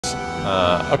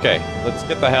Okay, let's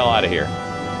get the hell out of here.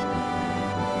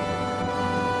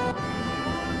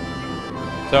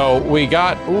 So, we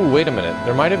got... Ooh, wait a minute.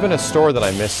 There might have been a store that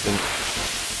I missed in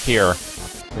here.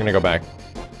 We're gonna go back.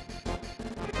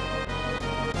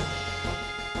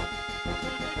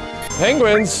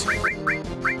 Penguins! I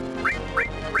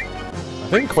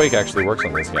think Quake actually works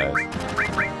on these guys.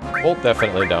 Bolt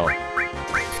definitely don't.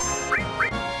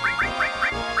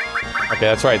 Okay,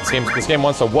 that's right. This game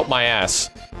wants to whoop my ass.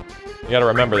 You gotta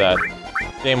remember that.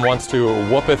 This game wants to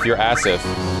whoopeth your asseth.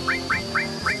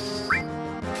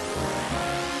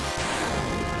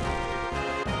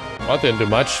 Well, that didn't do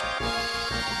much.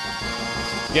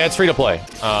 Yeah, it's free to play.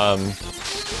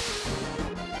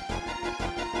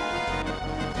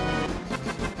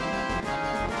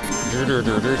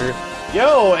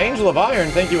 Yo, Angel of Iron,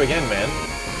 thank you again, man.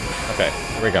 Okay,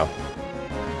 here we go.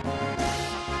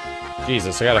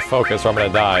 Jesus, I gotta focus or I'm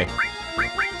gonna die.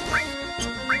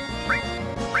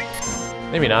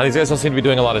 Maybe not, these guys don't seem to be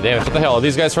doing a lot of damage. What the hell, are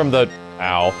these guys from the...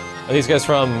 Ow. Are these guys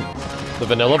from the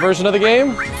vanilla version of the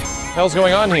game? What the hell's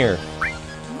going on here?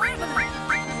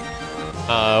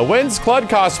 When's Clud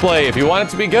cosplay? If you want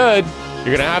it to be good,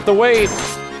 you're gonna have to wait.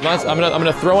 I'm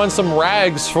gonna throw in some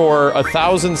rags for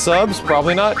 1,000 subs.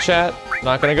 Probably not, chat.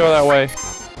 Not gonna go that way.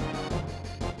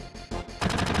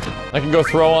 I can go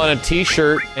throw on a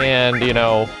t-shirt and, you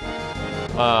know,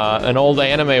 an old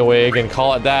anime wig and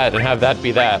call it that and have that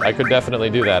be that. I could definitely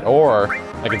do that. Or,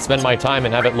 I could spend my time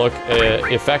and have it look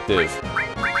effective.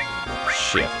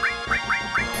 Shit.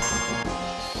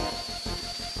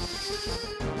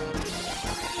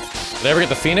 Did I ever get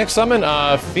the Phoenix summon?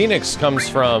 Phoenix comes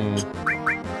from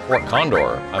Fort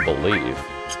Condor, I believe.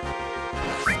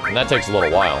 And that takes a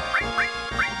little while.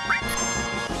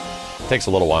 It takes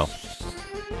a little while.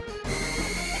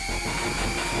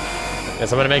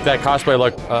 Yes, I'm gonna make that cosplay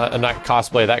look, not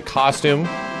cosplay, that costume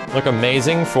look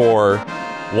amazing for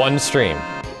one stream.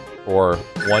 For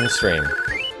one stream.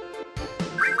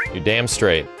 You damn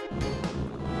straight.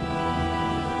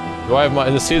 Do I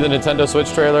have see the Nintendo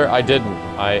Switch trailer? I didn't.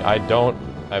 I don't.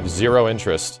 I have zero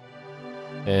interest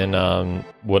in,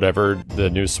 whatever the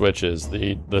new Switch is.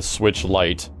 The Switch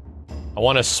Lite. I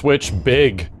want a Switch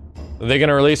big. Are they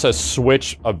gonna release a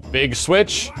Switch, a big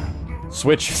Switch?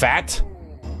 Switch Fat?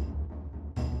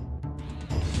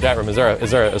 Chat room, is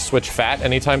there a Switch Fat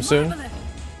anytime soon?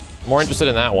 More interested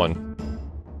in that one.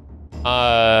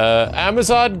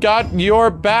 Amazon got your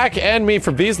back and me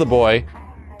for Bees the Boy.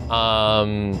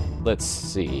 Let's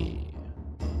see.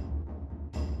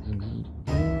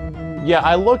 Yeah,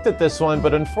 I looked at this one,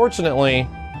 but unfortunately,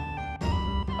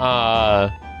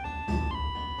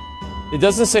 it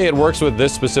doesn't say it works with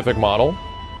this specific model.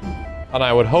 And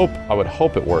I would hope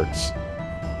it works.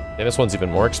 And this one's even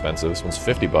more expensive. This one's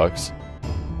 50 bucks.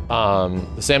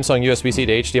 The Samsung USB-C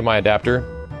to HDMI adapter.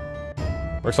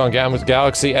 Works on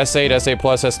Galaxy S8, S8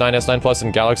 Plus, S9, S9 Plus,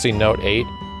 and Galaxy Note 8.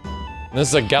 And this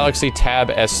is a Galaxy Tab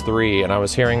S3, and I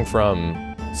was hearing from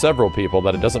several people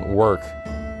that it doesn't work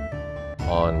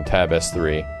on Tab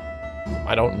S3.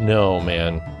 I don't know,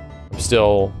 man. I'm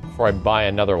still, before I buy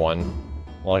another one,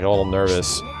 I'm like a little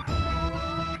nervous.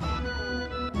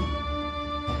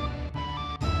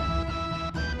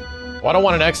 Well, I don't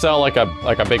want an XL like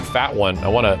a big fat one. I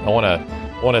want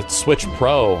a Switch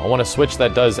Pro. I want a Switch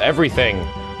that does everything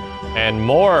and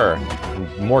more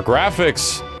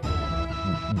graphics,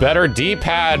 better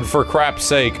D-pad for crap's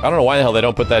sake. I don't know why the hell they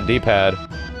don't put that D-pad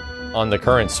on the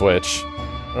current Switch.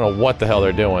 I don't know what the hell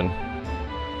they're doing.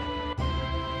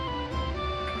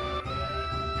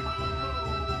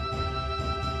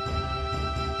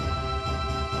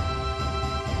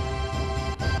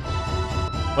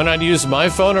 When I'd use my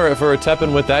phone or if we're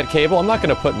tapping with that cable, I'm not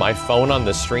gonna put my phone on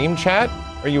the stream chat.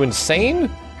 Are you insane?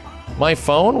 My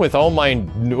phone with all my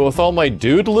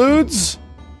dude lewds?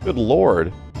 Good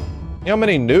lord. You know how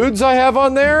many nudes I have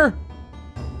on there?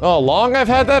 Oh, how long I've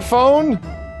had that phone?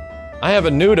 I have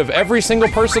a nude of every single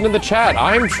person in the chat.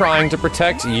 I'm trying to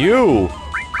protect you.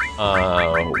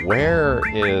 Where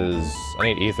is... I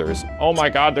need ethers. Oh my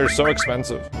god, they're so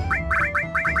expensive.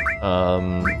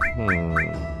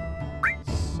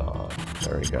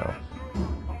 There we go.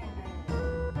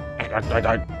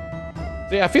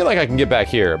 See, I feel like I can get back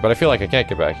here, but I feel like I can't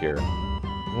get back here.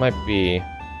 It might be...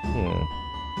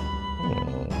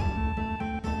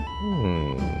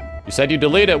 You said you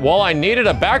delete it. Well, I needed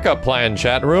a backup plan,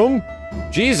 chat room.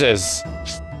 Jesus.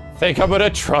 Think I'm gonna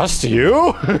trust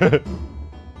you? I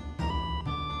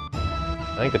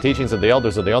think the teachings of the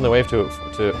elders are the only way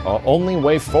only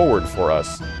way forward for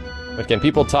us. But can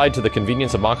people tied to the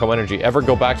convenience of Mako Energy ever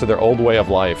go back to their old way of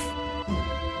life?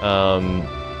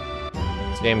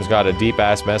 This game's got a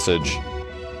deep-ass message.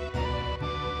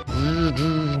 I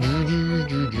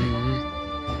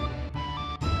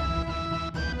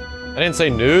didn't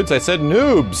say nudes, I said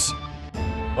noobs!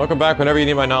 Welcome back whenever you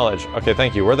need my knowledge. Okay,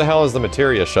 thank you. Where the hell is the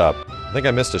materia shop? I think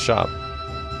I missed a shop.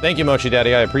 Thank you, Mochi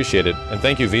Daddy, I appreciate it. And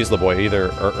thank you, Vizsla Boy,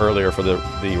 earlier for the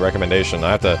recommendation.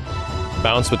 I have to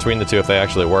bounce between the two if they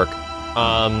actually work.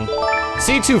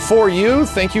 C24U,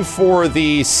 thank you for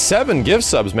the 7 gift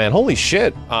subs, man. Holy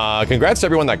shit. Congrats to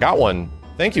everyone that got one.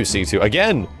 Thank you, C2.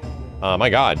 Again,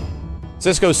 my god.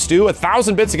 Cisco Stew,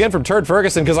 1,000 bits again from Turd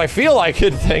Ferguson, because I feel like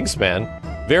it. Thanks, man.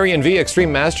 Varian V,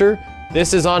 Extreme Master.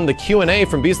 This is on the Q&A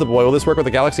from Vizsla Boy. Will this work with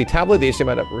the Galaxy tablet? The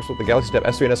HDMI tab works with the Galaxy Tab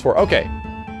S3 and S4. Okay.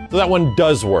 So that one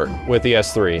does work with the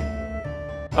S3.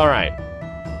 Alright.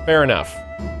 Fair enough.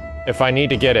 If I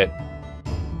need to get it,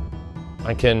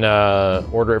 I can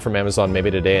order it from Amazon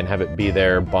maybe today and have it be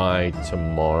there by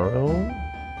tomorrow?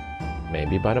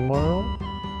 Maybe by tomorrow?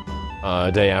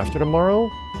 Day after tomorrow?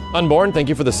 Unborn, thank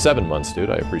you for the 7 months, dude.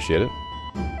 I appreciate it.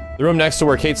 The room next to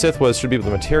where Kate Sith was should be the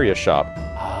materia shop.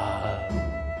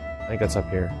 I think that's up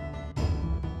here.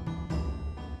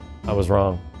 I was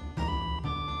wrong.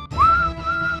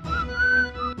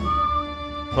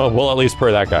 Oh, well, at least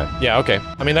per that guy. Yeah, okay.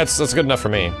 I mean, that's good enough for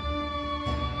me.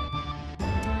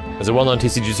 As a well-known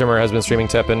TCG streamer has been streaming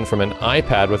Teppen from an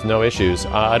iPad with no issues.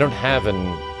 I don't have I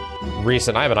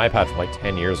have an iPad from like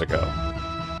 10 years ago.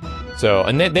 So,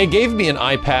 and they gave me an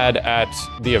iPad at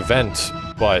the event,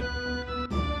 but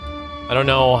I don't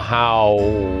know how...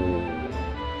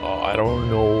 I don't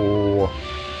know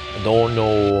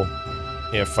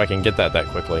if I can get that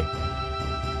quickly.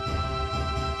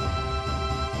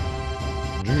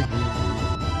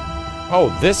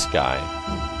 Oh, this guy.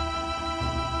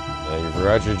 You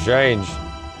forgot your change.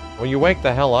 Will you wake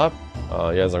the hell up? Oh,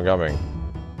 yes, I'm coming.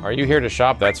 Are you here to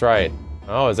shop? That's right.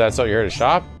 Oh, is that so? You're here to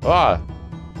shop? Ah.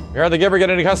 We hardly ever get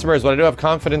any customers, but I do have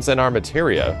confidence in our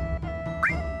materia.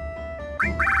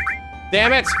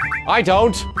 Damn it! I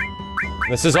don't!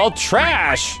 This is all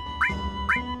trash!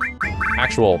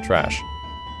 Actual trash.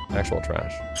 Actual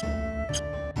trash.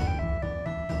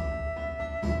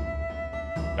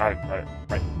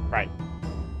 Right.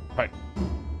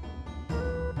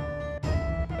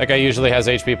 That guy usually has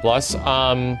HP plus.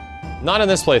 Not in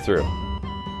this playthrough.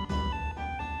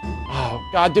 Oh,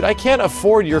 God, dude, I can't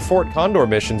afford your Fort Condor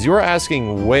missions. You are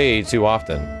asking way too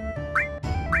often.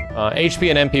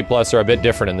 HP and MP plus are a bit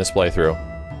different in this playthrough.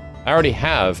 I already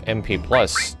have MP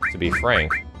plus, to be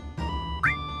frank.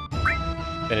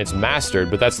 And it's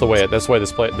mastered, but that's the way this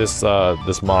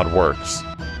mod works.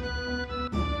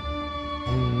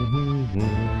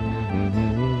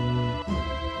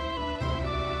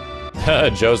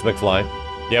 Joe's McFly.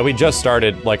 Yeah, we just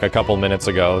started like a couple minutes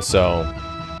ago, so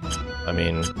I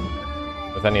mean,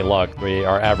 with any luck,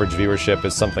 our average viewership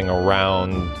is something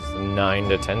around 9,000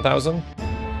 to 10,000.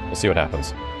 We'll see what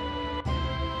happens.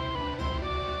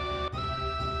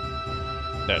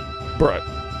 Bruh.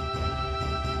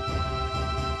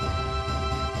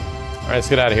 Alright, let's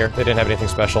get out of here. They didn't have anything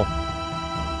special.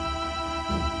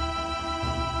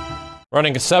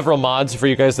 Running several mods for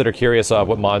you guys that are curious of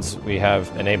what mods we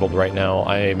have enabled right now.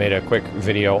 I made a quick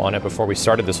video on it before we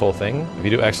started this whole thing. If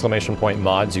you do !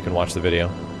 mods, you can watch the video.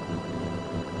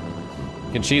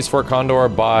 You can cheese Fort Condor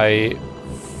by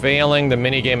failing the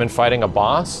minigame and fighting a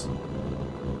boss?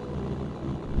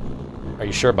 Are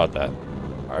you sure about that?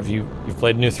 You've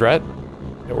played New Threat?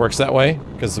 It works that way?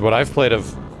 Because what I've played of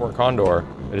Fort Condor,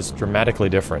 it is dramatically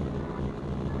different.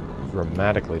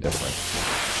 Dramatically different.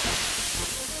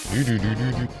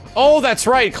 Oh, that's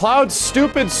right! Cloud's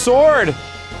stupid sword!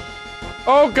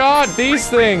 Oh god, these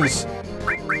things!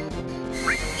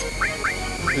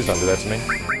 Please don't do that to me.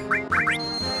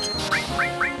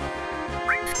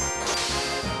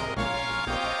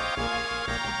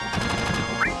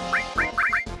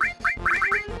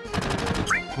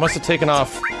 Must have taken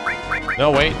off...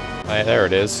 No, wait. There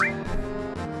it is.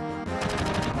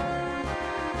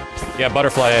 Yeah,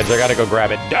 Butterfly Edge, I gotta go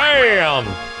grab it. Damn!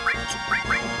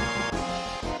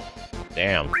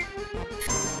 Damn.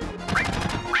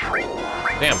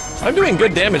 Damn. I'm doing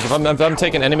good damage if I'm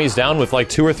taking enemies down with like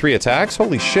 2 or 3 attacks.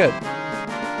 Holy shit.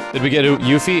 Did we get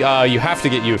Yuffie? You have to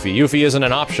get Yuffie. Yuffie isn't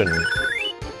an option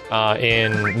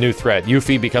in New Threat.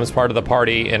 Yuffie becomes part of the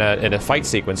party in a fight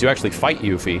sequence. You actually fight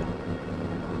Yuffie.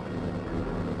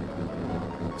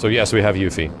 So yes, we have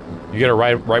Yuffie. You get it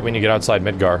right when you get outside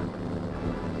Midgar.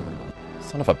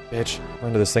 Son of a bitch.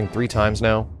 Run to this thing 3 times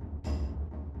now.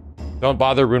 Don't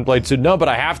bother, Runeblade 2. No, but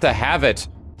I have to have it.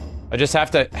 I just have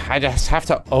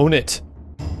to own it.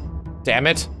 Damn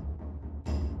it.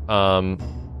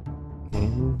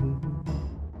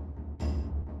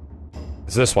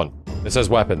 It's this one. It says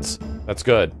weapons. That's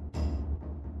good.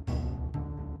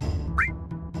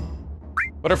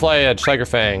 Butterfly Edge, Tiger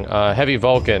Fang, Heavy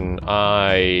Vulcan,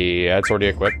 that's already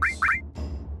equipped.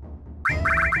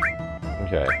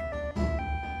 Okay.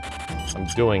 I'm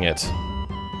doing it.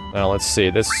 Now let's see,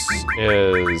 this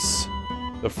is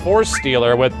the Force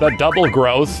Stealer with the double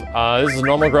growth. This is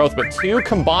normal growth, but 2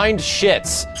 combined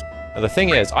shits. Now the thing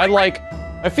is,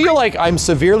 I feel like I'm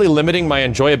severely limiting my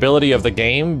enjoyability of the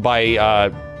game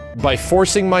by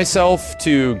forcing myself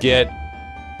to get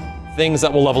things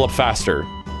that will level up faster.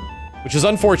 Which is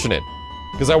unfortunate,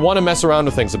 because I want to mess around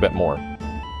with things a bit more.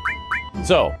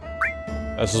 So,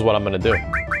 this is what I'm gonna do.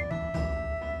 I'm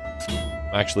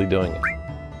actually doing it.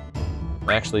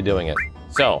 I'm actually doing it.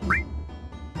 So,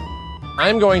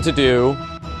 I'm going to do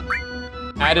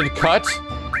added cut,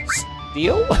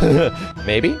 steel,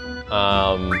 maybe.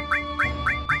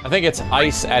 I think it's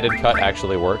ice added cut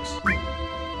actually works.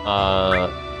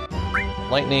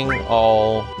 Lightning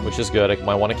all, which is good. I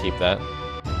might want to keep that.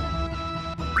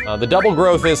 The double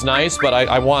growth is nice, but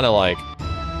I want to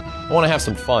have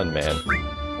some fun, man.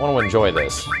 I want to enjoy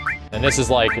this. And this is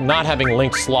like, not having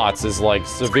linked slots is like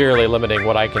severely limiting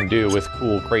what I can do with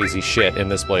cool, crazy shit in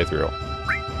this playthrough.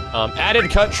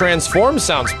 Added cut transform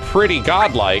sounds pretty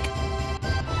godlike.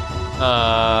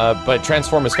 But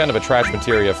transform is kind of a trash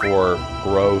materia for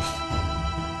growth.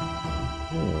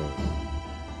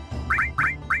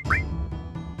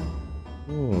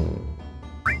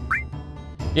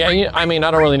 Yeah, I mean,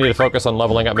 I don't really need to focus on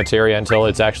leveling up materia until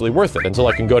it's actually worth it, until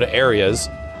I can go to areas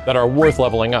that are worth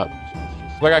leveling up.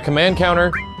 So I got command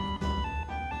counter.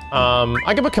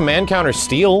 I give a command counter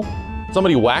steal.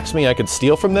 Somebody whacks me, I could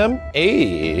steal from them.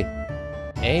 Hey.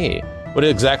 What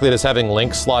exactly does having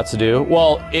link slots do?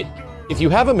 Well, if you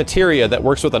have a materia that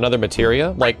works with another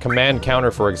materia, like command counter,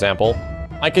 for example,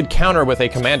 I could counter with a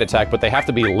command attack, but they have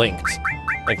to be linked.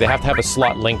 Like, they have to have a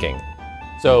slot linking.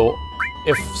 So,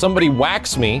 if somebody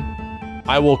whacks me,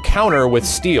 I will counter with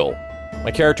steal. My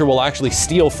character will actually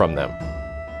steal from them.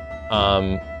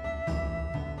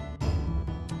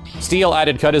 Steal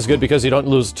added cut is good because you don't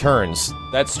lose turns.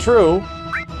 That's true.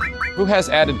 Who has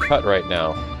added cut right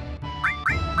now?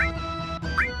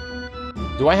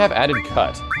 Do I have added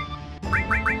cut?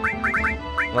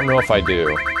 I don't know if I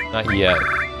do. Not yet.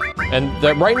 And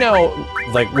that right now,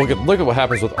 like, look at what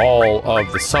happens with all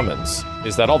of the summons.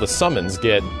 Is that all the summons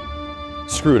get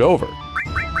screwed over.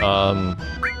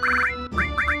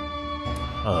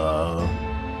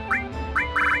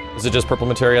 Is it just purple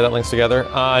materia that links together?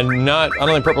 I don't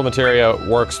think purple materia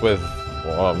works with,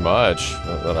 well, much,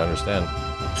 that I understand.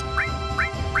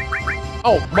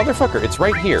 Oh, motherfucker, it's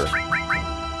right here.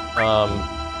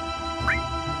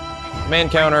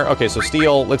 Command counter, okay, so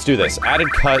steal, let's do this.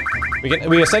 Added cut,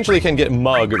 we essentially can get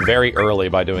mug very early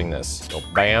by doing this. So,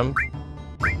 bam.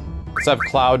 Let's have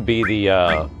Cloud be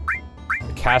the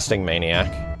casting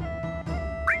maniac.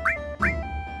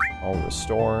 I'll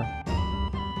restore.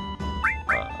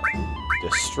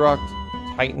 Destruct.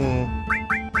 Titan.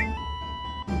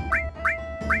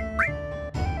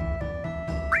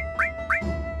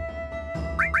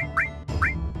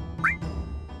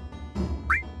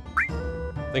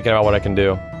 Thinking about what I can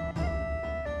do.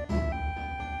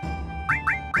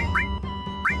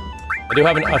 I do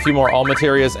have a few more all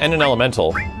materias and an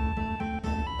elemental.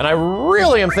 And I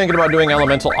really am thinking about doing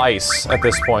elemental ice at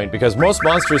this point, because most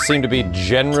monsters seem to be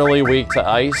generally weak to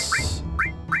ice.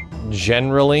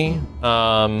 Generally.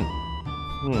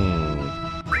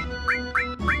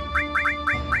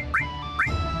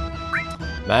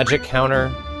 Magic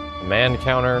counter. Command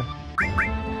counter.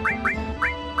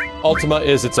 Ultima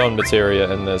is its own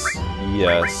materia in this.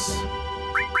 Yes.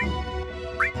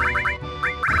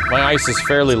 My ice is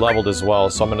fairly leveled as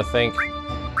well, so I'm gonna think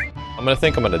I'm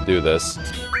gonna do this.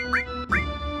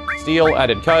 Steel,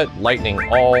 added cut, lightning,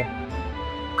 all.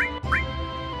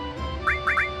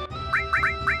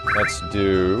 Let's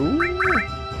do...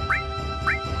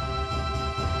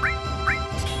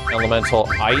 elemental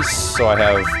ice, so I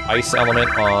have ice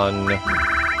element on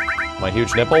my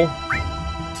huge nipple.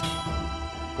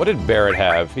 What did Barrett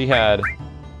have? He had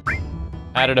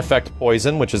added effect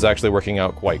poison, which is actually working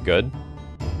out quite good.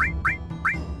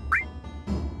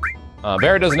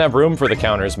 Barrett doesn't have room for the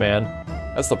counters, man.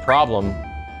 That's the problem.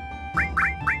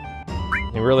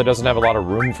 He really doesn't have a lot of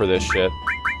room for this shit.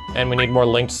 And we need more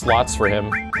linked slots for him.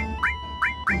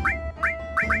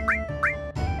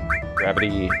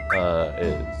 Gravity,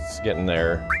 is getting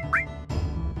there.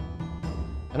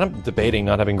 And I'm debating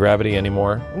not having gravity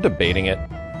anymore. I'm debating it.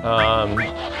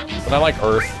 But I like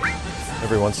Earth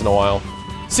every once in a while.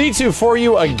 C2 for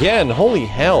you again! Holy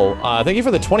hell. Thank you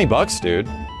for the 20 bucks, dude.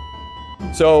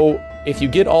 So, if you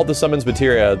get all the summons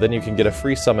materia, then you can get a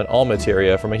free summon all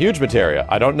materia from a huge materia.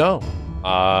 I don't know.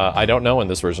 I don't know in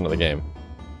this version of the game.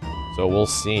 So we'll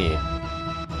see.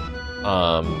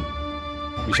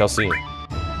 We shall see.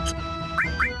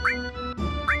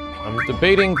 I'm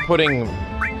debating putting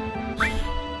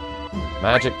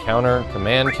magic counter,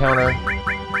 command counter.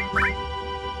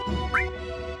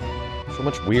 So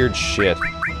much weird shit.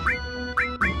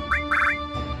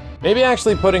 Maybe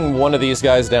actually putting one of these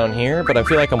guys down here, but I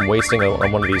feel like I'm wasting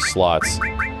on one of these slots.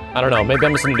 I don't know, maybe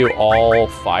I'm just gonna do all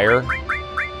fire.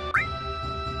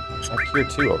 I cure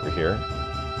 2 over here.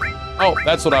 Oh,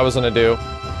 that's what I was gonna do.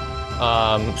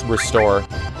 Restore.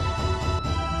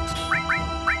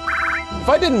 If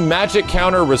I did magic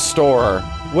counter restore,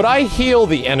 would I heal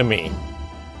the enemy?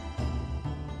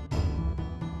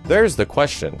 There's the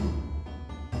question.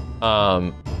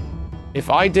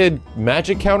 If I did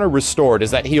magic counter restore,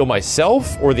 does that heal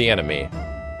myself or the enemy?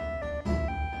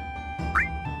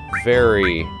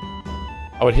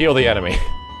 I would heal the enemy.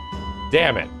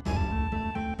 Damn it.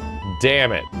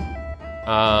 Damn it.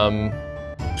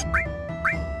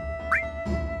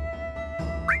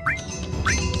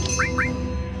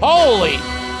 Holy!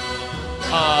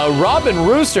 Robin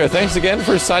Rooster, thanks again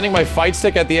for signing my fight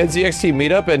stick at the NZXT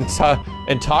meetup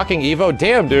and talking Evo.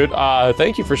 Damn, dude.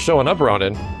 Thank you for showing up,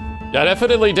 Ronan. I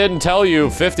definitely didn't tell you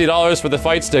 $50 for the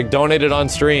fight stick donated on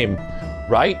stream.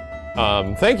 Right?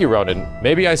 Thank you, Ronan.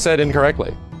 Maybe I said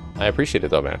incorrectly. I appreciate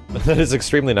it, though, man. That is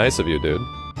extremely nice of you, dude.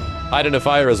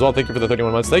 Identifier as well, thank you for the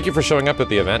 31 months. Thank you for showing up at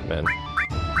the event, man.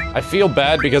 I feel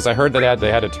bad because I heard that they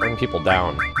had to turn people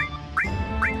down.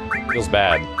 Feels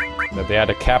bad. That they had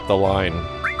to cap the line.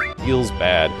 Feels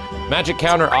bad. Magic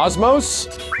counter Osmos?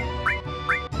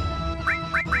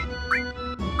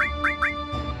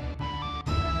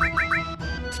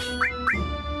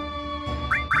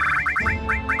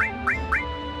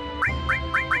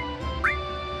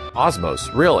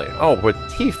 Osmos, really? Oh, with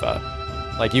Tifa.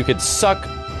 Like, you could suck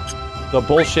the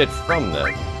bullshit from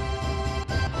them.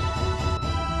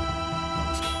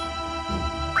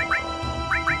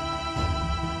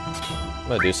 I'm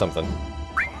gonna do something.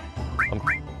 I'm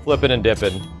flipping and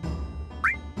dipping.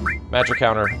 Magic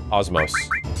counter, Osmos.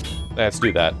 Let's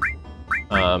do that.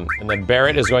 And then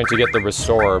Barrett is going to get the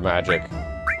Restore magic.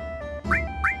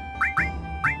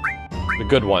 The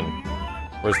good one.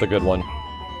 Where's the good one?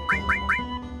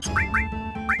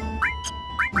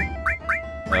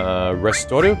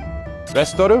 Restoru?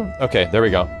 Restoru? Okay, there we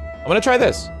go. I'm gonna try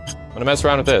this. I'm gonna mess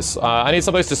around with this. I need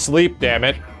someplace to sleep, damn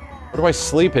it. Where do I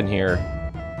sleep in here?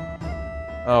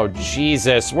 Oh,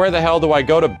 Jesus. Where the hell do I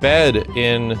go to bed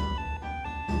in...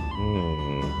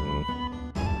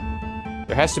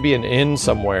 There has to be an inn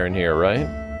somewhere in here, right?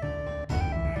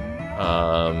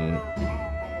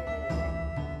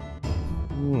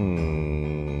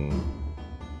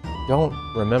 Don't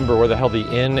remember where the hell the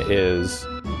inn is.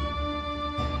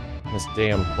 This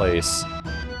damn place.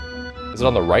 Is it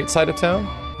on the right side of town?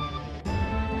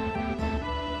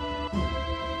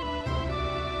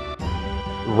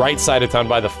 Right side of town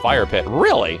by the fire pit.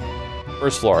 Really?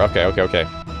 First floor. Okay, okay, okay.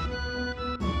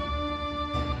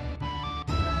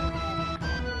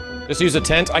 Just use a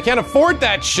tent? I can't afford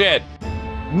that shit!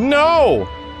 No!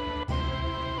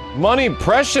 Money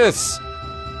precious!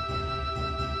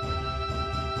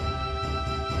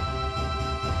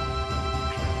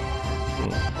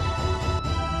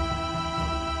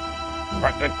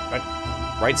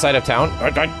 Right side of town? I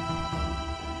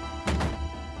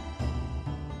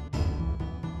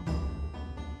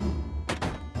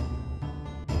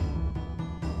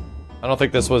don't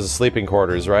think this was sleeping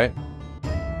quarters, right?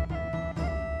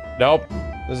 Nope.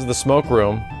 This is the smoke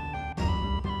room.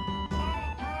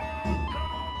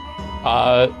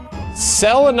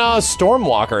 Selena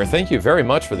Stormwalker, thank you very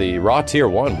much for the raw tier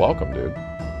 1. Welcome, dude.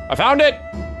 I found it!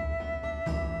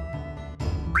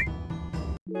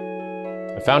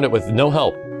 I found it with no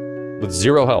help. With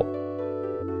 0 help.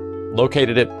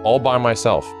 Located it all by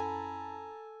myself.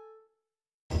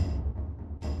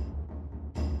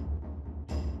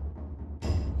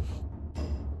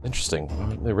 Interesting.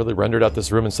 They really rendered out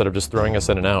this room instead of just throwing us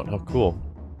in and out. How cool.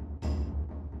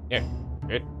 Yeah.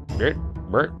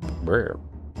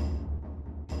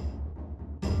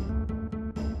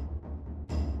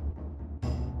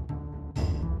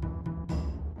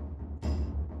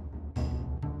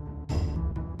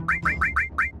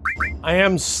 I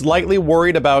am slightly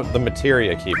worried about the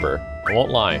Materia Keeper. I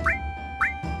won't lie.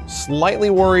 Slightly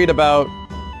worried about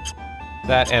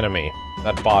that enemy.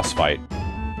 That boss fight.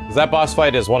 Because that boss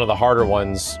fight is one of the harder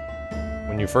ones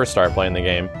when you first start playing the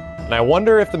game. And I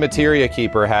wonder if the Materia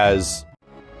Keeper has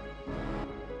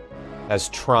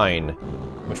Trine,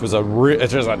 which was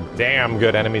it's just a damn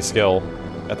good enemy skill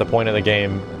at the point of the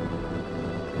game.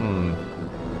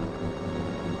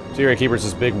 Materia Keeper's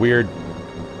this big, weird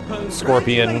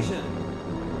scorpion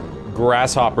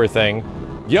grasshopper thing.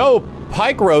 Yo,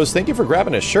 Pike Rose, thank you for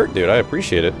grabbing a shirt, dude. I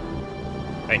appreciate it.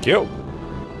 Thank you.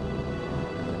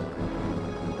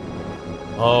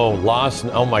 Oh, lost.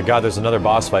 Oh my god, there's another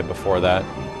boss fight before that.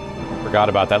 Forgot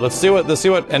about that. Let's see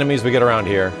what enemies we get around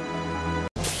here.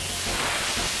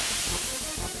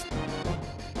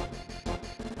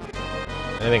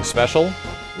 Anything special?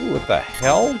 Ooh, what the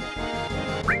hell?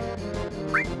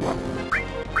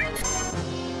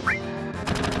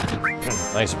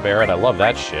 Nice Barret, I love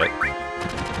that shit.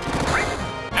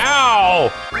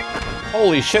 Ow!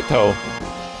 Holy shit, though.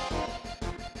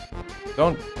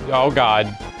 Don't... Oh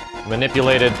god.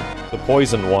 Manipulated the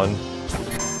poison one.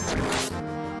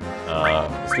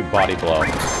 Let's do body blow.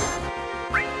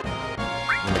 I'm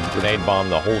gonna grenade bomb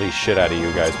the holy shit out of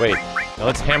you guys. Wait, now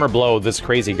let's hammer blow this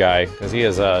crazy guy, because he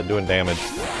is doing damage.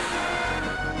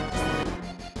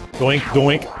 Doink,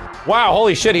 doink. Wow,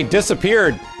 holy shit, he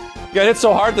disappeared. He got hit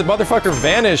so hard the motherfucker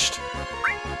vanished.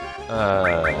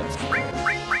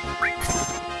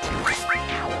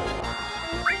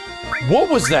 What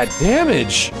was that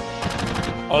damage?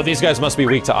 Oh, these guys must be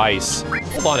weak to ice.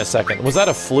 Hold on a second. Was that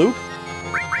a fluke?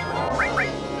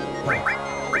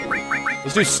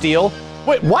 Let's do steel.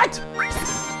 Wait, what?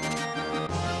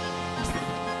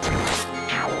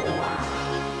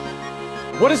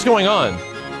 What is going on?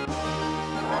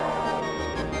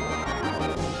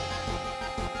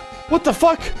 What the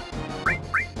fuck?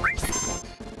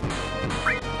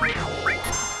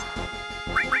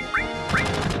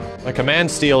 My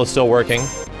command steel is still working.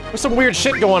 There's some weird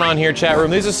shit going on here, chat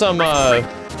room. These are some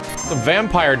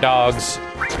vampire dogs.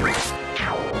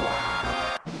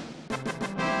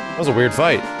 That was a weird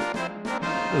fight.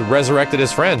 He resurrected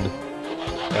his friend.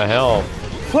 The hell?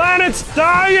 Planets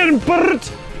dying,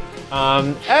 Bert!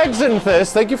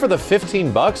 Exenthus, thank you for the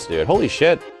 15 bucks, dude. Holy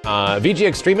shit. VG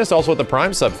Extremist also with the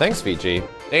Prime sub. Thanks, VG.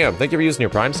 Damn, thank you for using your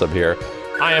Prime sub here.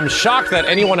 I am shocked that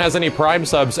anyone has any Prime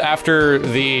subs after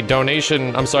the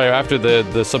donation, I'm sorry, after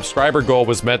the subscriber goal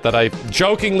was met that I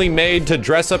jokingly made to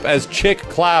dress up as Chick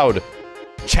Cloud.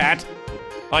 Chat,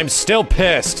 I'm still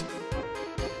pissed.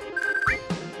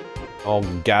 All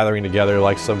gathering together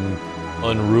like some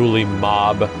unruly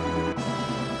mob.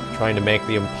 Trying to make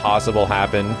the impossible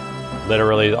happen.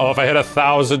 Literally, oh, if I hit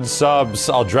 1,000 subs,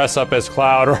 I'll dress up as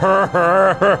Cloud.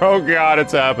 Oh god,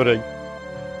 it's happening.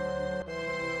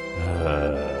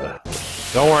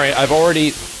 Don't worry, I've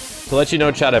already, to let you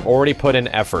know, chat, I've already put in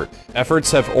effort.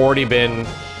 Efforts have already been,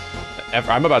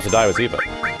 I'm about to die with Eva.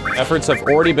 Efforts have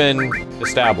already been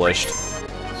established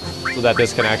so that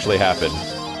this can actually happen.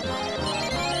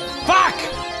 Fuck!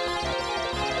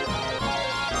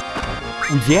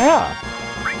 Yeah!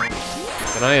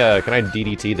 Can I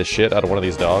DDT the shit out of one of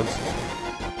these dogs?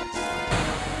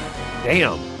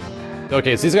 Damn.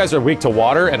 Okay, so these guys are weak to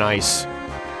water and ice.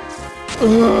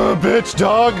 Bitch,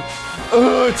 dog!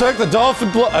 Attack the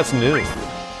dolphin blood! That's new.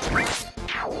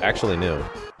 Actually new.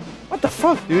 What the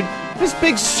fuck, dude? This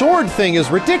big sword thing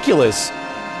is ridiculous!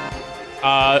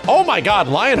 Oh my god,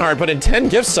 Lionheart put in 10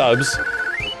 gift subs!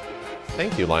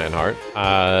 Thank you, Lionheart.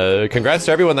 Congrats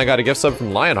to everyone that got a gift sub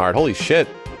from Lionheart, holy shit.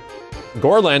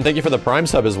 Gorland, thank you for the Prime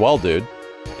sub as well, dude.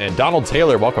 And Donald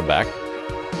Taylor, welcome back.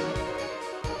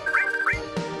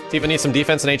 Tifa needs some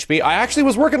defense and HP. I actually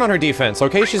was working on her defense,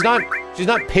 okay? She's not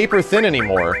paper thin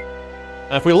anymore.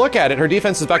 And if we look at it, her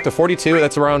defense is back to 42.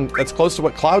 That's close to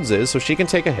what Cloud's is, so she can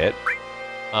take a hit.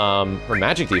 Her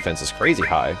magic defense is crazy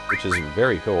high, which is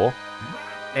very cool.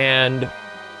 And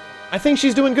I think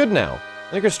she's doing good now.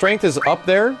 I think her strength is up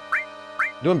there.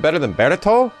 Doing better than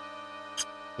Berto.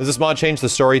 Does this mod change the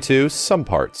story too? Some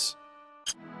parts.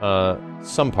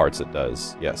 Some parts it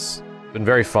does, yes. Been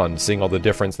very fun seeing all the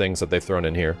different things that they've thrown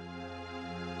in here.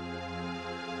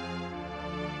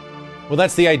 Well,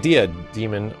 that's the idea,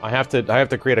 Demon. I have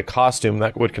to create a costume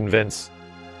that would convince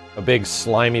a big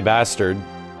slimy bastard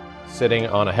sitting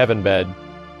on a heaven bed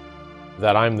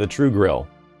that I'm the true Grill.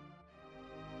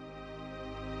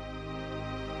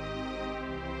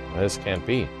 This can't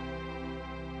be.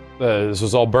 This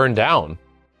was all burned down.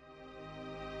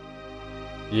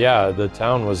 Yeah, the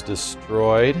town was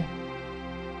destroyed.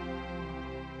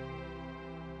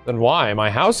 Then why? My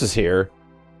house is here.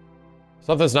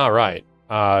 Something's not right.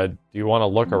 Do you want to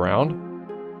look around?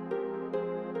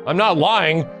 I'm not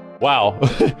lying! Wow.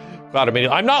 About a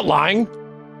minute. I'm not lying!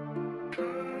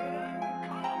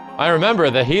 I remember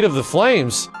the heat of the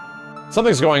flames.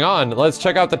 Something's going on. Let's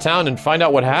check out the town and find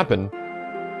out what happened.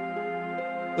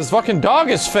 This fucking dog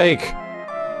is fake!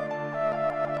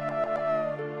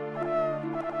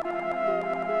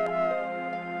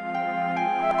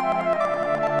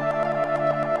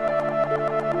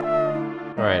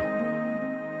 Alright.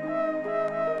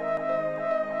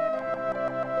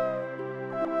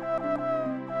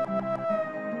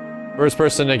 First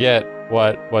person to get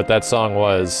what that song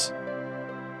was,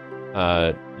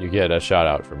 you get a shout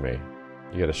out from me.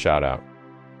 You get a shout out.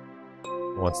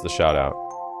 Who wants the shout out?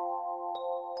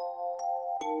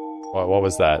 What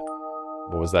was that?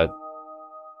 What was that?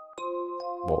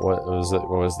 What was it?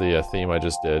 What was the theme I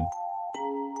just did?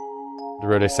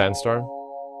 Derodic Sandstorm?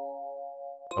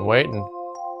 I'm waiting.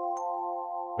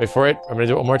 Wait for it. I'm gonna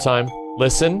do it one more time.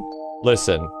 Listen.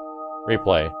 Listen.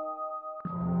 Replay.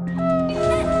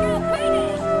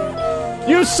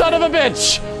 You son of a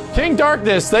bitch! King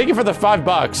Darkness, thank you for the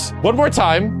 $5. One more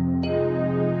time.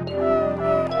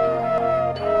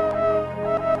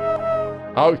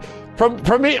 Oh,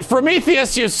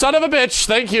 Prometheus, you son of a bitch!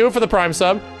 Thank you for the Prime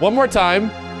sub. One more time.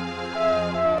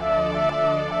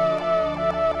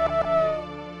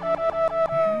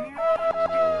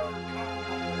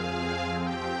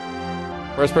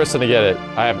 First person to get it.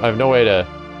 I have no way to...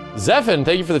 Zephin,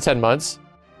 thank you for the 10 months.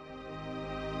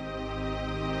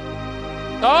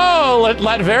 Oh,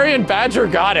 Latverian Badger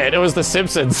got it. It was The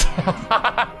Simpsons.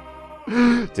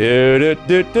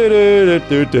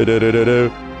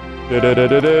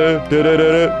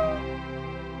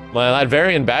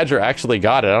 Latverian Badger actually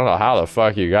got it. I don't know how the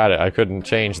fuck you got it. I couldn't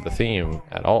change the theme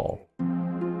at all.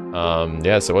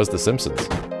 Yes, it was The Simpsons.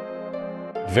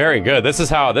 Very good. This is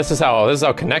how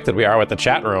connected we are with the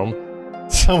chat room.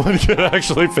 Someone could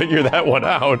actually figure that one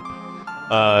out.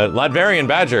 Latverian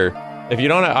Badger, if you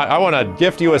don't, I want to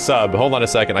gift you a sub. Hold on a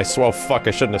second. I swear, fuck,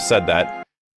 I shouldn't have said that.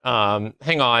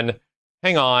 Hang on.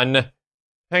 Hang on.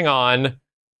 Hang on.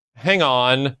 Hang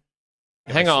on.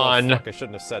 Hang on. Fuck, I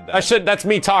shouldn't have said that. That's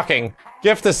me talking.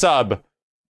 Gift a sub.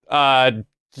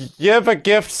 Give a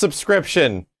gift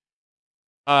subscription.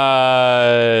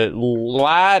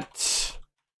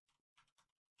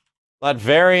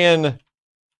 Latverian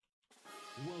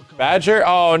Badger?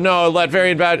 Oh no,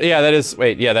 Latverian Badger. Yeah, that is.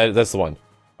 Wait, yeah, that's the one.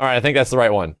 All right, I think that's the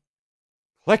right one.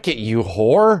 Click it, you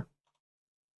whore.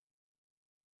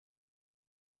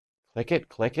 Click it,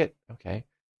 click it. Okay.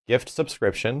 Gift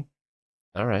subscription.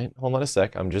 All right, hold on a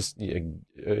sec. I'm just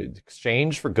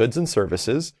exchange for goods and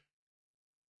services.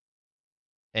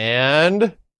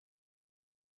 And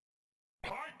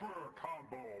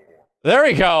there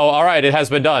we go. All right, it has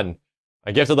been done.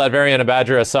 I gifted Latverian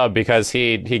Badger a sub because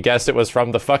he guessed it was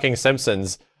from the fucking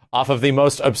Simpsons off of the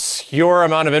most obscure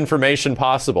amount of information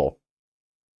possible.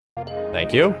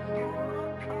 Thank you.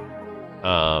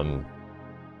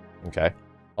 Okay.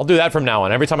 I'll do that from now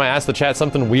on. Every time I ask the chat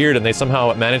something weird and they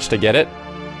somehow manage to get it,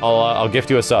 I'll gift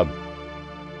you a sub.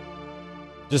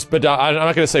 But I'm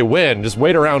not gonna say when, just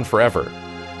wait around forever.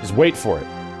 Just wait for it.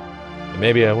 And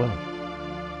maybe I will.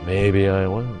 Maybe I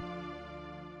will.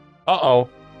 Uh-oh.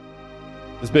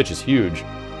 This bitch is huge.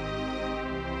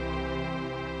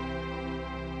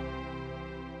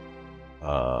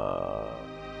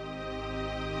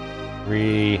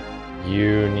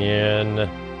 Reunion.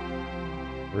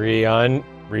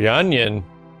 Reunion.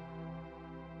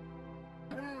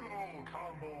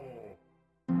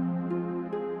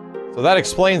 So that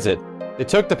explains it. They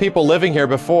took the people living here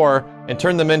before and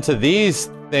turned them into these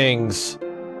things.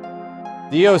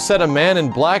 Dio said a man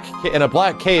in a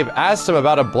black cave asked him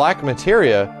about a black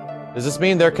materia. Does this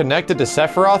mean they're connected to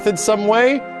Sephiroth in some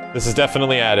way? This is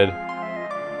definitely added.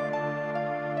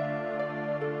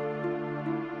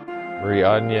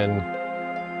 Reunion.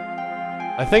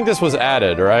 I think this was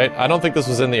added, right? I don't think this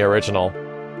was in the original.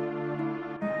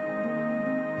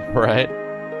 Right?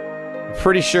 I'm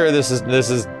pretty sure this is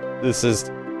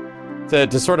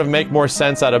to sort of make more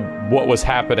sense out of what was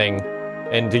happening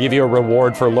and to give you a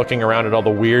reward for looking around at all the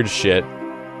weird shit.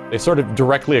 They sort of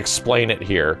directly explain it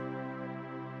here.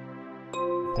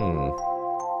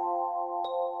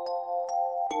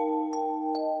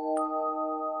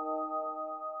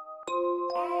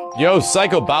 Yo,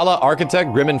 Psycho Bala,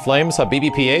 Architect, Grim in Flames,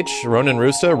 Habibi PH, Ronan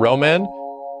Rusta, Roman,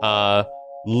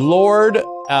 Lord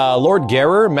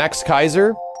Gerer, Max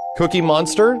Kaiser, Cookie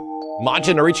Monster,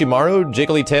 Majin Orichimaru,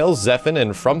 Jiggly Tails, Zephin,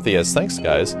 and Frumtheus. Thanks,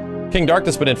 guys. King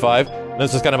Darkness been in 5.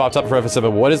 This is kind of off top for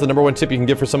FF7. What is the #1 tip you can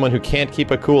give for someone who can't keep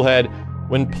a cool head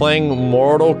when playing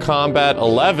Mortal Kombat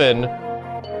 11?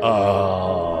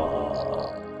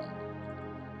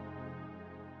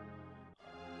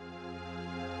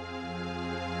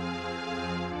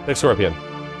 Pick Scorpion.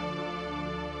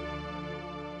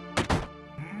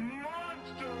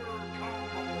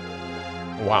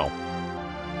 Wow.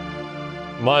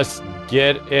 Must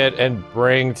get it and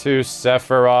bring to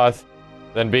Sephiroth,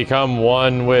 then become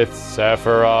one with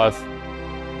Sephiroth.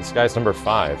 This guy's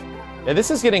 #5. Yeah, this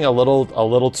is getting a little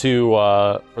too,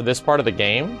 for this part of the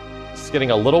game, this is getting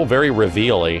a little very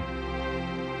reveal-y.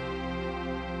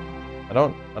 I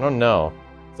don't know.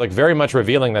 It's like very much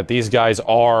revealing that these guys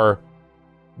are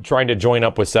trying to join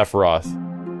up with Sephiroth.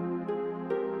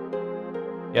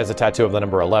 He has a tattoo of the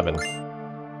number 11.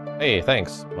 Hey,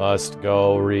 thanks. Must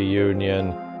go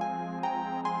reunion.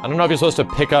 I don't know if you're supposed to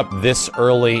pick up this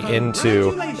early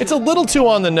into... It's a little too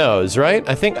on the nose, right?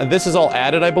 I think this is all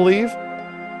added, I believe.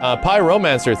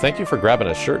 Pyromancer, thank you for grabbing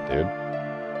a shirt, dude.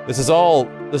 This is all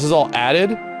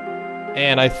added,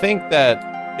 and I think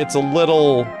that it's a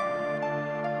little...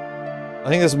 I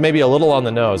think this may be a little on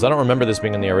the nose. I don't remember this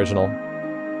being in the original.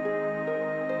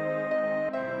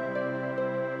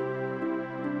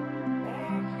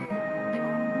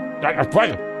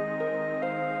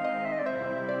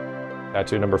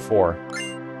 Tattoo number 4.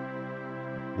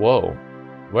 Whoa.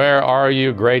 Where are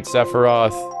you, great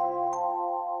Sephiroth?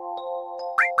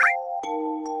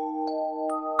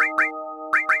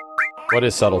 What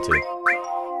is subtlety?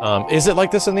 Is it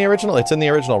like this in the original? It's in the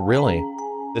original, really?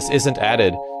 This isn't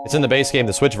added. It's in the base game.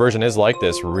 The Switch version is like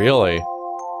this, really?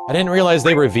 I didn't realize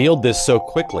they revealed this so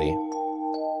quickly.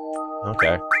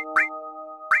 Okay.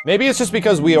 Maybe it's just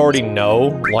because we already know,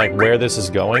 like, where this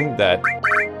is going, that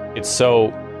it's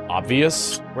so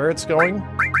obvious where it's going.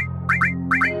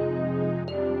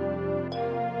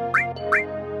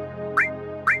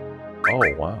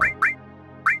 Oh, wow.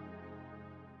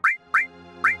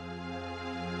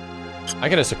 I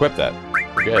can just equip that.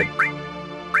 We're good.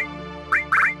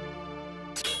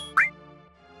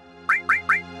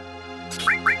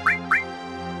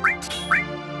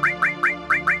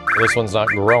 This one's not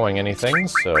growing anything,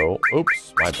 so...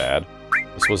 Oops, my bad.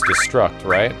 This was destruct,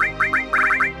 right?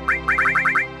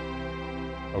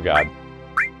 Oh god.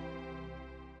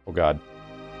 Oh god.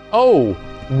 Oh!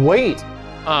 Wait!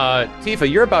 Tifa,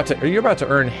 you're about to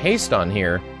earn haste on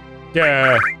here.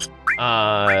 Yeah.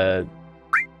 Oh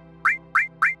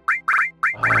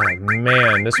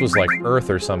man, this was like Earth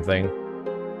or something.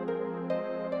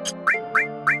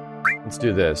 Let's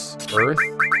do this. Earth.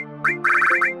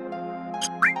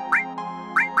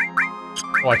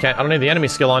 Oh, I don't need the enemy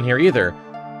skill on here either.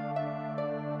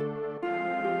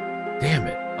 Damn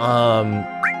it.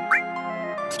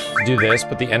 Do this,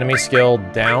 put the enemy skill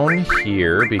down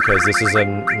here, because this is a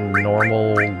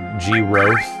normal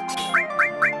G-Roth.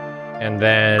 And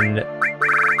then...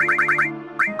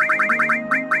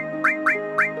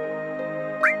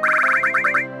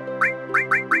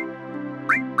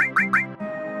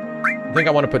 I think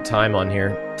I want to put time on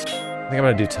here. I think I'm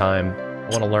going to do time. I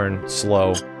want to learn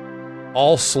slow.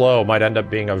 All slow might end up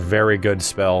being a very good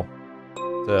spell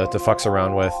to fucks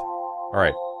around with.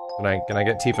 Alright, can I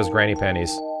get Tifa's granny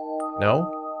panties? No?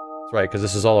 That's right, because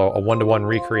this is all a one-to-one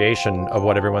recreation of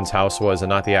what everyone's house was and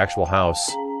not the actual house.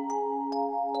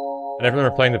 And I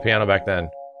remember playing the piano back then.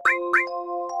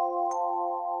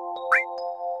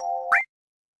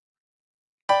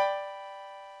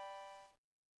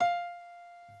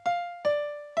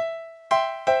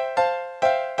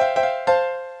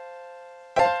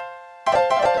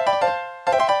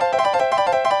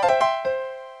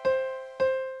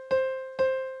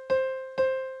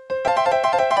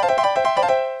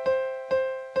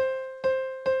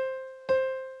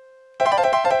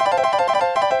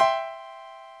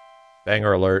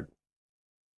 Banger alert.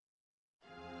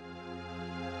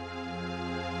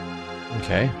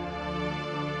 Okay.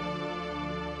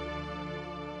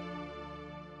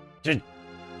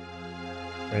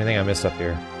 Anything I missed up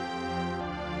here?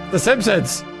 The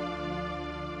Simpsons!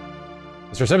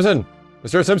 Mr. Simpson!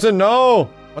 Mr. Simpson, no!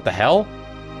 What the hell?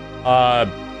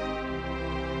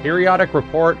 Periodic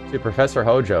report to Professor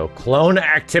Hojo. Clone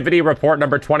activity report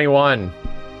number 21.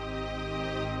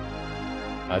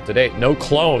 To date, no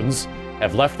clones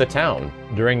have left the town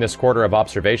during this quarter of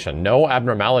observation. No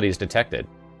abnormalities detected.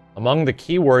 Among the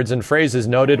keywords and phrases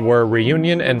noted were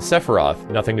reunion and Sephiroth.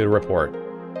 Nothing new to report.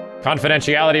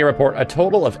 Confidentiality report. A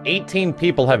total of 18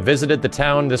 people have visited the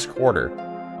town this quarter.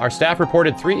 Our staff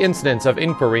reported 3 incidents of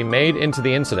inquiry made into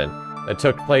the incident that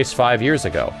took place 5 years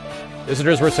ago.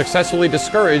 Visitors were successfully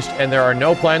discouraged, and there are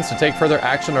no plans to take further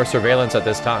action or surveillance at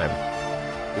this time.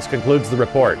 This concludes the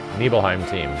report. Nibelheim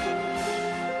team.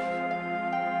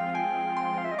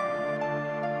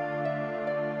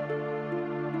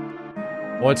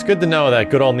 Well, it's good to know that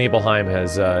good old Nibelheim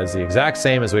is the exact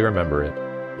same as we remember it.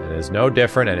 It is no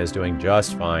different and is doing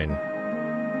just fine.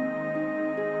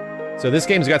 So this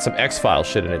game's got some X-Files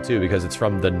shit in it too, because it's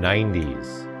from the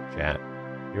 90s, chat.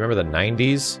 You remember the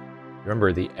 90s? You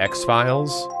remember the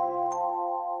X-Files?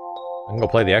 I can go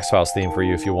play the X-Files theme for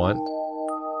you if you want.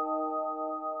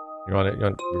 You want it?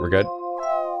 We're good?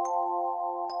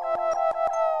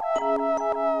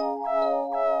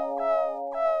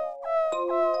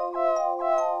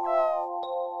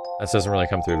 That doesn't really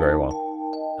come through very well.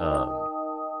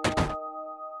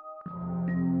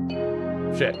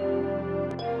 Shit.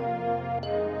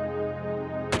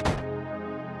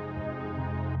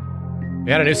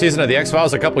 We had a new season of The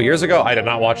X-Files a couple years ago. I did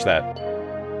not watch that.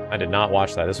 I did not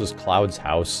watch that. This was Cloud's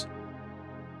house.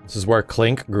 This is where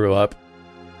Clink grew up.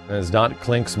 And it's not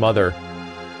Clink's mother.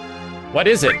 What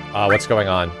is it? What's going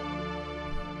on?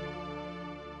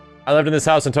 I lived in this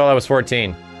house until I was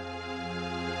 14.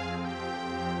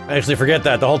 I actually forget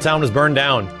that. The whole town was burned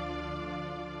down.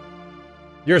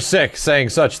 You're sick saying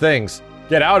such things.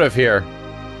 Get out of here.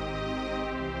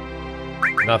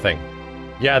 Nothing.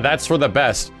 Yeah, that's for the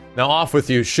best. Now off with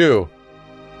you, shoo.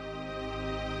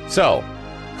 So,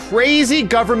 crazy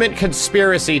government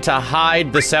conspiracy to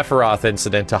hide the Sephiroth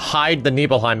incident, to hide the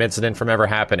Nibelheim incident from ever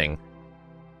happening.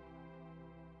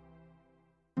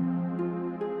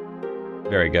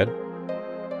 Very good.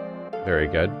 Very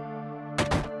good.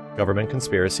 Government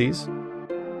conspiracies.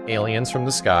 Aliens from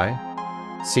the sky.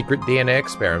 Secret DNA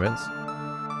experiments.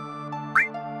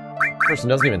 The person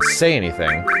doesn't even say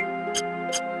anything.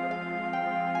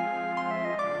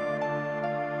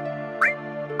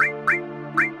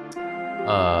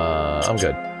 I'm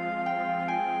good.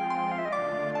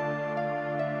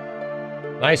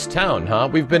 Nice town, huh?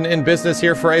 We've been in business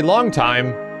here for a long time.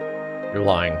 You're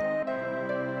lying.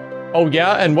 Oh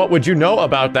yeah, and what would you know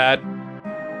about that?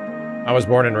 I was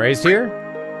born and raised here?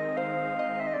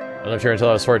 I lived here until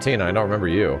I was 14, and I don't remember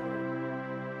you.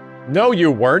 No,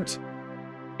 you weren't.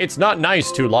 It's not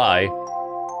nice to lie.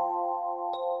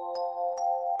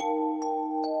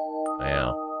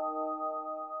 Yeah.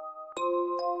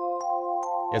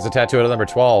 He has a tattoo at number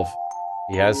 12.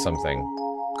 He has something.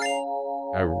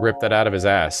 I ripped that out of his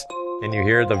ass. Can you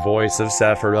hear the voice of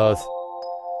Sephiroth?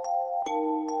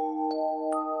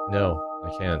 No, I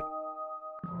can't.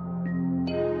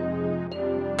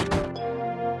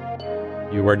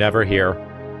 You were never here.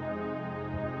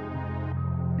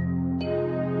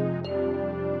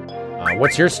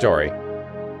 What's your story?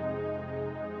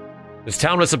 This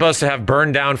town was supposed to have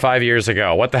burned down 5 years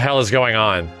ago. What the hell is going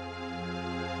on?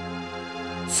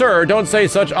 Sir, don't say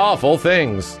such awful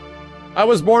things. I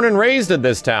was born and raised in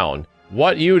this town.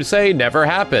 What you say never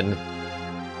happened.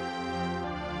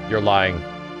 You're lying.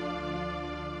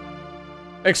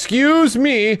 Excuse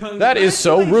me, that is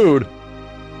so rude.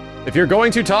 If you're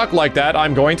going to talk like that,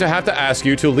 I'm going to have to ask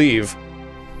you to leave.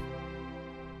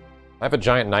 I have a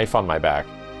giant knife on my back.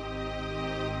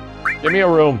 Give me a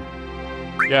room.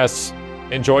 Yes,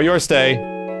 enjoy your stay.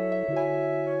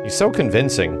 He's so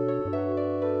convincing.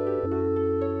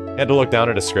 He had to look down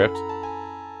at a script.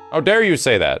 How dare you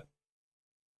say that?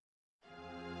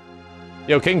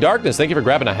 Yo, King Darkness, thank you for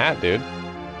grabbing a hat, dude.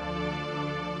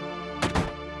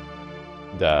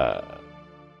 Duh.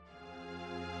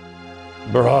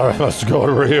 Brr, let's go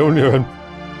to reunion.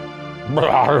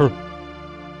 Brr.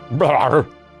 Brr.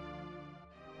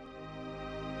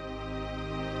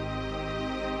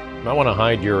 You might want to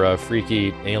hide your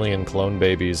freaky alien clone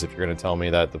babies if you're going to tell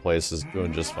me that the place is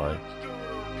doing just fine.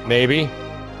 Maybe.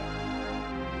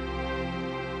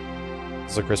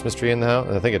 Is there a Christmas tree in the house?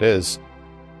 I think it is.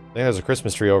 I think there's a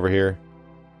Christmas tree over here.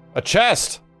 A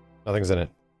chest! Nothing's in it.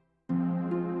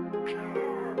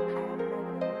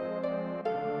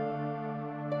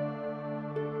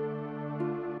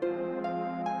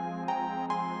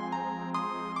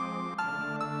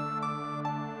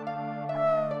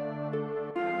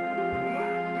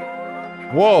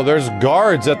 Whoa, there's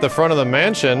guards at the front of the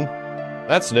mansion.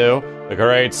 That's new. The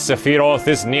great Sephiroth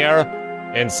is near.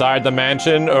 Inside the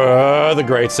mansion, the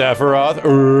great Sephiroth.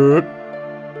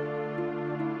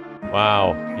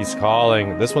 Wow, he's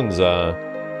calling. This one's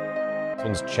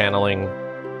channeling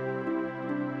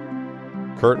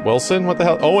Kurt Wilson? What the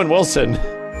hell? Owen Wilson.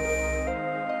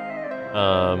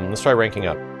 Let's try ranking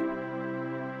up.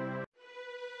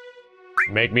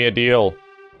 Make me a deal.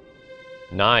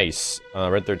 Nice.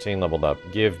 Red 13 leveled up.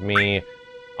 Give me...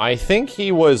 I think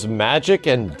he was Magic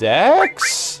and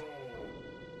Dex?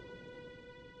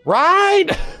 Right?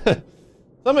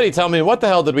 Somebody tell me, what the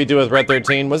hell did we do with Red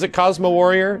 13? Was it Cosmo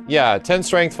Warrior? Yeah, 10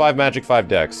 Strength, 5 Magic, 5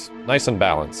 Dex. Nice and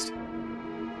balanced.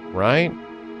 Right?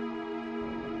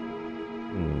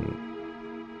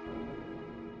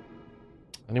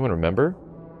 Anyone remember?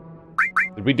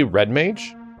 Did we do Red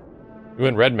Mage? We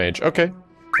went Red Mage. Okay.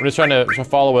 I'm just trying to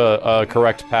follow a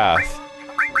correct path.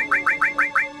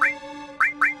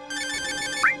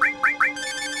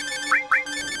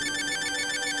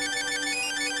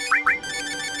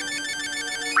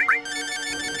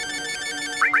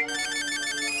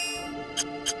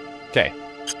 Okay.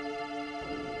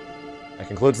 That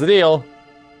concludes the deal.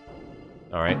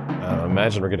 Alright,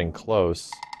 imagine we're getting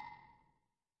close.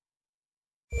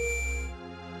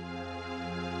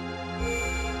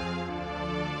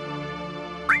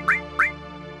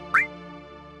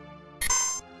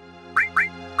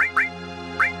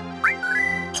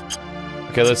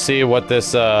 Okay, let's see what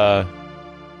this, see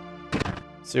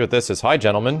what this is. Hi,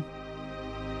 gentlemen.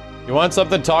 You want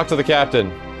something? Talk to the captain.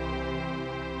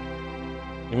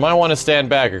 You might want to stand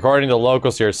back. According to the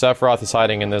locals here, Sephiroth is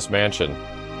hiding in this mansion.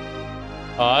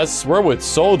 Us? We're with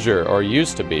Soldier, or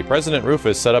used to be. President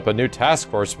Rufus set up a new task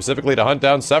force specifically to hunt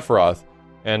down Sephiroth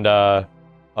and,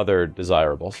 other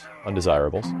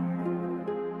undesirables.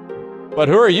 But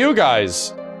who are you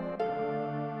guys?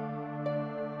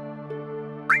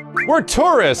 We're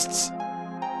tourists!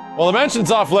 Well, the mansion's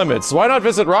off limits. Why not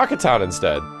visit Rocket Town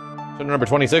instead? Number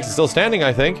 26 is still standing,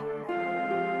 I think.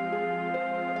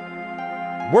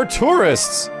 We're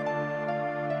tourists!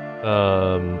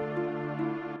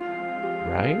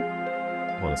 Right?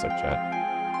 Hold on a sec, chat.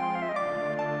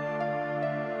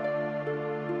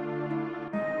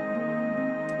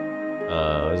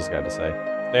 What's this guy to say?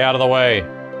 Stay out of the way!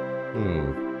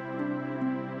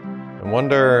 I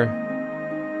wonder...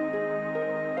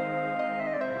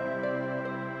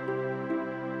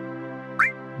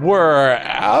 We're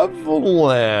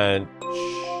avalanche.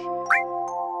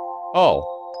 Oh.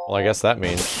 Well, I guess that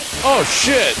means... Oh,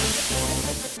 shit!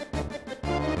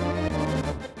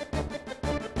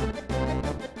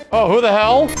 Oh, who the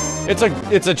hell? It's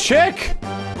a chick!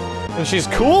 And she's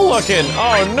cool looking!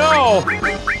 Oh, no!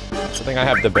 I think I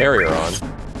have the barrier on.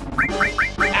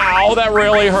 Ow, that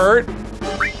really hurt!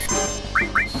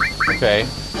 Okay.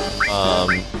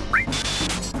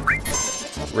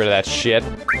 Get rid of that shit.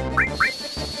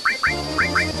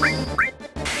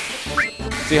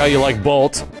 See how you like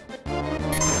Bolt.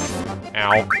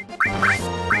 Ow. I'm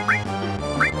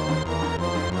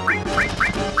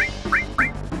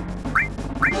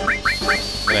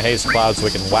gonna haze Cloud so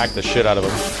we can whack the shit out of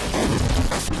him.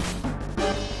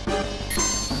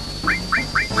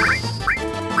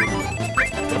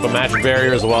 Put up a magic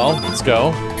barrier as well. Let's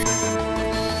go.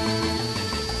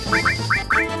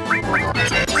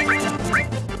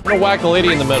 I'm gonna whack the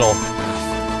lady in the middle.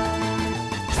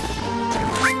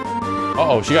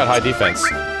 Uh-oh, she got high defense.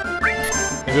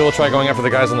 Maybe we'll try going after the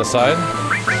guys on the side.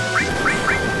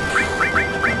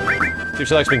 See if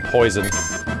she likes being poisoned.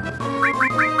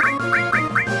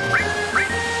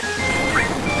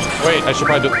 Wait, I should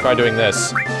probably try doing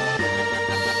this.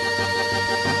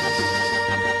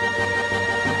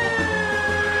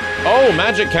 Oh,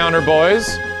 magic counter,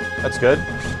 boys! That's good.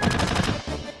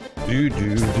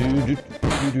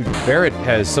 Barret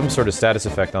has some sort of status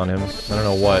effect on him. I don't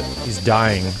know what. He's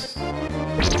dying.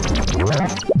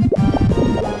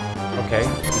 Okay,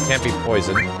 he can't be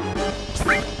poisoned.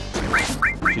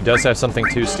 She does have something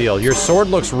to steal. Your sword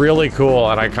looks really cool,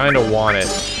 and I kind of want it.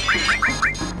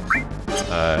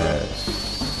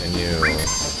 Can you...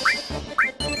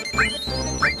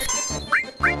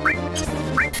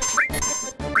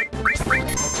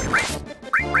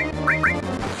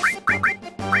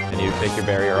 Can you take your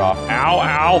barrier off? Ow,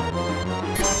 ow!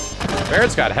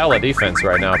 Barret's got hella defense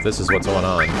right now, if this is what's going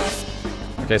on.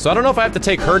 Okay, so I don't know if I have to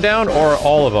take her down or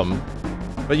all of them.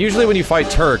 But usually when you fight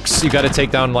Turks, you gotta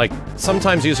take down, like...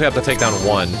 Sometimes you usually have to take down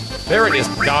one. Barret is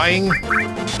dying.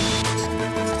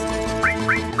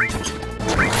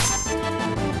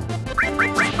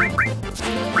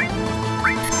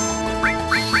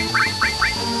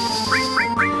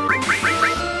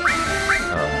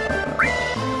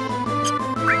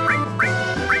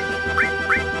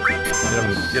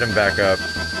 Get him back up.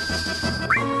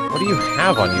 What do you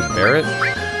have on you, Barret?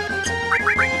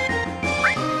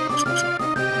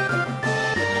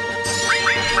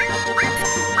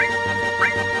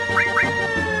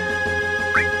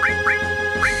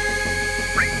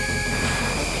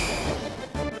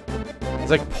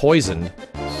 It's like poisoned.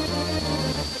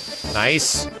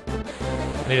 Nice. I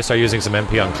need to start using some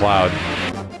MP on Cloud.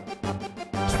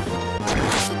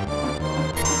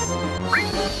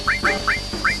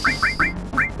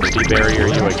 Barrier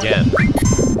you again.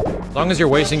 As long as you're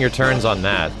wasting your turns on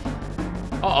that.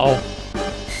 Uh-oh.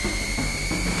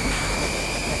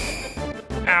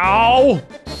 Ow!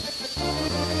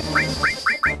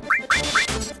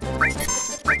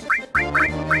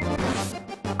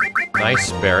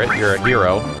 Nice, Barret. You're a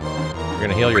hero. You're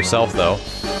gonna heal yourself, though.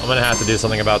 I'm gonna have to do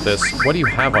something about this. What do you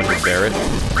have on you, Barret?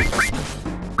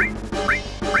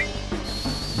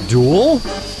 Duel?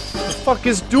 What the fuck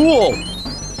is duel?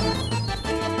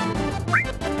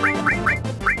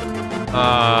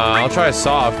 I'll try a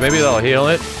soft. Maybe that'll heal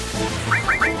it.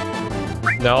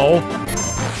 No.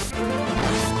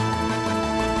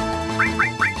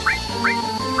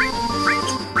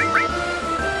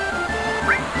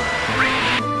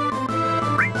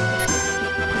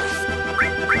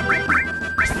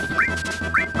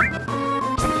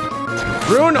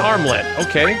 Rune armlet.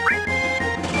 Okay.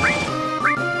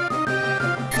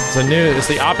 It's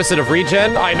the opposite of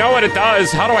regen? I know what it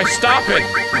does! How do I stop it?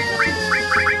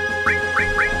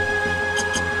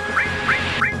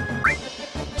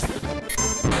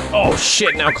 Oh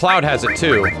shit, now Cloud has it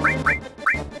too.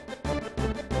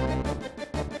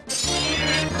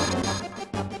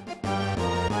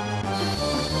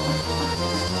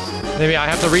 Maybe I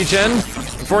have to regen?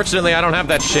 Unfortunately, I don't have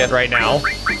that shit right now.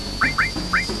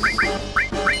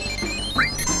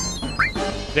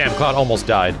 Damn, Cloud almost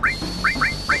died.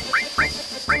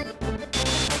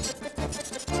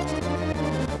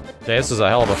 Okay, this is a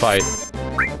hell of a fight.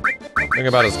 Doing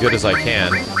about as good as I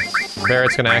can.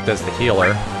 Barrett's gonna act as the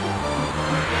healer.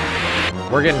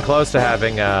 We're getting close to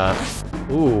having,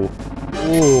 ooh.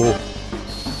 Ooh.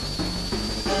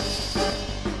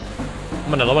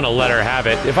 I'm gonna let her have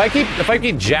it. If I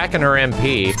keep jacking her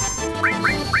MP,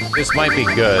 this might be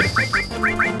good.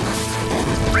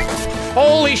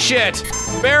 Holy shit!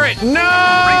 Barrett,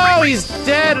 no! He's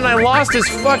dead and I lost his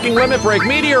fucking limit break.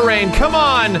 Meteor Rain, come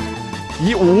on!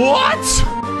 What?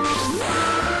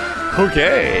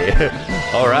 Okay.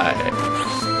 Alright.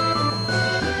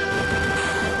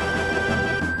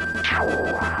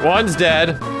 One's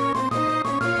dead.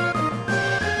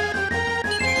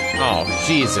 Oh,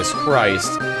 Jesus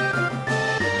Christ.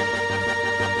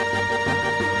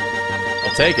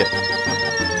 I'll take it.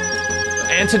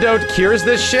 Antidote cures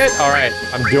this shit? Alright,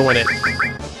 I'm doing it.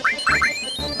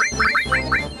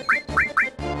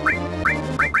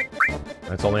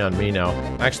 It's only on me now.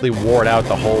 I actually wore it out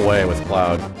the whole way with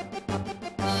Cloud.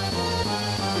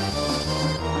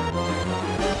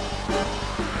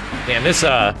 Damn, this,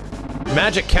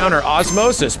 magic counter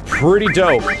Osmos is pretty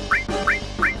dope.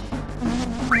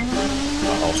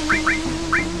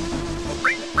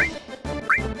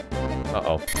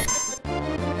 Uh-oh.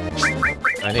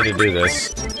 I need to do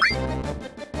this.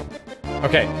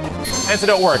 Okay.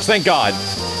 Antidote works, thank God.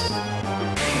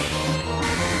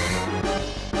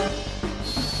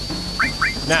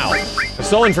 Now, I've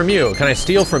stolen from you. Can I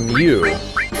steal from you?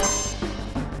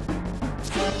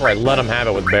 Or I let him have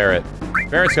it with Barrett.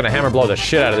 Barrett's gonna hammer blow the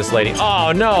shit out of this lady.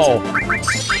 Oh, no!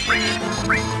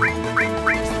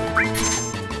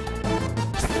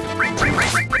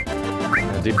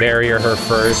 I'll debarrier her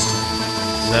first,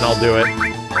 and then I'll do it.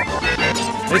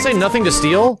 Did it say nothing to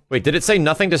steal? Wait, did it say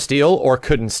nothing to steal or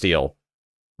couldn't steal?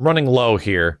 I'm running low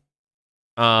here.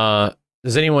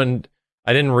 Does anyone...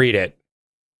 I didn't read it.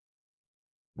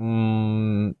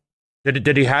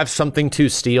 Did he have something to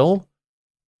steal?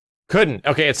 Couldn't.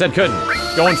 Okay, it said couldn't.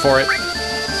 Going for it.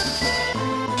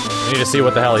 I need to see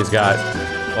what the hell he's got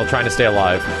while trying to stay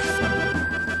alive.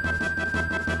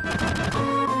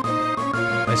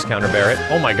 Nice counter, Barrett.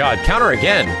 Oh my God, counter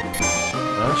again!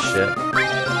 Oh shit.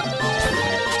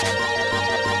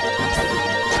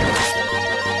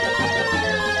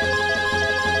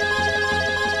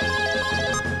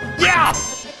 Yeah!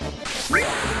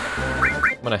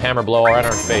 I'm gonna hammer blow right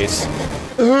on her face.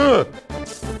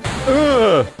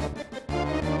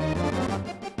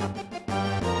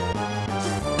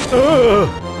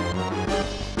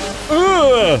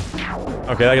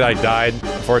 Okay, that guy died,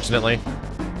 unfortunately.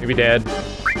 Maybe dead. I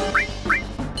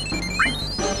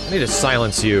need to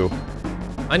silence you.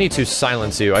 I need to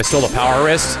silence you. I stole the power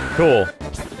wrist? Cool.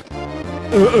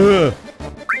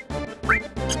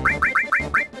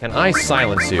 Can I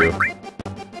silence you?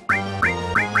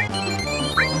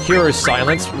 Cures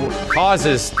silence,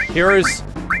 causes, cures,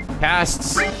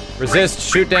 casts, resists,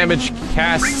 shoot damage,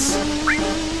 casts.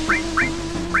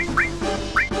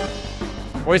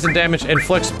 Poison damage,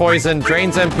 inflicts poison,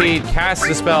 drains MP, casts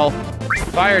a spell.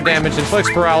 Fire damage, inflicts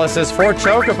paralysis, 4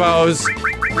 chocobos.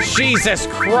 Jesus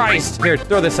Christ! Here,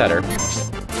 throw this at her.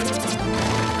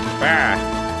 Ah.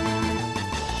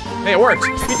 Hey, it worked!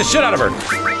 Beat the shit out of her!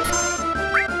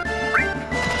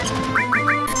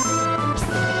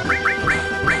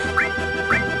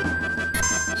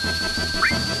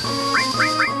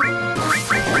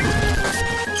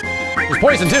 She's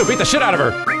poison too! Beat the shit out of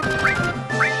her!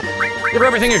 Give her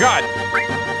everything you got!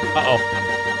 Uh-oh.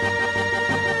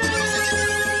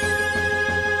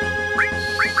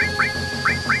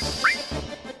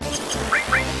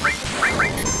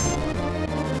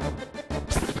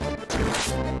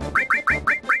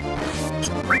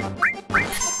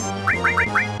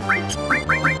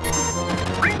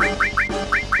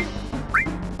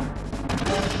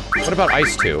 What about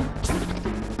Ice 2?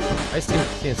 Ice 2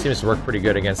 seems to work pretty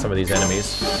good against some of these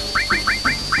enemies.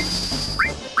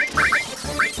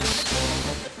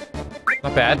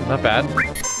 Not bad, not bad.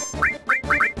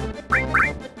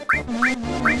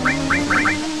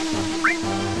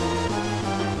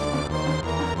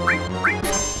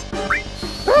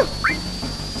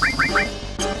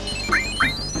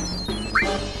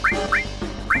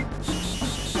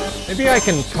 Maybe I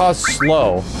can cause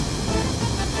slow.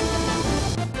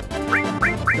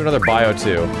 Do another bio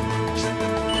too.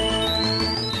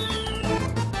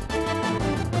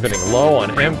 I'm getting low on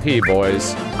MP,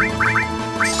 boys.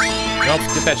 Nope,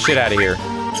 get that shit out of here.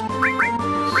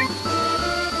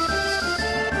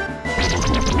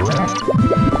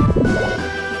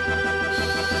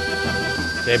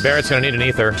 Okay, Barrett's gonna need an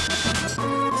ether.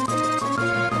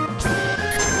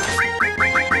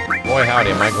 Boy howdy,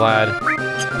 am I glad.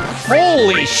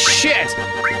 Holy shit!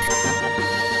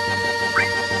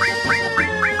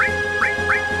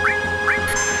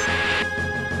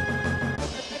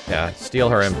 Yeah, steal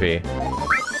her MP.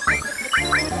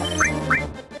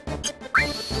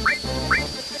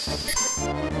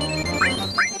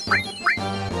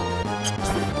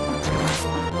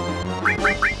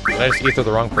 Did I just ether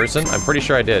the wrong person? I'm pretty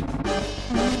sure I did.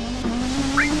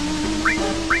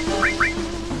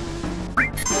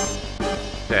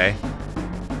 Okay.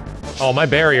 Oh, my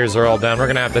barriers are all down. We're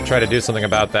gonna have to try to do something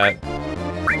about that.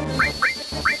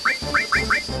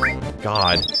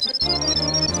 God.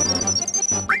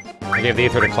 I gave the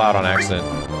ether to Cloud on accident.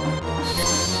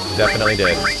 Definitely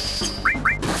did.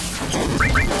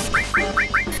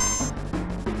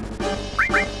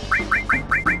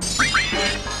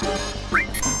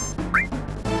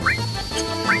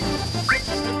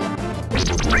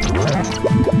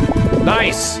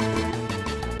 Nice!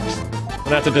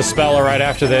 I'm gonna have to dispel her right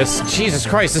after this. Jesus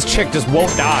Christ, this chick just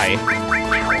won't die.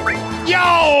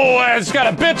 Yo! It's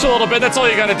gotta bitch a little bit, that's all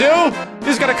you gotta do! You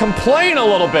just gotta complain a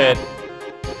little bit.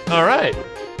 Alright.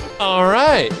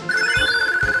 Alright.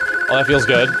 Oh, that feels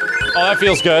good. Oh, that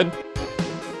feels good.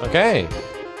 Okay.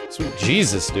 Sweet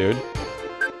Jesus, dude.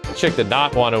 The chick did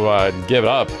not want to, give it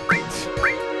up.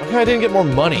 Okay, I didn't get more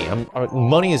money.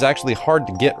 Money is actually hard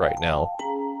to get right now.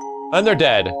 And they're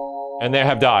dead. And they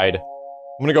have died.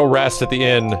 I'm gonna go rest at the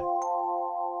inn.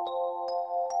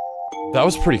 That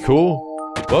was pretty cool.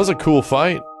 That was a cool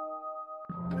fight.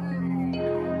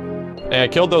 Hey, I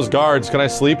killed those guards. Can I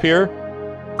sleep here?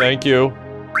 Thank you.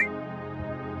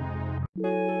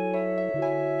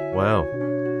 Wow.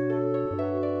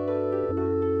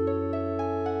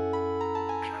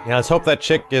 Yeah, let's hope that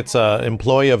chick gets,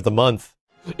 Employee of the Month.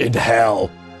 In hell.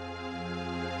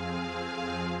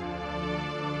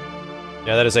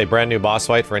 Yeah, that is a brand new boss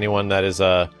fight for anyone that is,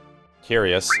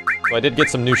 curious. So I did get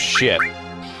some new shit.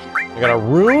 I got a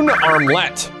rune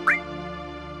armlet.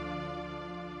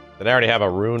 Did I already have a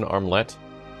rune armlet?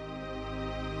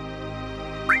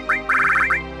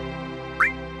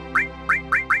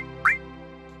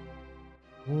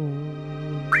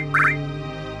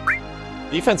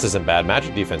 Defense isn't bad.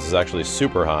 Magic defense is actually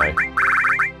super high.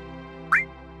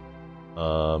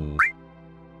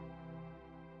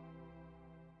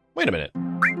 Wait a minute.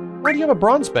 Why do you have a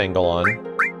bronze bangle on?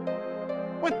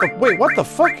 What the- wait, what the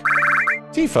fuck?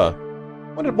 Tifa,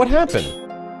 what happened?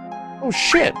 Oh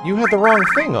shit, you had the wrong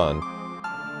thing on.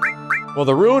 Well,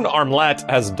 the rune armlet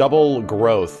has double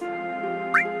growth.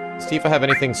 Does Tifa have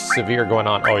anything severe going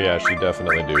on? Oh yeah, she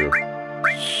definitely do.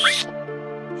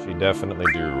 She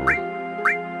definitely do.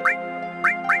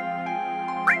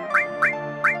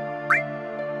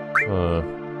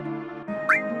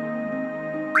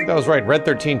 I think that was right. Red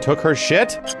 13 took her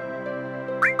shit? I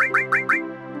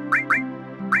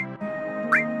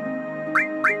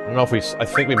don't know if I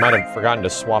think we might have forgotten to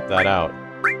swap that out.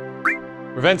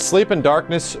 Prevent sleep and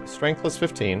darkness, strength plus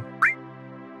 15.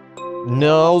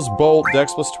 Nose bolt,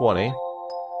 dex plus 20.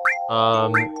 I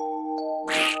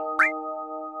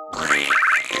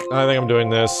think I'm doing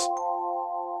this.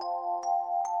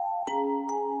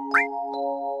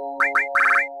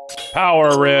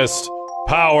 Power wrist!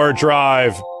 Power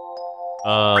drive!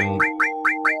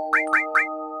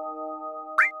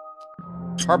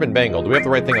 Carbon bangle. Do we have the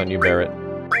right thing on you, Barrett?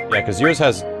 Yeah, because yours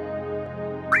has...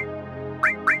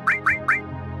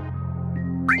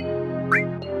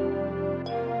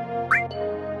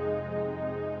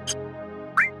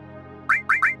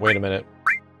 Wait a minute.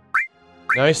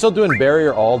 Now he's still doing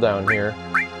barrier all down here.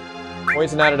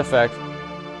 Poison added effect.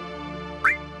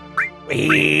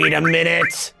 Wait a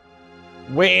minute!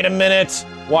 Wait a minute!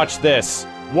 Watch this.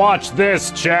 Watch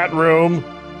this, chat room!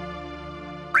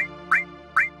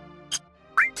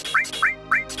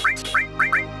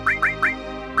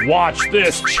 Watch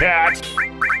this, chat!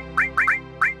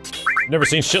 Never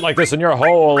seen shit like this in your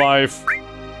whole life.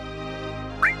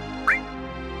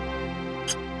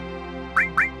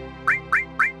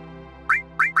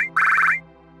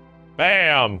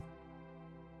 Bam!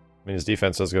 I mean, his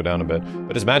defense does go down a bit,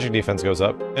 but his magic defense goes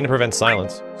up, and it prevents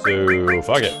silence. So,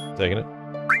 fuck it. Taking it.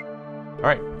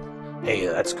 Alright. Hey,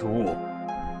 that's cool.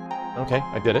 Okay,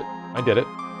 I did it. I did it.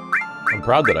 I'm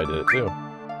proud that I did it, too.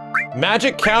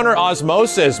 Magic counter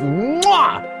osmosis.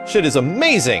 Mwah! Shit is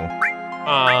amazing.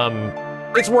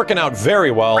 It's working out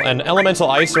very well, and elemental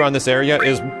ice around this area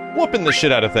is whooping the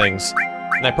shit out of things.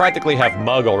 And I practically have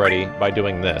mug already by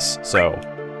doing this, so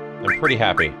I'm pretty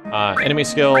happy. Enemy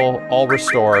skill, all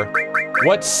restore.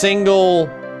 What single...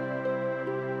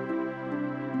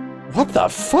 What the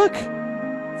fuck?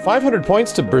 500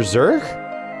 points to Berserk?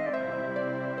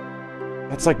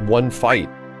 That's like one fight,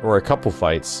 or a couple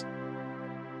fights.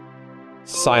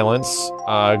 Silence.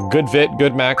 Good vit,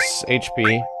 good max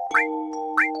HP.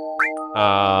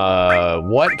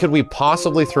 What could we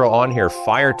possibly throw on here?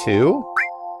 Fire 2?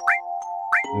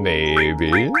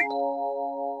 Maybe.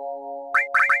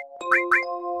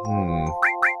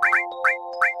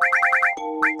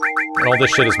 And all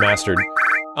this shit is mastered.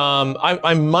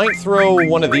 I might throw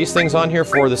one of these things on here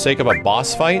for the sake of a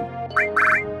boss fight.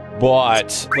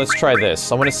 But, let's try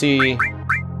this. I want to see...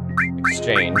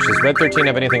 Exchange. Does Red 13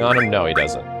 have anything on him? No, he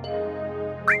doesn't.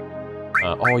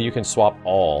 Oh, you can swap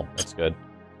all. That's good.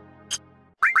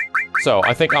 So,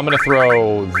 I think I'm gonna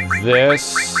throw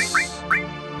this...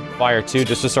 Fire 2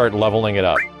 just to start leveling it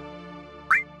up.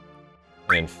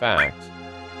 And in fact...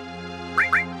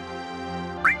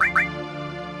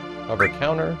 Cover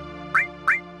counter.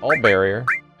 All barrier.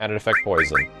 Added effect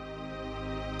poison.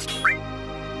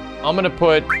 I'm gonna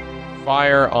put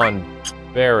fire on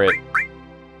Barret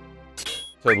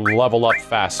to level up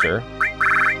faster.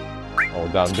 Oh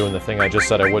god, I'm doing the thing I just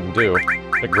said I wouldn't do.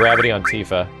 Put gravity on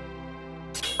Tifa.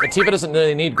 But Tifa doesn't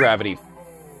really need gravity.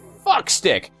 Fuck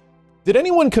stick! Did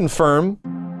anyone confirm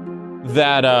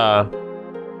that,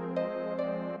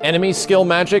 enemy skill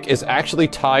magic is actually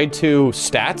tied to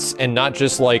stats and not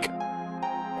just, like,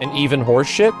 an even horse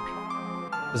shit?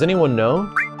 Does anyone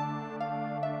know?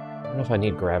 I don't know if I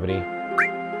need gravity.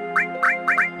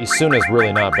 Isuna's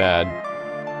really not bad.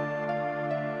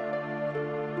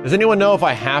 Does anyone know if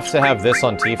I have to have this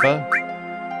on Tifa?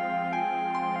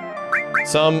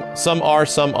 Some are,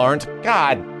 some aren't.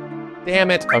 God damn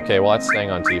it. Okay, well that's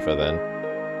staying on Tifa then.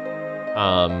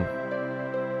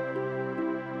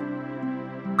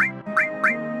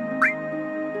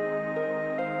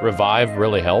 Revive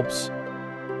really helps.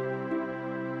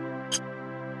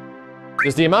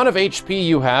 Does the amount of HP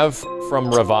you have from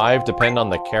Revive depend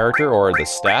on the character or the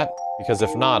stat? Because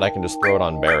if not, I can just throw it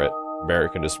on Barret.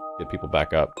 Barret can just get people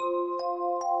back up.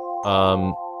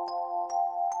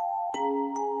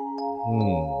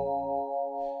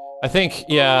 I think,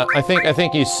 yeah, I think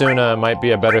Isuna might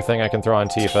be a better thing I can throw on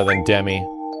Tifa than Demi.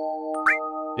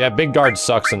 Yeah, Big Guard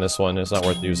sucks in this one. It's not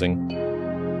worth using.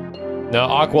 No,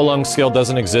 Aqua Lung skill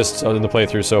doesn't exist in the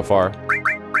playthrough so far.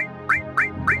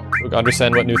 We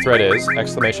understand what new threat is.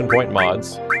 Exclamation point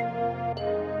mods.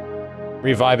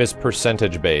 Revive is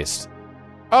percentage based.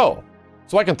 Oh!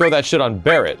 So I can throw that shit on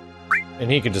Barret,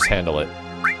 and he can just handle it.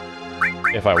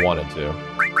 If I wanted to.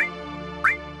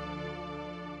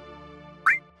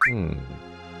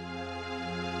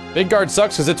 Big Guard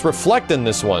sucks because it's Reflect in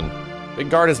this one. Big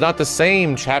Guard is not the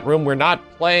same, chat room. We're not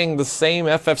playing the same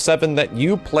FF7 that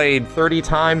you played 30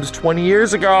 times 20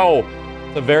 years ago.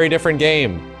 It's a very different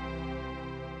game.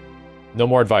 No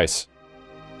more advice.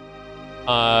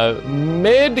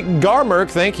 Mid Garmerk,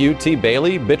 thank you. T.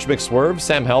 Bailey, Bitch McSwerve,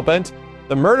 Sam Hellbent.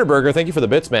 The Murder Burger, thank you for the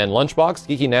bits, man. Lunchbox,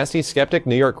 Geeky Nasty, Skeptic,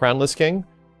 New York Crownless King.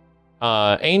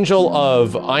 Angel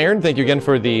of Iron, thank you again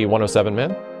for the 107,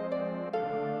 man.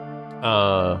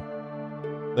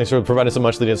 Thanks for providing so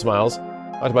much needed smiles.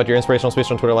 Talked about your inspirational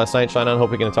speech on Twitter last night. Shine on,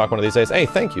 hope we can talk one of these days. Hey,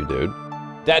 thank you, dude.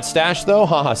 Dat Stash, though,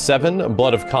 haha 7,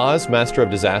 Blood of Cause, Master of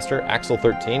Disaster, Axel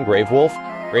 13, Grave Wolf,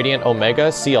 Radiant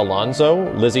Omega, C.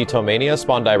 Alonzo, Lizzie Tomania,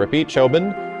 Spawn Die Repeat,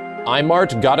 Chobin,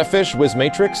 Imart, Godafish,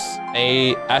 Wizmatrix,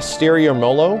 A. Asteria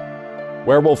Molo,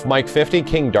 Werewolf Mike 50,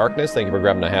 King Darkness, thank you for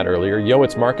grabbing a hat earlier, Yo,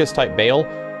 it's Marcus, Type Bale,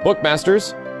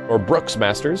 Bookmasters, or Brooks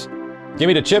Masters, Give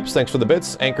Me the Chips, thanks for the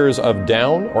bits, Anchors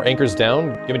Down,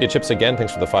 Give Me the Chips again,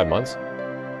 thanks for the 5 months.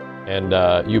 And,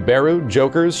 Uberu,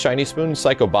 Jokers, Shiny Spoon,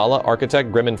 Psychobala,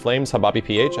 Architect, Grim in Flames, Hababi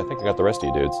PH, I think I got the rest of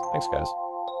you dudes. Thanks, guys.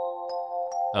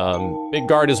 Big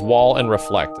Guard is Wall and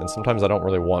Reflect, and sometimes I don't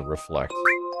really want Reflect.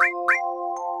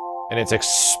 And it's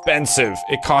expensive.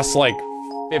 It costs like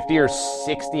 50 or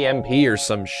 60 MP or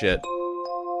some shit.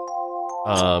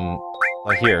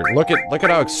 Here, look at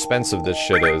how expensive this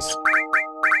shit is.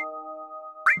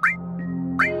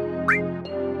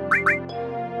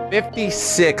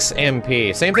 $56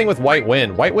 MP. Same thing with White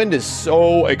Wind. White Wind is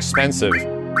so expensive.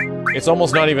 It's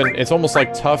almost not even, it's almost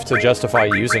like tough to justify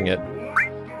using it.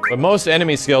 But most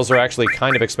enemy skills are actually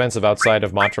kind of expensive outside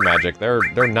of Mantra Magic.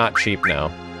 They're not cheap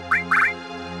now.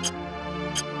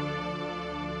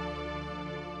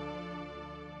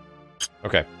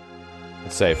 Okay.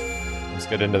 It's safe. Let's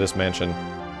get into this mansion.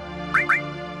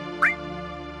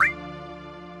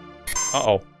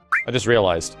 Uh-oh. I just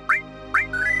realized.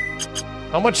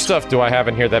 How much stuff do I have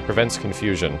in here that prevents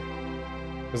confusion?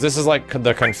 Because this is like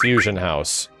the confusion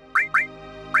house.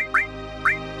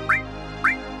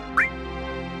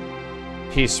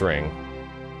 Peace ring.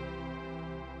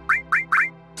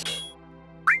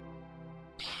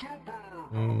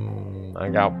 I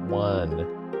got one.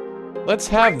 Let's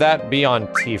have that be on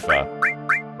Tifa,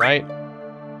 right?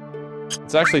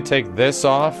 Let's actually take this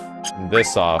off and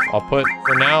this off. I'll put,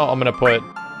 for now, I'm gonna put...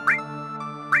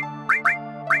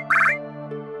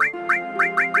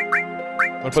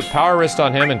 I'm gonna put Power Wrist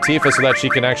on him and Tifa so that she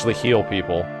can actually heal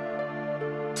people.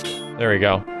 There we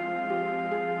go.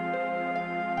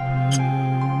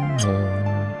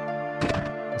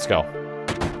 Let's go.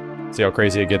 See how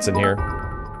crazy it gets in here.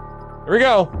 Here we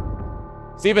go!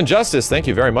 Steven Justice, thank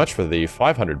you very much for the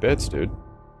 500 bits, dude.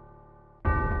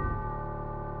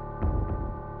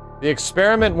 The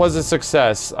experiment was a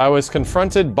success. I was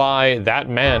confronted by that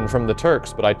man from the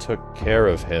Turks, but I took care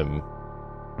of him.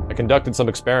 I conducted some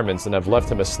experiments and have left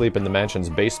him asleep in the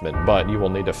mansion's basement, but you will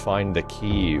need to find the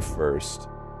key first.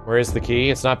 Where is the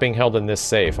key? It's not being held in this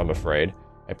safe, I'm afraid.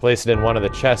 I placed it in one of the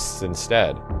chests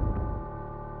instead.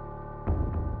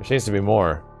 There seems to be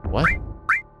more. What?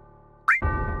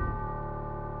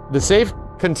 The safe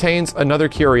contains another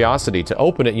curiosity. To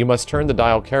open it, you must turn the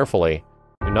dial carefully.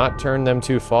 Do not turn them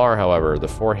too far, however. The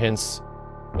 4 hints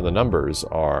for the numbers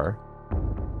are...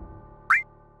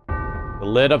 the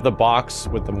lid of the box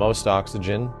with the most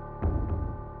oxygen.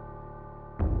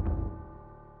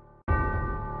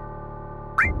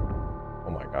 Oh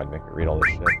my god, make me read all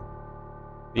this shit.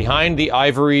 Behind the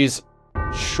ivories,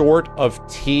 short of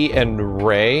T and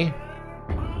Ray.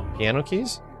 Piano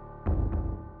keys?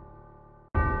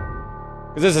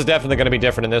 Because this is definitely going to be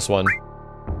different in this one.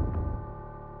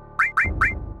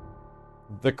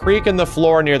 The creak in the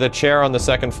floor near the chair on the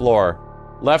 2nd floor.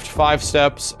 Left 5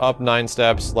 steps, up 9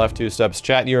 steps, left 2 steps.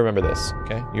 Chat, you remember this,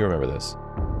 okay? You remember this.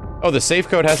 Oh, the safe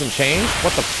code hasn't changed?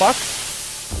 What the fuck?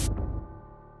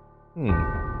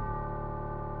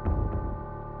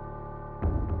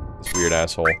 This weird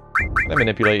asshole. Can I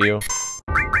manipulate you?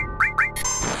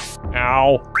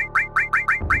 Ow.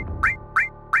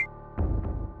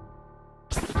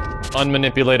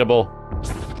 Unmanipulatable.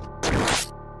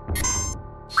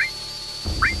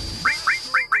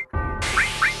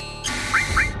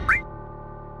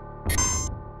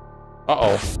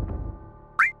 Uh-oh.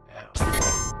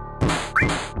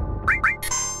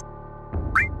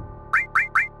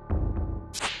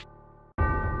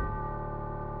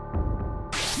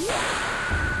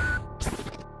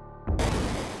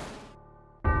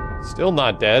 Still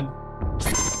not dead.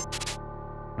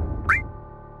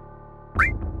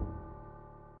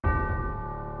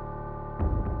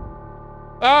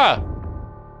 Ah!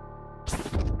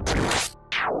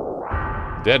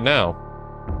 Dead now.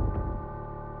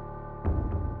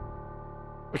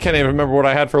 I can't even remember what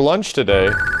I had for lunch today.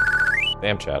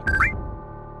 Damn, chat.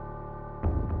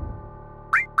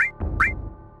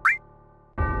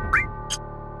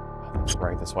 That's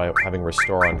right, that's why having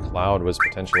Restore on Cloud was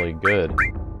potentially good.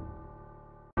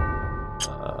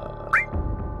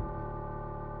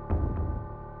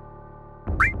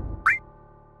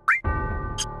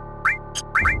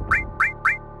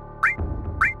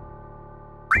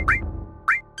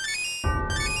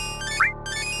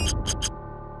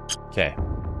 Okay.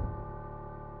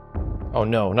 Oh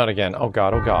no, not again. Oh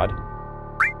god, oh god.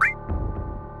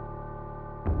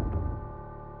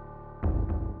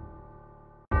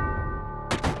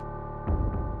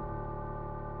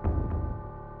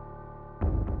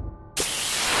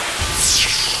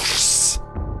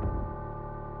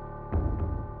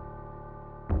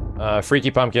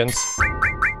 Freaky pumpkins.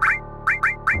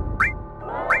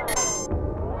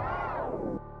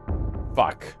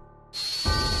 Fuck.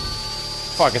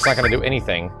 Fuck, it's not gonna do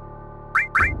anything.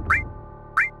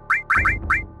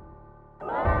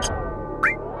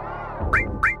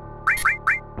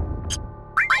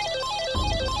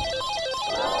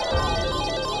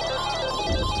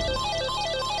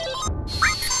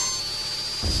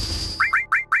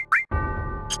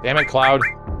 Damn it, Cloud.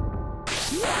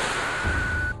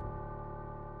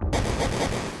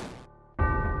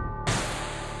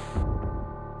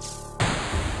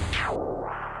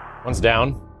 One's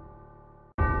down.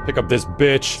 Pick up this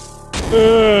bitch.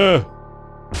 Ugh.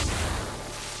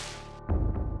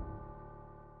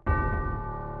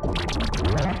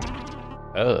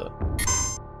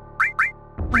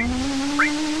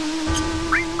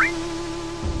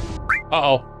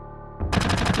 Uh-oh.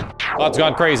 Cloud's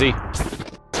gone crazy.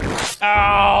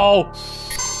 Ow!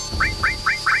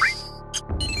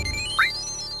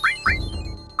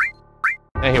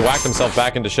 Hey, he whacked himself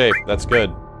back into shape. That's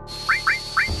good.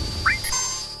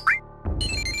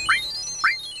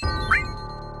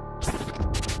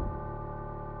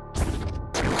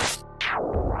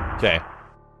 Okay.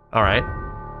 Alright.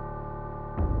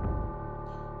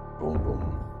 Boom,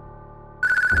 boom.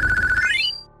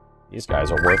 These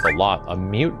guys are worth a lot. A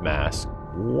mute mask.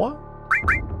 What?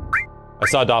 I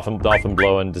saw Dolphin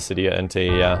Blow and Dissidia NT,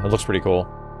 yeah. It looks pretty cool.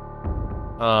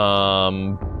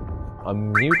 A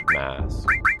mute mask.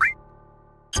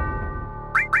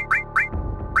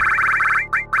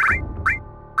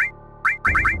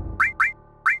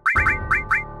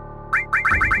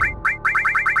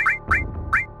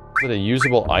 Is it a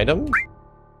usable item?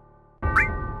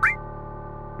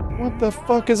 What the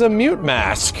fuck is a mute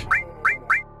mask?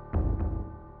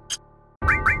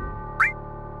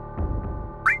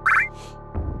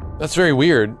 That's very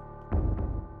weird.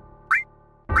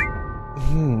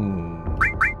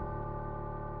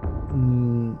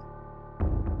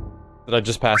 Did I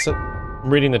just pass it?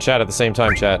 I'm reading the chat at the same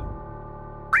time, chat.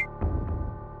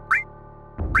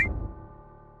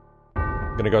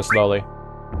 I'm gonna go slowly.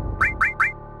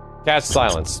 Cast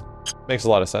silence. Makes a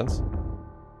lot of sense.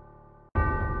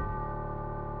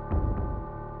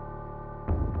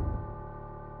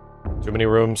 Too many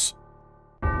rooms.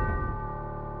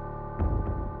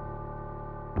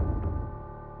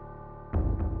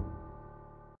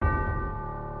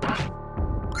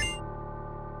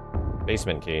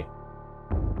 Basement key.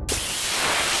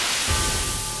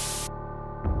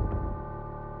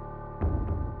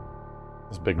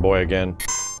 This big boy again.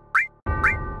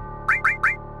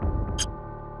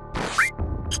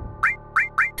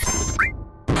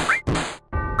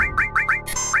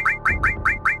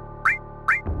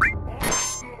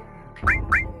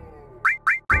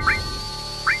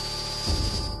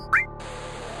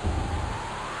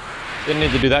 Didn't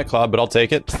need to do that, Claude, but I'll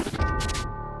take it.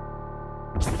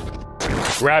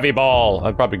 Gravity Ball!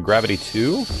 I'd probably Gravity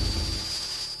 2?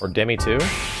 Or Demi 2?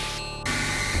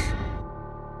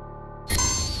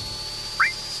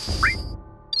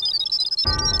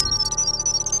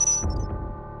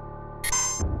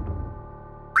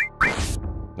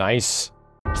 Nice.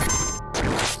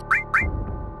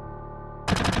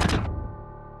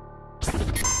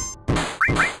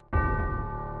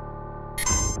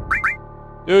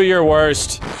 Do your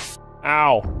worst.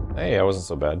 Ow. Hey, I wasn't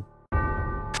so bad.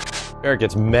 Barrett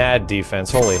gets mad defense,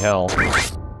 holy hell.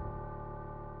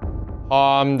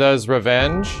 Does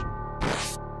revenge.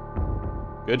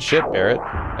 Good shit, Barrett.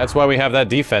 That's why we have that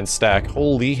defense stack.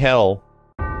 Holy hell.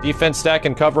 Defense stack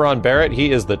and cover on Barrett,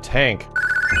 he is the tank.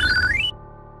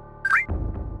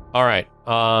 Alright,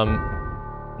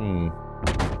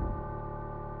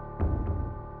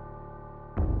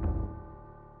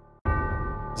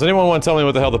 Does anyone want to tell me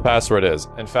what the hell the password is?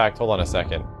 In fact, hold on a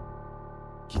second.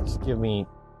 Just give me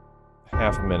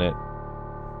half a minute.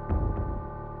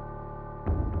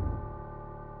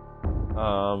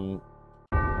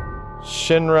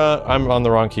 Shinra, I'm on the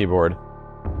wrong keyboard.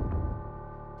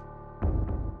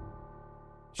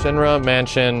 Shinra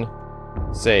Mansion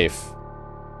safe.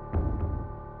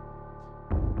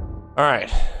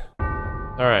 Alright.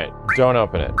 Alright, don't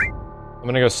open it. I'm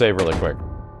gonna go save really quick.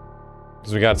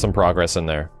 Because we got some progress in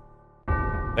there.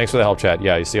 Thanks for the help, chat.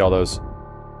 Yeah, you see all those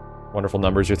wonderful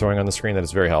numbers you're throwing on the screen? That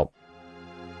is very helpful.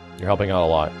 You're helping out a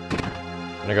lot.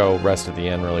 I'm gonna go rest at the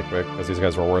end really quick, because these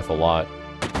guys were worth a lot.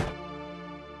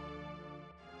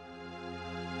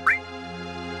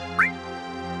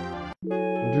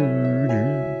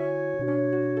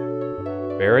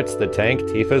 Barrett's the tank,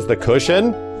 Tifa's the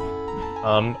cushion?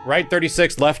 Right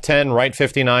 36, left 10, right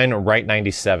 59, right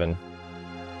 97.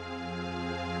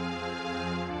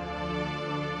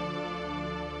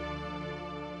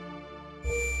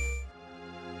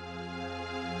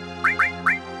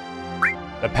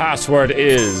 The password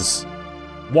is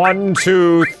 1,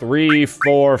 2, 3,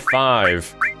 4,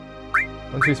 5.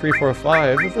 1, 2, 3, 4,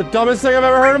 5. That's the dumbest thing I've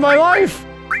ever heard in my life.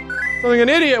 Something an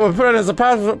idiot would put it as a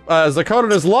password, as a code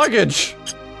in his luggage.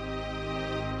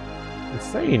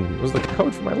 Insane. It was the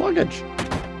code for my luggage.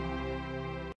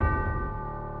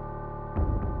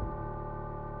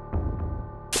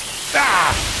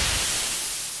 Ah!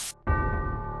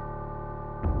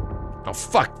 Oh,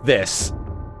 fuck this.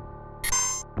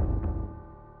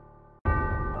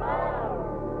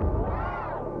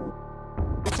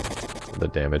 The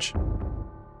damage.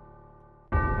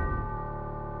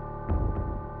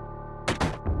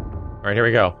 Alright, here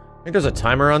we go. I think there's a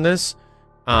timer on this.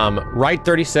 Right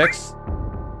 36.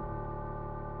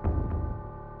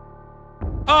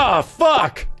 Oh,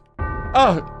 fuck!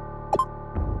 Oh!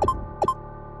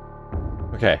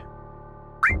 Okay.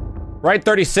 Right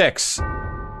 36.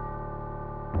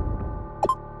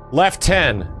 Left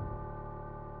 10.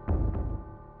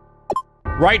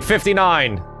 Right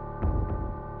 59.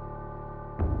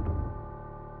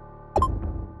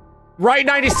 Right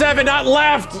 97, not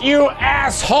left, you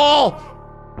asshole!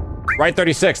 Right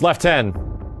 36, left 10.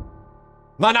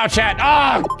 Not now, chat.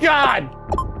 Oh, God!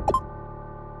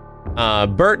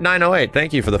 Bert908,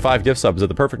 thank you for the 5 gift subs at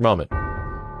the perfect moment.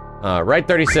 Right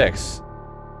 36.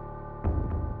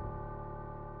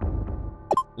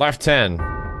 Left 10.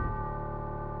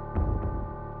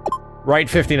 Right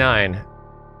 59.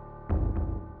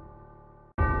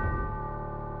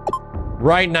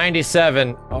 Right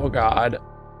 97. Oh, God.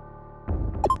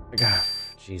 God,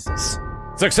 Jesus.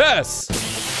 Success!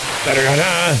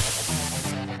 Da-da-da-da.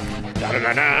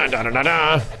 Da-da-da-da,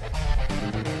 da-da-da-da.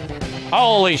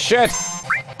 Holy shit!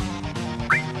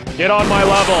 Get on my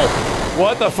level!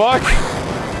 What the fuck?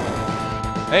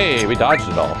 Hey, we dodged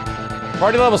it all.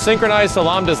 Party level synchronized to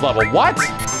Lambda's level. What?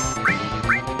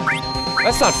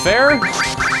 That's not fair.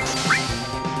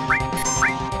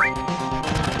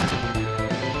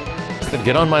 Then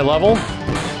get on my level?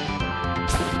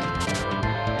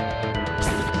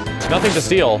 Nothing to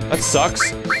steal. That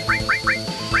sucks.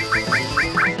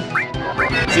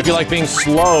 See if you like being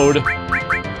slowed. I'm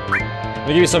gonna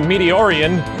give you some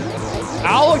Meteorian.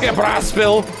 Ow, look at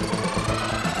Braspil!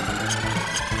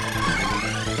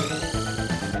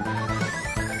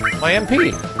 My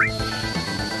MP.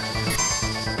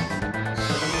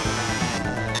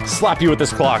 Slap you with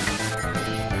this clock.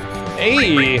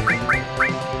 Hey!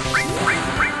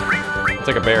 I'll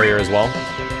take a barrier as well.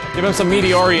 Give him some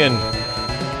Meteorian.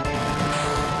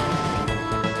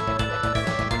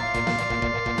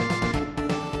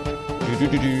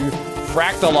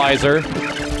 Fractalizer.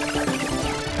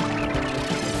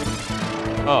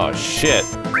 Oh, shit.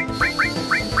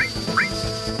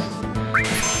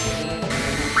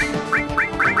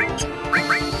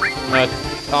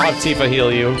 I'll have Tifa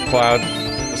heal you, Cloud.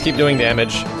 Just keep doing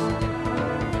damage.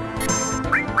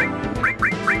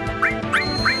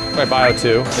 Try Bio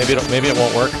 2. Maybe it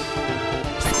won't work.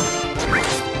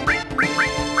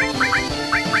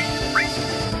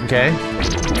 Okay.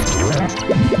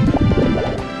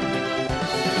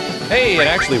 Hey, it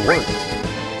actually worked.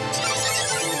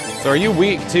 So are you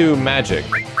weak to magic?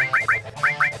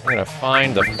 I'm gonna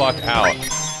find the fuck out.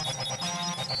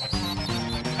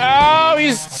 Ow,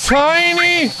 he's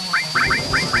tiny!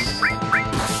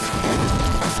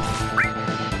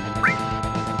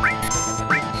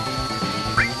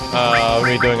 Are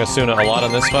we doing Asuna a lot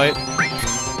on this fight?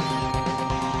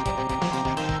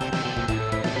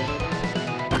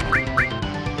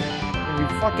 Can you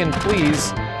fucking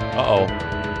please? Uh-oh.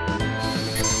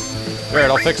 Barrett,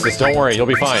 I'll fix this, don't worry, you'll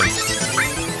be fine.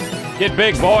 Get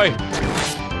big, boy!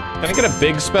 Can I get a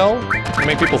big spell? Can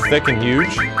make people thick and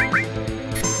huge?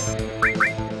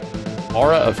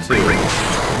 Aura of 2.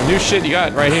 New shit you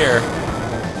got right here.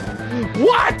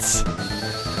 What?!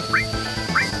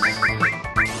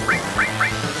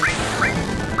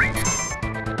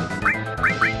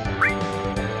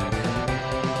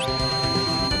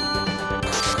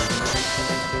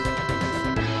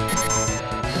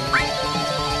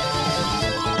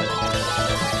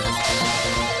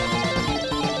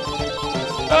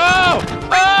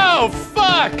 Oh,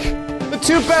 fuck! The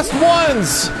 2 best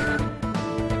ones!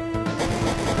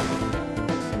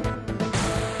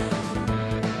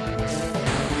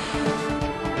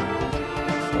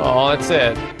 Oh, that's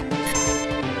it.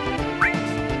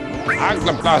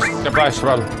 The best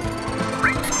one.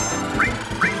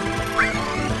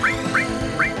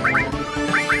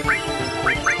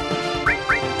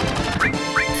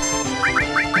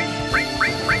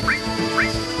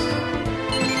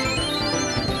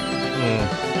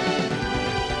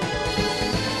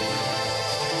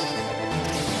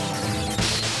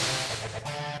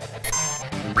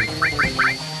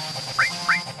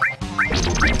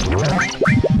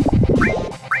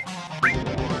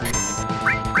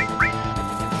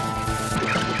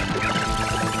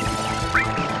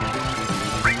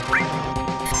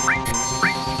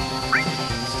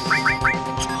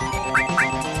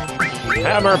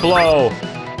 Hammer blow!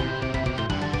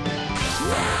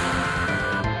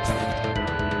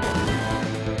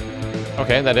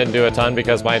 Okay, that didn't do a ton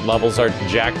because my levels are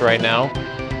jacked right now.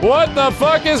 What the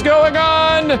fuck is going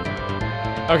on?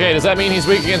 Okay, does that mean he's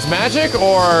weak against magic,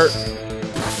 or...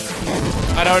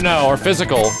 I don't know, or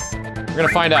physical? We're gonna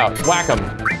find out. Whack him.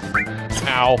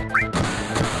 Ow.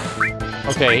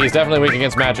 Okay, he's definitely weak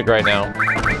against magic right now.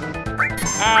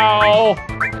 Ow!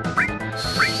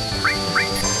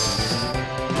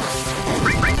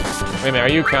 Wait a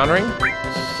minute, are you countering?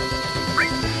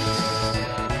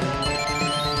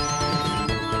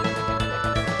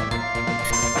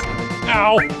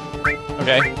 Ow!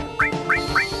 Okay.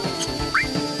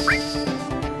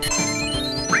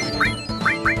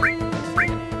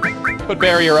 Put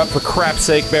barrier up for crap's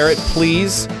sake, Barrett,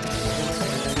 please.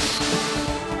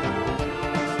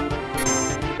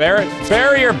 Barrett,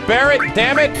 barrier, Barrett,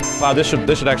 damn it! Wow, this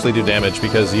should actually do damage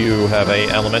because you have a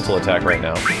elemental attack right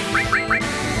now.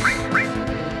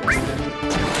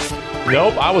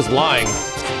 Nope, I was lying.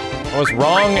 I was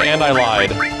wrong and I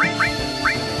lied.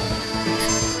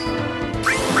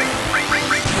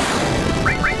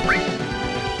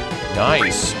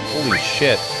 Nice. Holy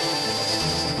shit.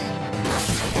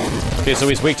 Okay, so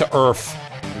he's weak to Earth.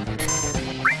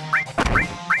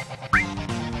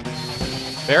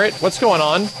 Barrett, what's going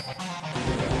on?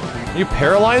 Are you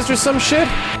paralyzed or some shit?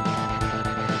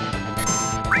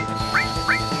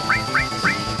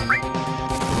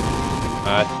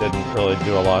 That didn't really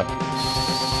do a lot.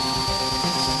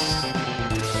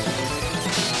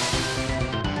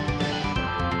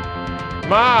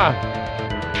 Ma!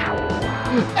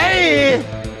 Hey!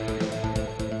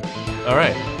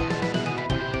 Alright.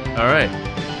 Alright.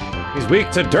 He's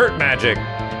weak to dirt magic.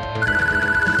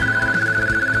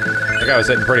 That guy was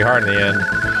hitting pretty hard in the end.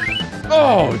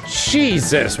 Oh,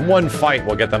 Jesus! One fight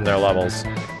will get them their levels.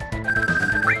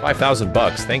 5,000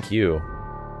 bucks, thank you.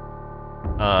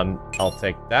 I'll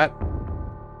take that.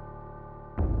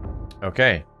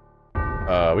 Okay.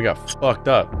 We got fucked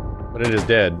up, but it is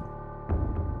dead.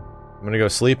 I'm gonna go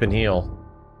sleep and heal.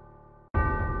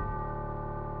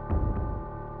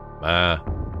 Ah.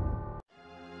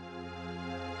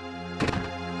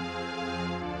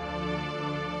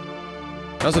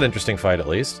 That was an interesting fight, at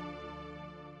least.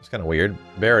 It's kind of weird.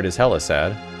 Barrett is hella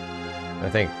sad. I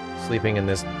think sleeping in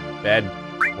this bed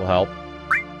will help.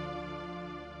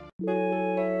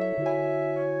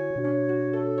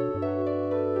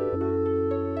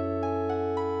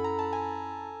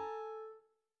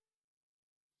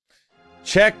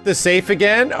 Check the safe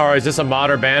again? Or is this a mod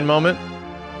or ban moment?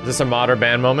 Is this a mod or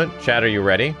ban moment? Chat, are you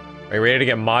ready? Are you ready to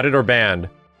get modded or banned?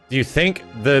 Do you think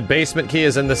the basement key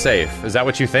is in the safe? Is that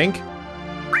what you think?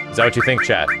 Is that what you think,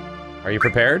 chat? Are you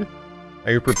prepared?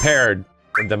 Are you prepared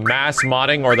for the mass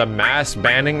modding or the mass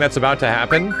banning that's about to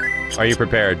happen? Are you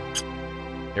prepared?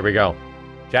 Here we go.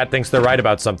 Chat thinks they're right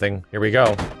about something. Here we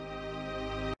go.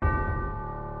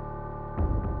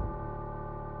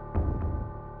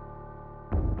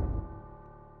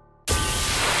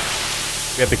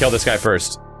 We have to kill this guy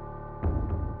first.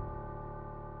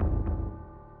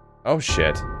 Oh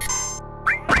shit.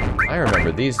 I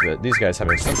remember these guys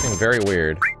having something very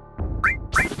weird.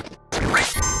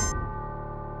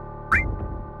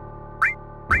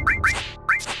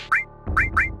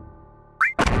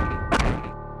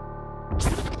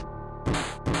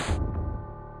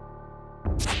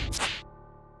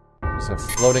 It's a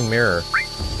floating mirror.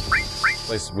 This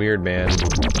place is weird, man.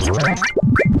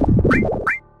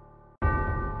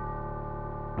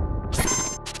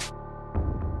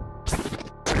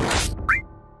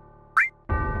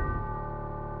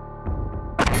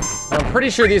 I'm pretty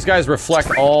sure these guys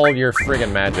reflect all your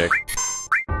friggin' magic.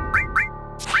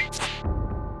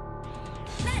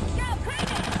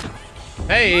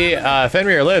 Hey,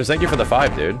 Fenrir Lives, thank you for the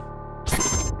 5, dude.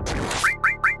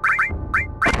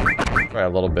 Try a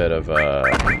little bit of,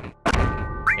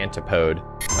 antipode.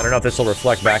 I don't know if this will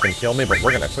reflect back and kill me, but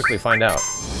we're gonna quickly find out.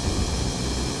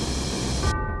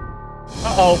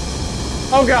 Uh-oh.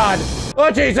 Oh god!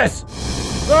 Oh Jesus!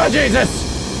 Oh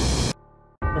Jesus!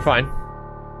 We're fine.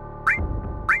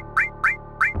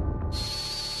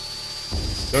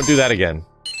 Don't do that again.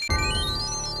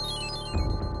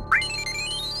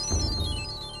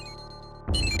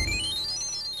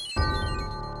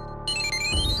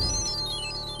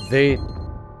 They...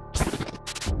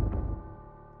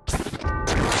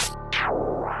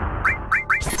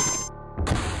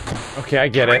 Okay, I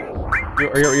get it.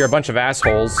 You're a bunch of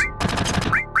assholes.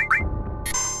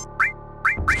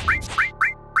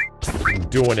 I'm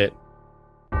doing it.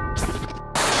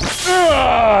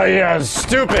 Ugh, you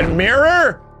stupid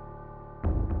mirror!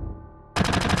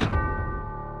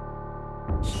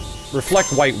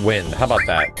 Reflect white wind. How about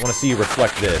that? I want to see you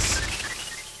reflect this.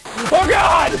 Oh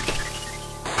god!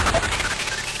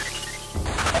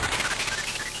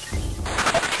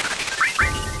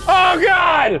 Oh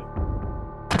god!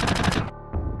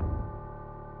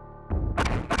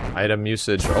 Item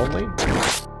usage only?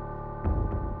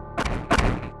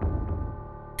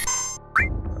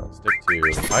 I'll stick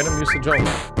to item usage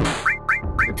only.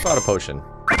 It's not a potion.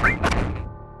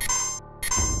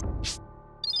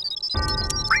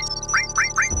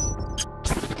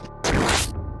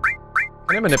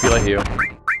 Can I manipulate you?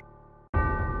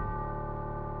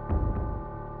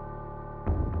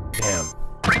 Damn.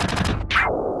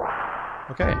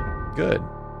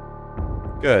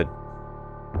 Good.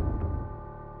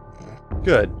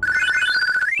 Good.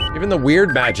 Even the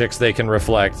weird magics they can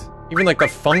reflect. Even like the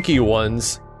funky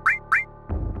ones.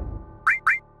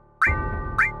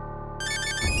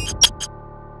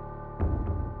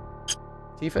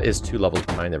 Tifa is 2 levels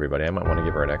behind everybody. I might want to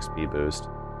give her an XP boost.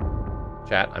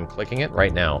 Chat, I'm clicking it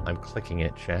right now. I'm clicking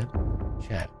it, chat.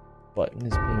 Chat. Button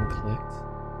is being clicked.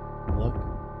 Look.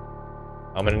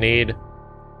 I'm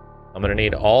gonna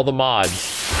need all the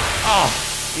mods.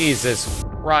 Oh, Jesus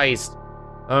Christ.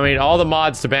 I mean, all the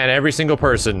mods to ban every single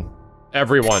person.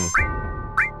 Everyone.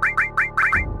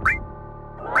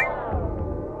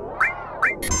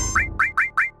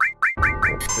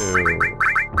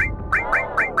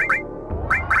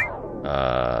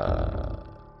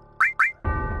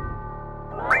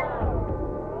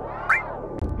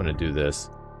 I'm gonna do this.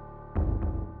 I'm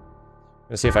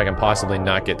gonna see if I can possibly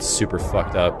not get super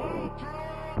fucked up.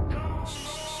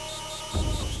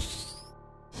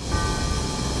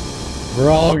 We're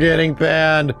all getting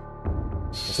banned.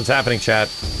 That's what's happening, chat.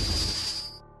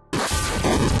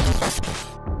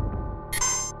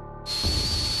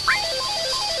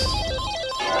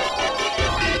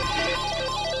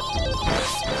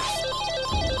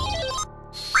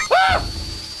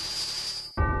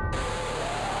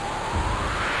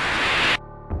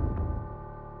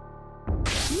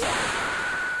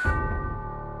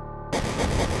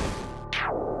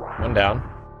 One down.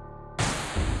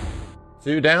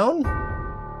 2 down?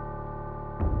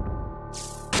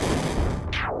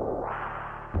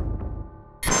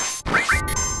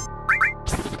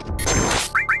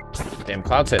 Damn,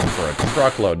 Cloud's hitting for a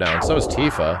truckload down. So is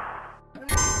Tifa.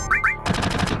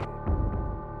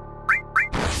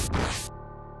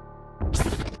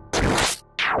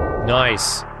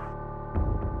 Nice.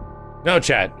 No,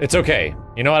 chat. It's okay.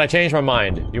 You know what? I changed my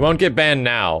mind. You won't get banned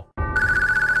now.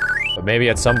 But maybe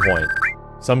at some point.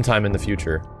 Sometime in the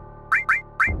future.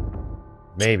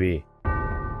 Maybe.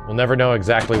 We'll never know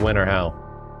exactly when or how.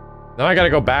 Now I gotta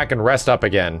go back and rest up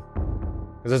again.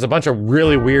 Because there's a bunch of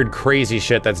really weird, crazy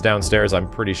shit that's downstairs, I'm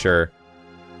pretty sure.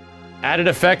 Added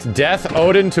effect, death,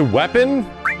 Odin to weapon?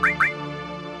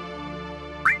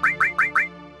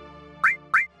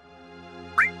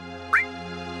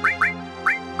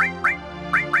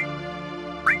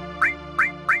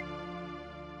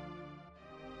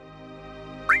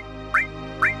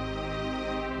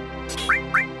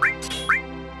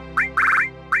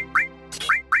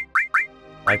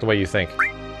 I like the way you think.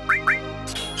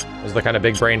 Those are the kind of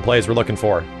big brain plays we're looking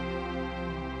for.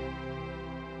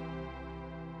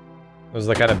 Those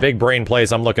are the kind of big brain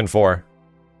plays I'm looking for.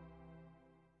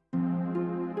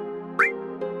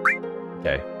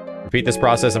 Okay. Repeat this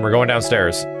process and we're going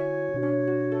downstairs.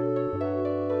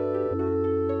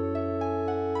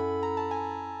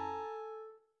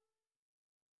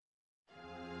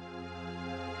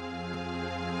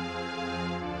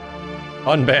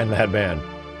 Unban that man.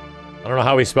 I don't know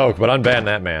how he spoke, but unban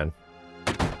that man.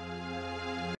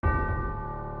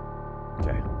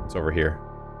 Okay, it's over here.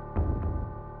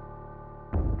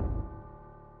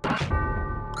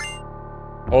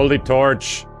 Holy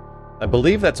torch. I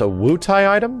believe that's a Wutai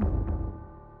item?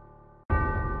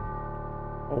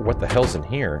 Oh, what the hell's in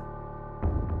here?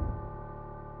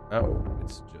 Oh,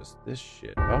 it's just this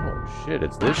shit. Oh, shit,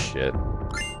 it's this shit.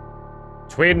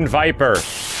 Tweed and Viper.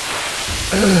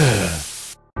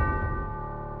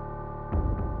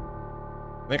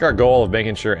 I think our goal of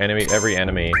making sure every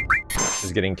enemy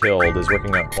is getting killed is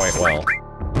working out quite well.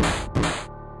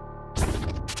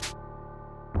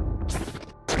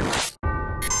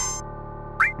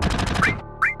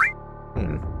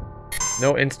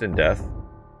 No instant death.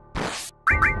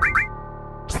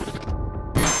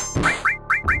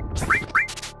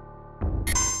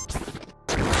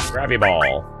 Grabby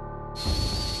ball.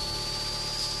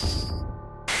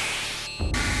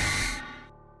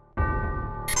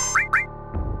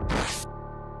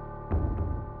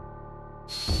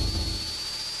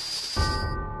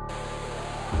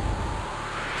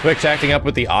 Twitch acting up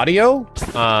with the audio?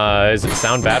 Does it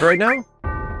sound bad right now?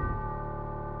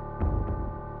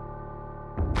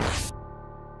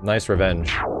 Nice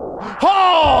revenge.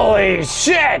 Holy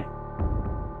shit!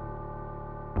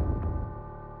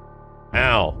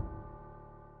 Ow.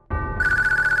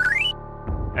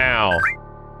 Ow.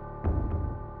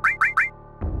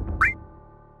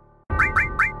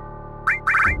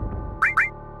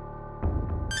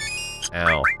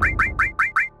 Ow.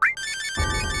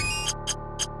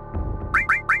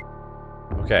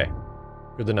 Okay.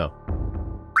 Good to know.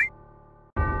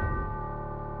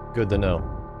 Good to know.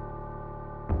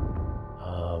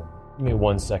 Give me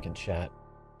 1 second, chat.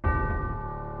 A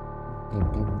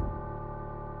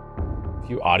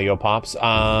few audio pops.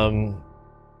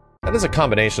 That is a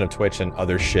combination of Twitch and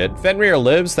other shit. Fenrir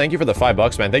Lives, thank you for the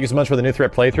 $5, man. Thank you so much for the new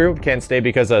threat playthrough. Can't stay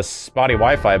because of spotty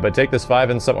Wi-Fi, but take this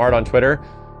 5 and some art on Twitter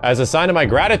as a sign of my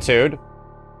gratitude.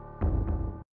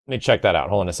 Let me check that out.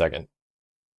 Hold on a second.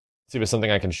 See if it's something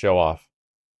I can show off.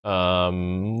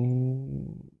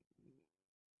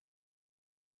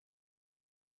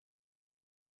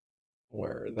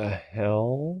 Where the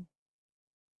hell?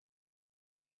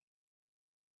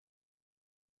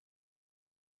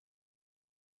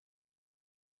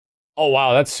 Oh,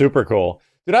 wow, that's super cool.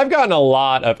 Dude, I've gotten a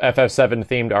lot of FF7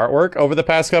 themed artwork over the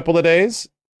past couple of days,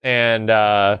 and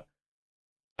I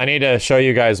need to show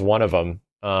you guys one of them.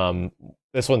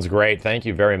 This one's great. Thank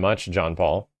you very much, John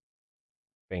Paul.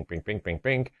 Bink, bink, bink, bink,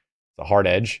 bink. It's a hard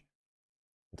edge.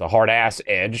 It's a hard-ass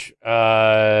edge.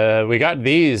 We got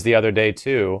these the other day,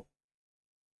 too,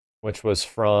 which was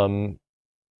from,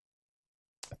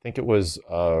 I think it was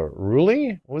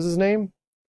Ruli? What was his name?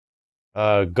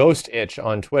 Ghost Itch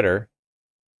on Twitter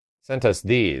sent us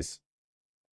these,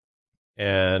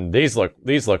 and these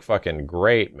look fucking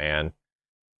great, man.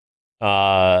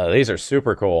 These are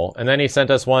super cool. And then he sent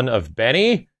us one of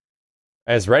Benny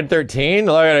as Red 13.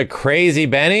 Look at a crazy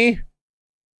Benny.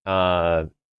 I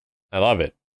love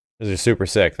it. These are super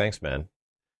sick. Thanks, man.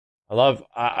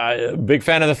 Big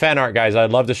fan of the fan art, guys.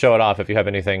 I'd love to show it off if you have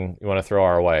anything you want to throw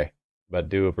our way, but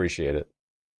do appreciate it.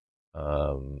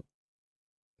 I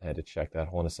had to check that.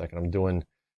 Hold on a second. I'm doing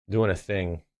a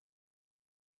thing.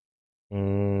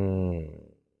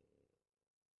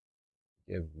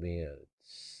 Give me a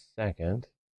second.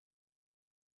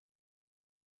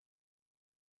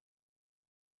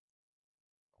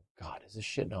 Oh God, is this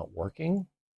shit not working?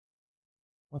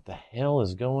 What the hell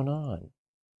is going on?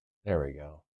 There we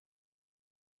go.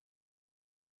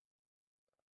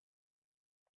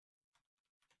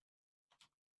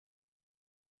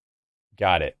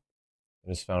 Got it. I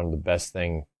just found the best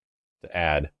thing to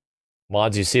add.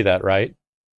 Mods, you see that, right?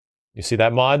 You see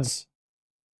that, mods?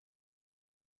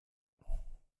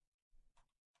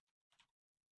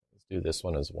 Let's do this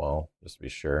one as well, just to be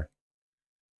sure.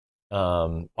 I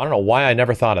don't know why I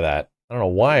never thought of that. I don't know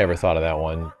why I ever thought of that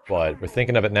one, but we're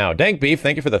thinking of it now. Dank Beef,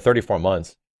 thank you for the 34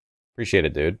 months. Appreciate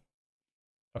it, dude.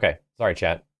 Okay, sorry,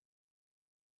 chat.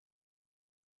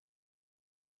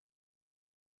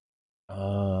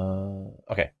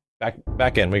 Okay,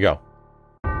 back in we go.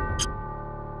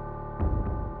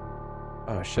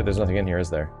 Oh shit, there's nothing in here, is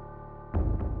there?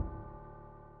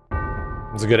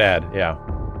 It's a good ad, yeah.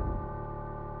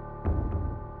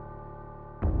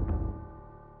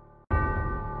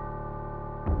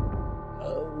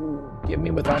 Oh, give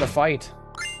me without a fight.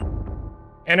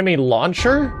 Enemy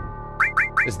launcher?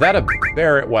 Is that a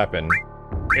Barrett weapon?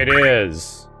 It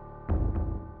is.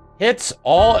 Hits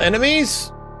all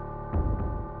enemies?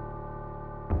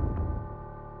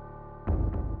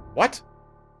 What?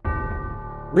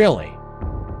 Really?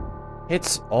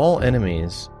 Hits all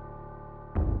enemies.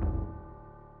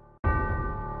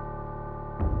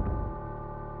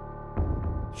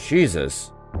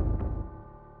 Jesus.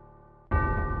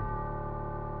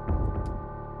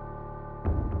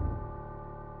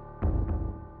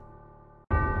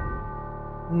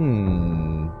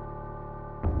 And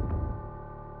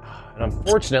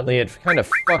unfortunately, it kind of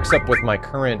fucks up with my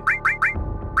current...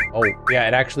 Oh, yeah,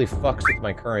 it actually fucks with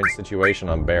my current situation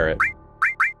on Barrett.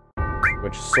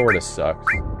 Which sort of sucks.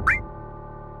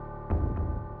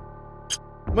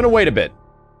 I'm gonna wait a bit.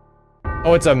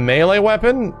 Oh, it's a melee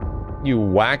weapon? You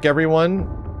whack everyone?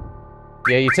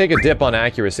 Yeah, you take a dip on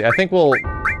accuracy. I think we'll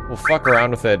fuck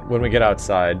around with it when we get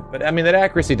outside. But, I mean, that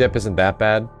accuracy dip isn't that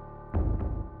bad.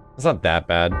 It's not that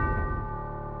bad.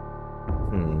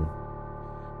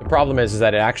 The problem is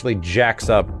that it actually jacks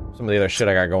up some of the other shit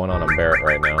I got going on Barrett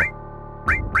right now.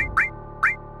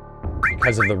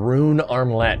 Because of the rune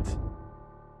armlet.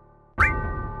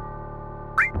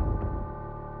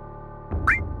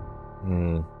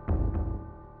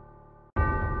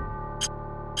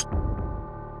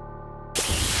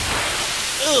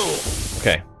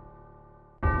 Okay.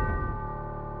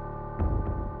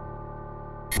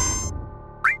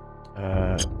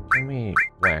 Let me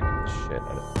whack the shit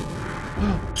out of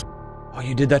it. Oh,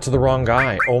 you did that to the wrong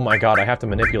guy. Oh my god, I have to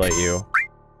manipulate you.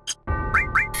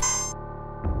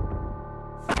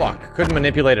 Fuck, couldn't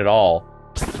manipulate at all.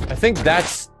 I think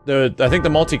that's the... I think the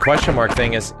multi-question mark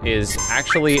thing is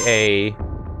actually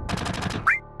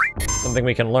something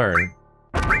we can learn.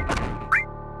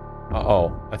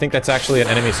 Uh-oh. I think that's actually an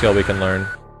enemy skill we can learn.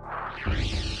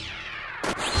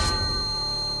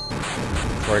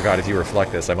 Swear to God, if you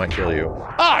reflect this, I might kill you.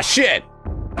 Ah, shit!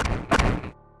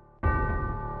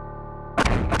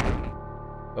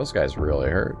 Those guys really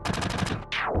hurt.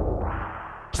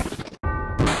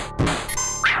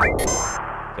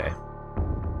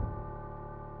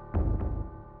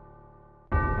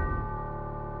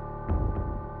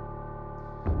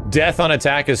 Death on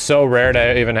attack is so rare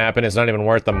to even happen, it's not even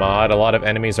worth the mod. A lot of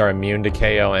enemies are immune to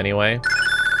KO anyway.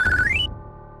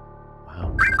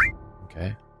 Wow.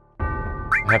 Okay.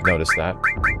 I have noticed that.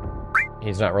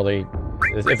 He's not really...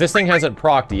 If this thing hasn't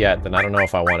procced yet, then I don't know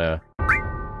if I want to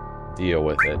deal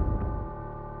with it.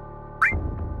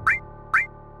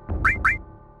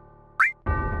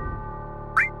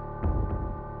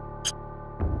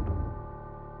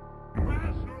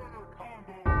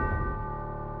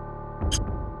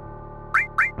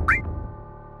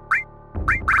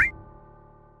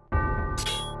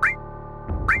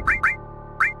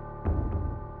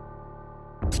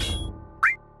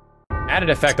 Added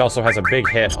effect also has a big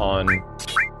hit on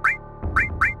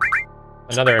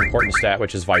another important stat,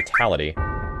 which is vitality.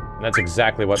 And that's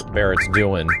exactly what Barrett's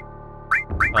doing.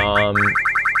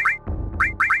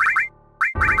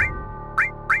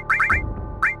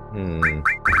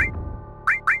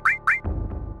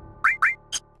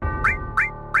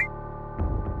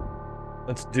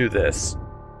 Let's do this.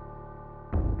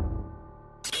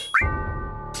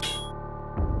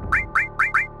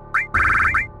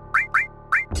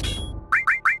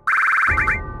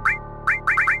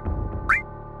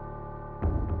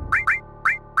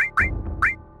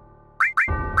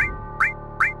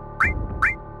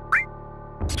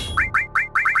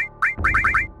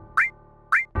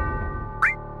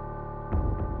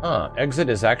 Exit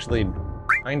is actually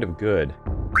kind of good.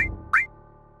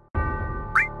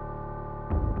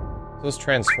 Those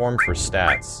transform for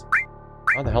stats.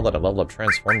 How the hell did I level up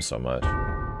transform so much?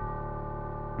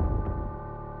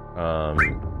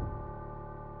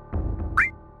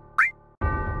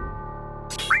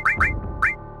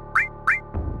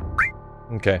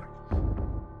 Okay.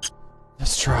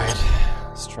 Let's try it.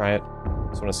 Let's try it.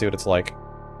 Just want to see what it's like.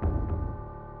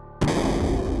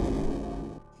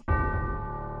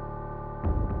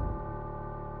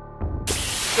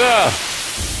 Ugh.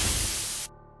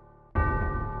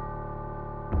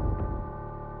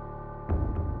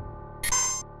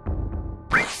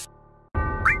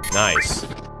 Nice.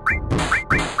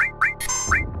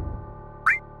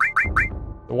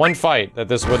 The one fight that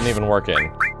this wouldn't even work in,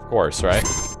 of course, right?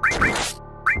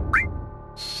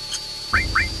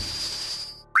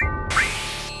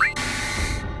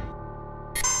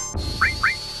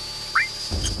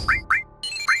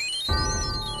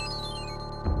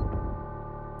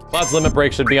 Cloud's limit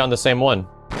break should be on the same one.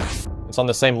 It's on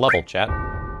the same level, chat.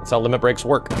 That's how limit breaks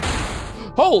work.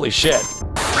 Holy shit!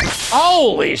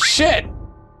 Holy shit!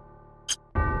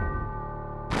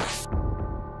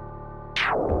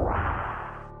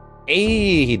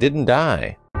 Ayy, he didn't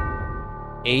die.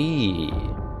 Ayy.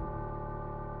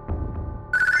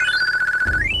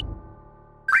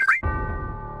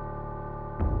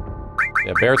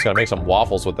 Yeah, Barrett's gonna make some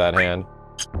waffles with that hand.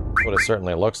 That's what it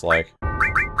certainly looks like.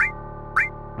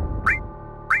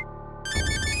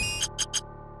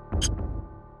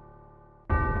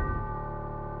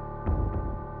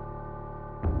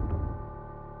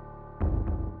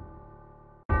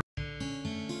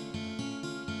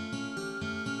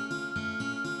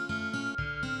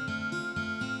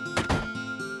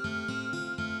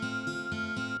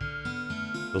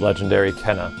 The legendary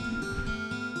Kenna.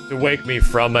 To wake me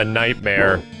from a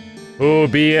nightmare. Who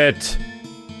be it?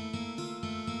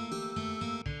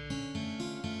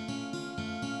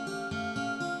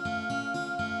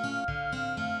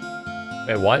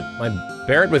 Wait, what? My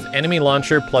Barrett with enemy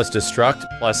launcher plus destruct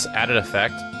plus added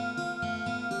effect.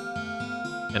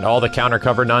 And all the counter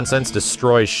cover nonsense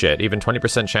destroys shit. Even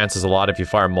 20% chance is a lot if you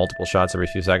fire multiple shots every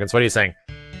few seconds. What are you saying?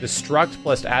 Destruct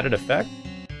plus added effect?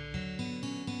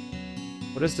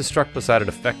 What does destruct plus added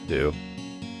effect do?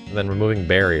 And then removing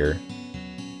barrier.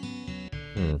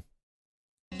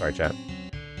 Sorry, chat.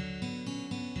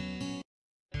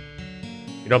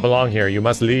 You don't belong here. You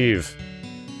must leave.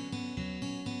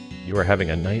 You are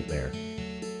having a nightmare.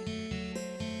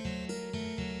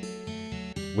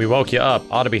 We woke you up.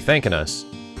 Ought to be thanking us.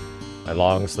 My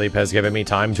long sleep has given me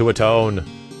time to atone.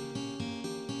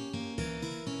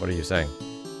 What are you saying?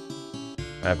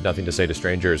 I have nothing to say to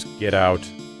strangers. Get out.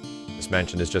 This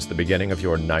mansion is just the beginning of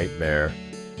your nightmare.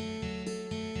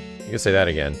 You can say that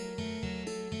again.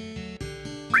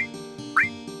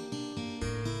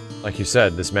 Like you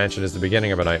said, this mansion is the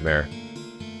beginning of a nightmare.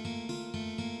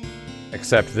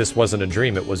 Except this wasn't a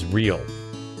dream, it was real.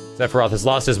 Sephiroth has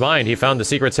lost his mind. He found the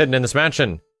secrets hidden in this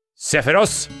mansion.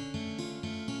 Sephiroth!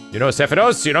 You know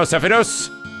Sephiroth? You know Sephiroth?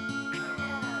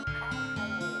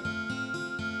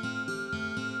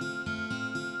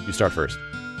 You start first.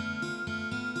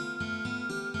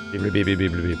 Beep beep beep beep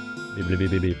beep beep beep beep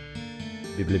beep beep beep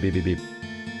beep beep beep beep.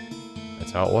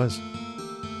 That's how it was.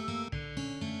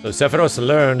 So Sephiroth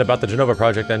learned about the Genova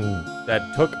project and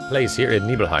that took place here in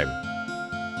Nibelheim.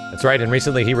 That's right, and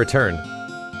recently he returned.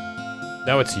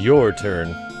 Now it's your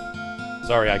turn.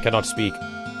 Sorry, I cannot speak.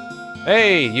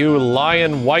 Hey, you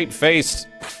lion white-faced!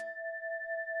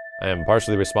 I am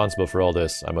partially responsible for all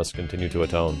this. I must continue to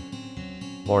atone.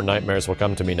 More nightmares will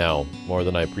come to me now, more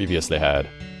than I previously had.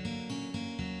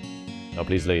 Now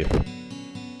please leave.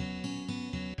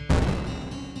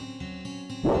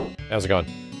 How's it going?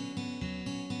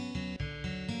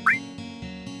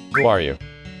 Who are you?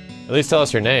 At least tell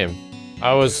us your name.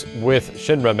 I was with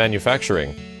Shinra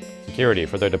Manufacturing Security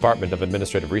for their Department of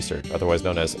Administrative Research, otherwise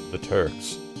known as the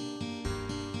Turks.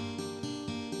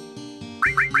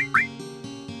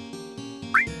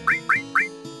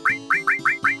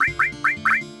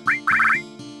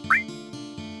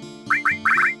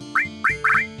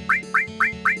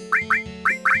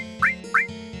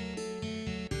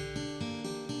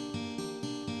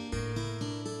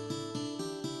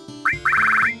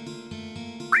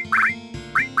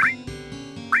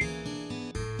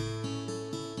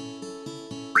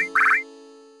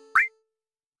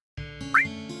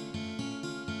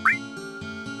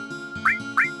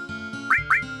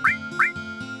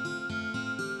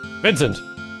 Vincent!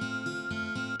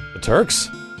 The Turks?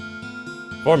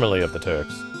 Formerly of the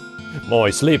Turks.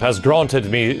 My sleep has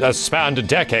spanned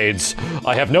decades.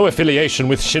 I have no affiliation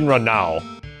with Shinra now.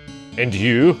 And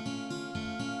you?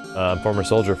 I'm former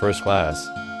soldier first class.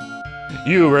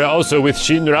 You were also with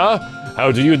Shinra?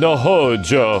 How do you know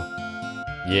Hojo?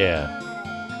 Yeah.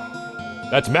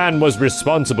 That man was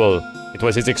responsible. It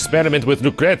was his experiment with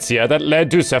Lucrezia that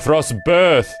led to Sephiroth's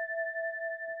birth.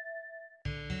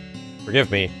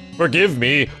 Forgive me. Forgive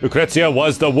me! Lucrezia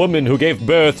was the woman who gave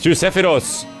birth to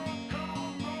Sephiroth!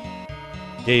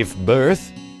 Gave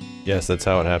birth? Yes, that's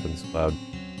how it happens, Cloud.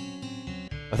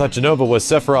 I thought Genova was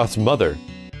Sephiroth's mother.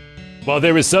 While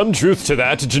there is some truth to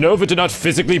that, Genova did not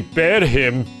physically bear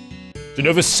him.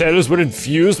 Genova's cells were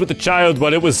infused with the child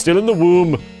while it was still in the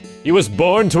womb. He was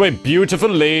born to a beautiful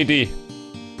lady.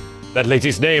 That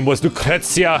lady's name was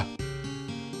Lucrezia.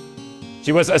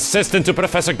 She was assistant to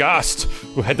Professor Gast,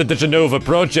 who headed the Genova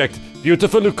project.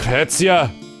 Beautiful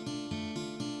Lucrezia.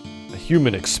 A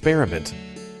human experiment.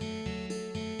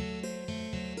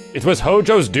 It was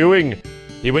Hojo's doing.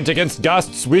 He went against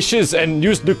Gast's wishes and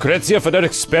used Lucrezia for that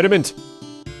experiment.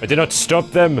 I did not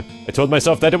stop them. I told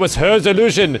myself that it was her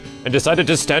delusion and decided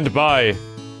to stand by.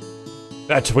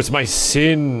 That was my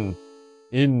sin.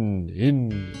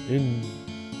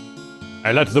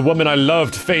 I let the woman I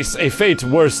loved face a fate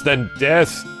worse than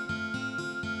death.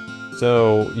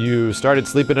 So, you started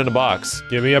sleeping in a box.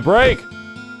 Give me a break!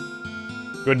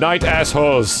 Good night,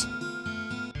 assholes!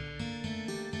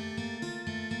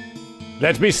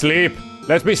 Let me sleep!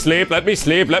 Let me sleep! Let me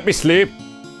sleep! Let me sleep!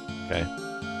 Okay.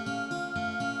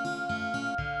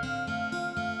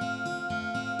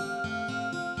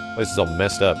 Place is all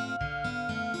messed up.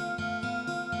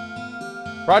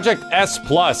 Project S+,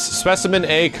 Specimen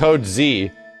A Code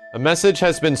Z. A message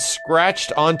has been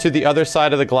scratched onto the other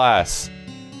side of the glass.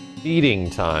 Feeding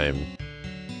time.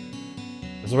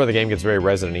 This is where the game gets very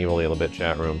Resident Evil-y a little bit,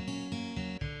 chat room.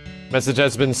 Message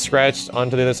has been scratched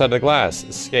onto the other side of the glass.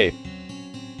 Escape.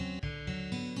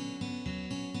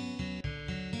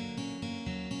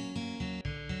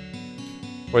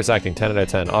 Voice acting, 10 out of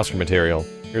 10. Oscar material.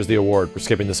 Here's the award for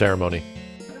skipping the ceremony.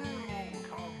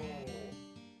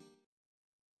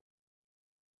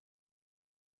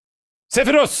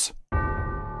 Sephiroth!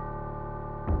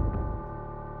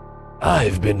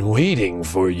 I've been waiting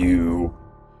for you.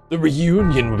 The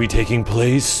reunion will be taking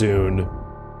place soon.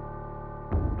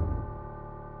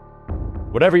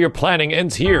 Whatever you're planning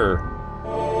ends here.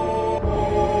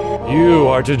 You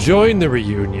are to join the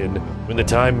reunion. When the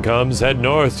time comes, head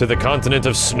north to the continent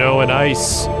of snow and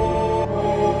ice.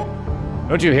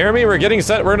 Don't you hear me? We're gonna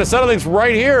settle things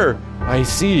right here. I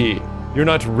see. You're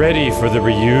not ready for the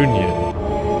reunion.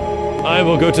 I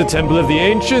will go to Temple of the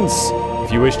Ancients.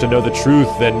 If you wish to know the truth,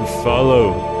 then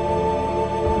follow.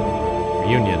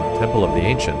 Reunion, Temple of the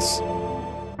Ancients.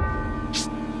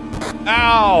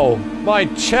 Ow! My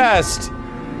chest!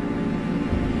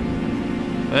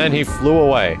 And he flew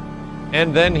away.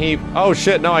 And then he... Oh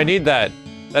shit, no, I need that.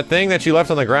 That thing that you left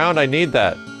on the ground, I need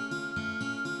that.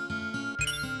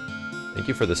 Thank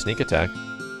you for the sneak attack.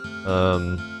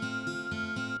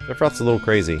 Sephiroth's a little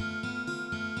crazy.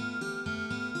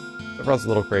 Sephiroth's a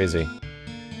little crazy.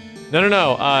 No.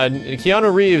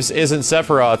 Keanu Reeves isn't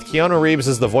Sephiroth. Keanu Reeves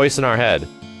is the voice in our head.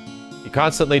 He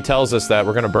constantly tells us that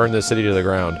we're gonna burn this city to the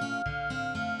ground.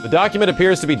 The document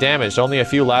appears to be damaged. Only a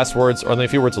few words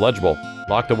legible.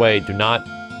 Locked away. Do not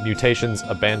mutations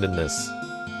abandon this.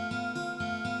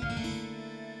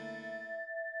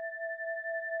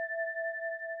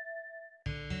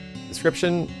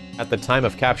 Description at the time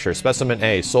of capture. Specimen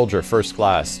A, soldier, first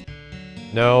class.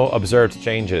 No observed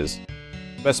changes.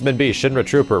 Specimen B, Shinra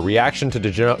trooper. Reaction to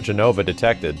Genova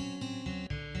detected.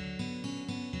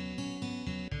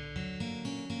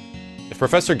 If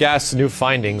Professor Gast's new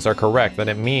findings are correct, then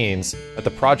it means that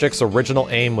the project's original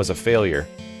aim was a failure.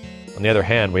 On the other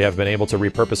hand, we have been able to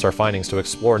repurpose our findings to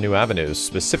explore new avenues,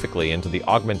 specifically into the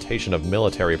augmentation of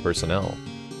military personnel.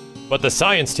 But the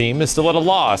science team is still at a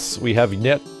loss. We have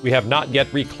not yet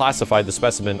reclassified the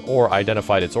specimen or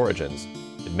identified its origins.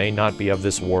 It may not be of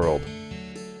this world.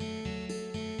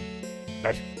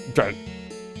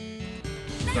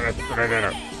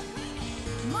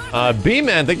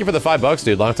 B-Man, thank you for the $5,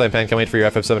 dude. Long time fan, can't wait for your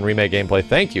FF7 remake gameplay.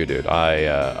 Thank you, dude.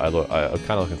 I'm kind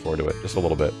of looking forward to it, just a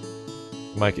little bit.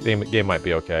 My game might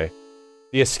be okay.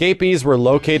 The escapees were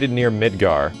located near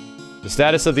Midgar. The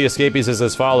status of the escapees is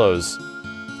as follows.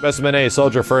 Specimen A,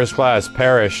 soldier first class,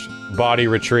 perished, body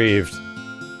retrieved.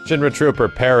 Shinra trooper,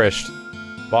 perished,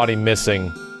 body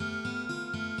missing.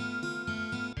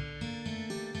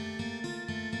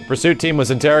 The pursuit team was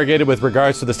interrogated with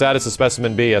regards to the status of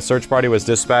Specimen B. A search party was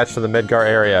dispatched to the Midgar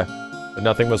area, but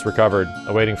nothing was recovered,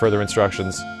 awaiting further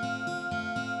instructions.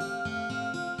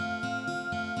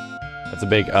 That's a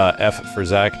big F for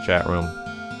Zach chat room.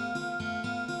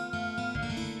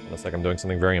 Looks like I'm doing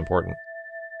something very important.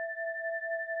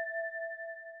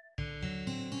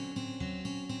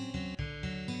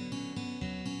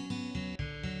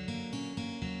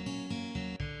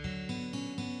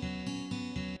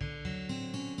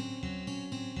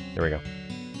 There we go.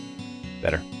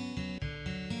 Better.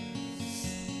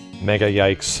 Mega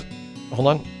yikes. Hold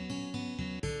on.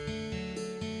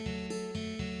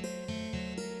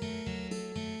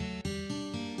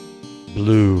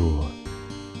 Blue.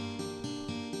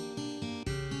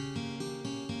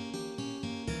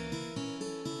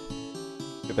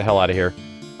 Get the hell out of here.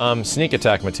 Sneak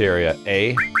attack materia.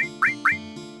 A.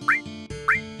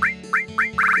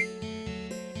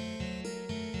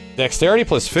 Dexterity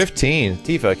plus 15.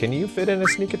 Tifa, can you fit in a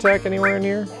sneak attack anywhere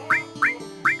near?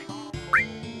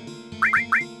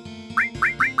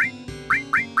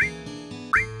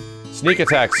 Sneak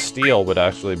attack steal would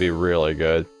actually be really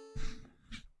good.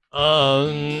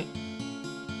 I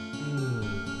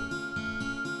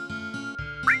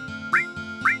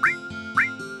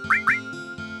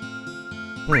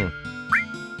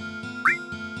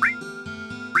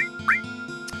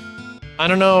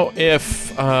don't know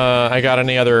if I got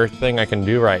any other thing I can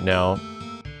do right now.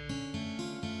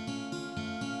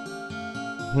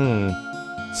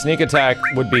 Sneak attack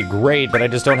would be great, but I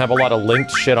just don't have a lot of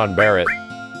linked shit on Barret.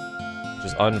 Which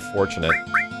is unfortunate.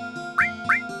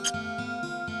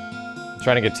 I'm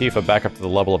trying to get Tifa back up to the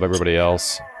level of everybody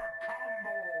else.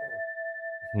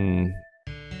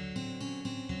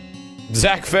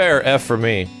 Zach Fair, F for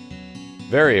me.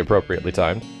 Very appropriately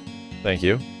timed. Thank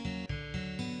you.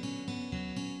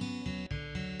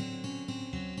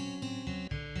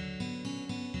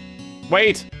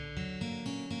 Wait!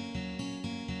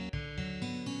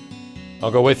 I'll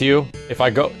go with you. If I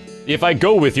go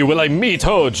with you, will I meet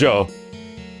Hojo?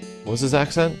 What was his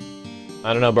accent?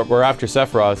 I don't know, but we're after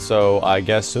Sephiroth, so I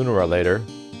guess sooner or later.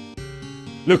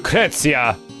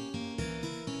 Lucrezia!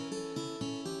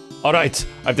 Alright,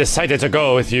 I've decided to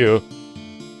go with you.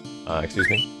 Excuse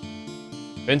me.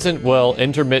 Vincent will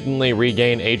intermittently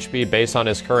regain HP based on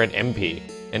his current MP,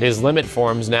 and his limit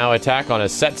forms now attack on a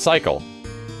set cycle.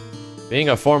 Being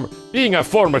a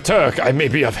former Turk, I may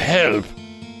be of help.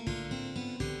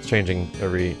 It's changing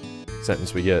every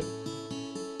sentence we get.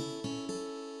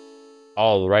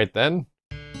 All right then.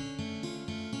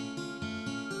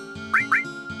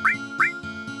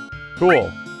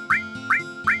 Cool.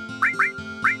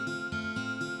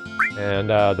 And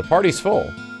the party's full.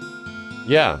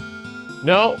 Yeah.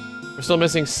 No, we're still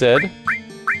missing Sid.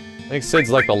 I think Sid's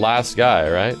like the last guy,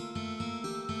 right?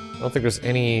 I don't think there's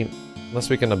any... Unless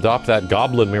we can adopt that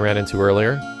goblin we ran into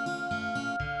earlier.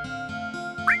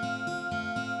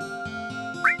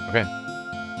 Okay.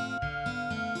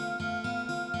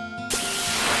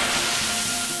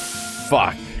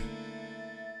 Fuck.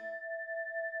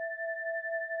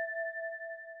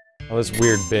 Oh, this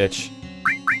weird bitch.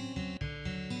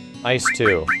 Ice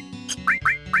 2.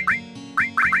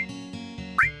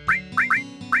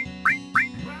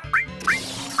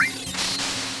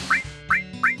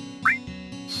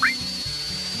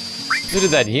 Who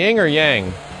did that, Ying or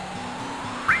Yang?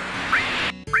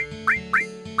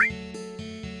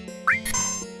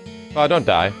 Oh, don't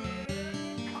die.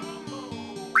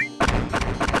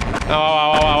 Ow,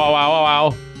 ow, ow, ow, ow, ow,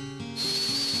 ow.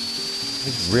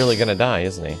 He's really gonna die,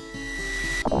 isn't he?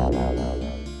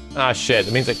 Ah, shit,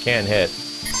 that means it can't hit.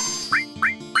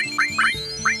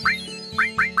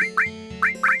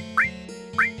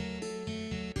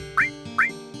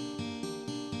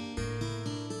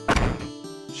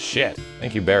 shit.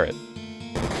 Thank you, Barret.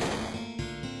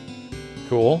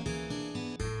 Cool.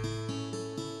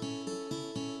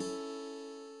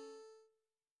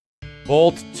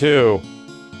 Bolt 2.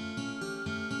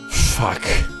 Fuck.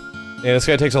 Yeah, this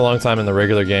guy takes a long time in the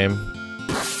regular game.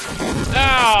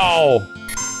 Ow!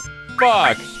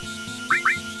 Fuck!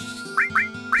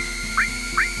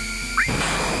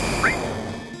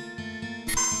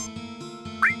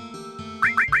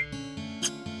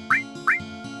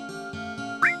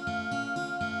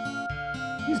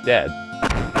 He's dead.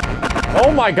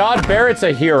 Oh my god, Barret's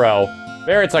a hero.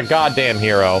 Barret's a goddamn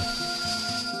hero.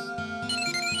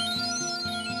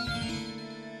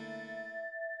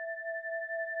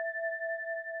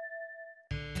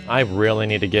 I really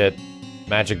need to get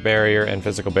magic barrier and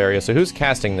physical barrier. So who's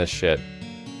casting this shit?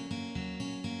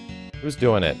 Who's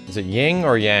doing it? Is it Ying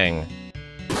or Yang?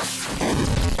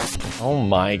 Oh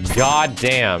my god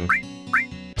damn.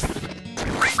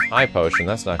 High potion,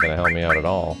 that's not gonna help me out at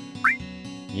all.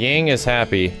 Ying is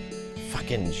happy.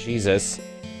 Fucking Jesus.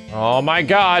 Oh my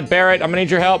god, Barret, I'm gonna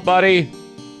need your help, buddy.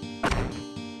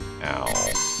 Ow.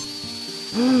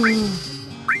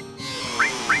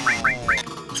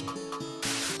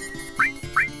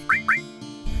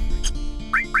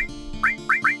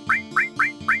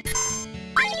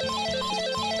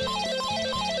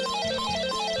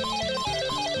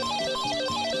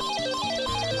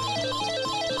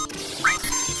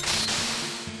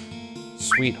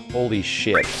 Sweet holy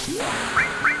shit.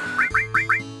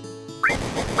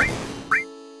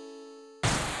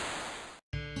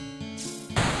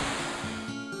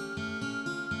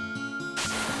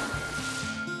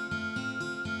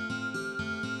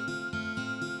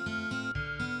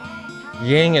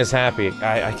 Ying is happy.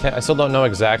 I still don't know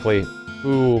exactly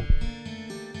who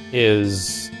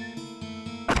is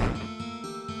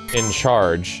in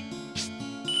charge.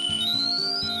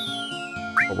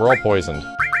 But we're all poisoned.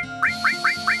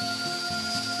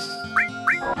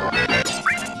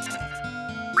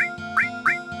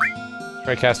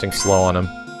 Try casting slow on him.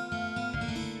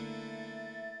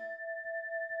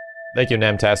 Thank you,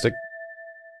 Namtastic.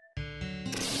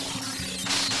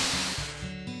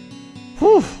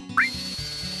 Whew.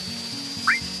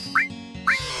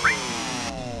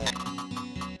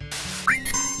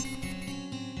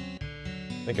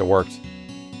 I think it worked.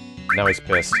 Now he's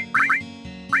pissed.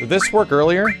 Did this work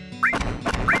earlier?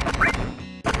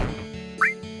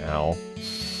 Ow.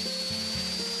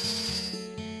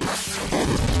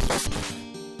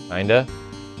 Kinda.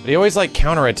 But he always, like,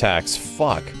 counterattacks.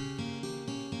 Fuck.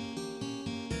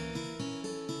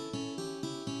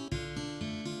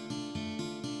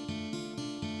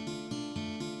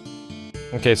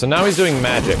 Okay, so now he's doing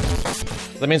magic.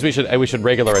 That means we should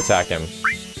regular attack him.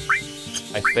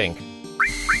 I think.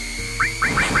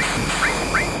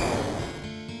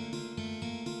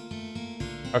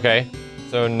 Okay,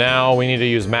 so now we need to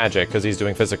use magic because he's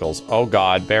doing physicals. Oh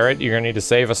god, Barret, you're gonna need to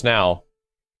save us now.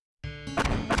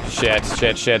 Shit,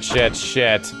 shit, shit, shit,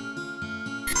 shit.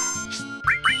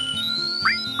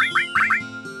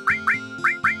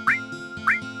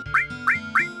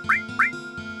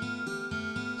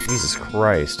 Jesus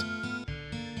Christ.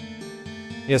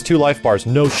 He has 2 life bars,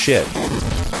 no shit.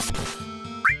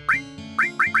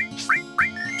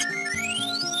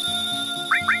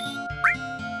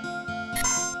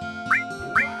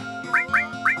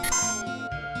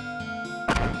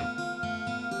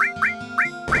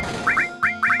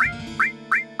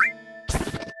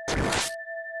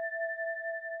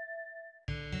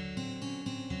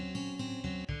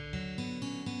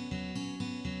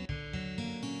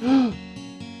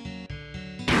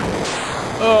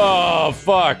 Oh,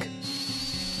 fuck.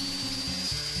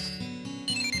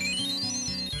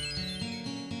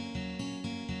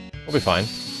 We'll be fine.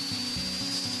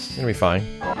 We're gonna be fine.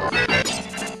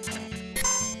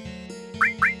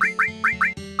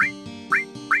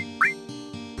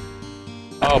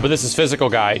 Oh, but this is physical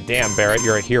guy. Damn, Barret,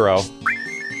 you're a hero.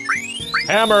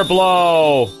 Hammer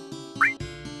blow!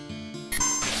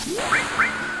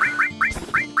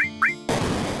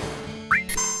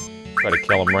 Try to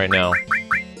kill him right now.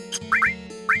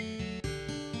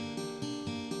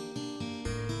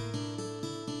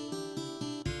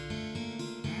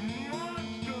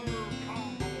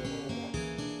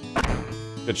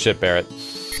 Good shit, Barret.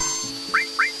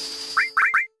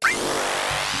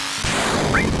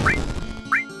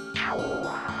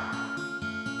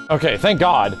 Okay, thank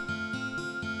God.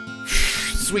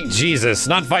 Sweet Jesus,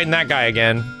 not fighting that guy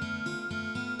again.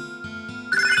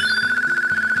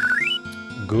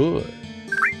 Good.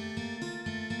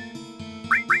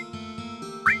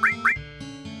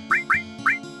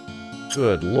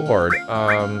 Good Lord,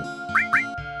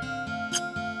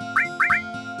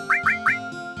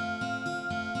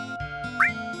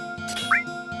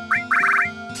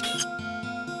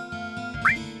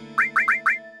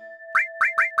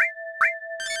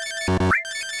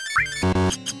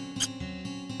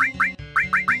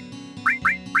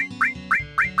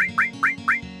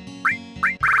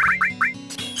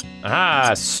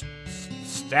 Ah,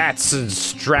 stats and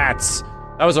strats.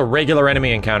 That was a regular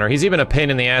enemy encounter. He's even a pain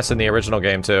in the ass in the original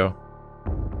game, too.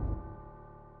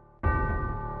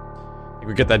 Think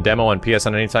we get that demo on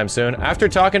PSN anytime soon? After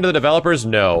talking to the developers,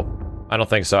 no. I don't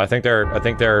think so. I think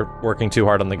they're working too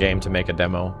hard on the game to make a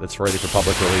demo that's ready for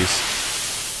public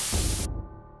release.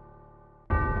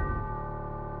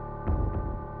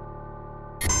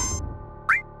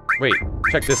 Wait,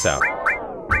 check this out.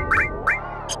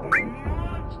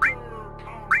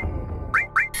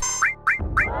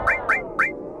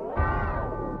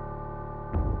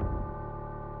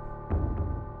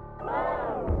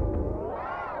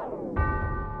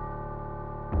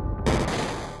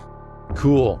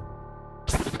 Cool.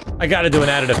 I gotta do an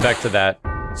added effect to that.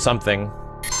 Something.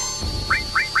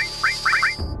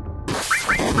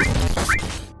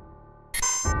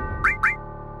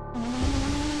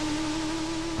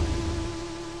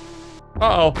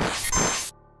 Uh-oh.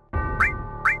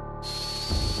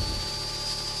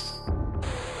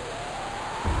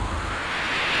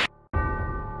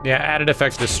 Yeah, added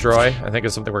effects destroy. I think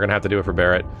it's something we're gonna have to do for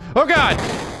Barrett. Oh god!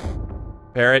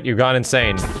 Barrett, you've gone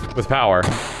insane with power.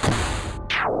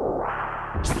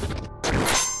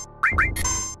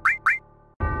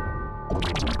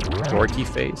 Dorky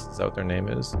face, is that what their name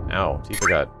is? Ow, Tifa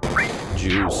got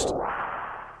juiced.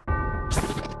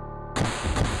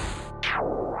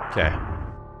 Okay.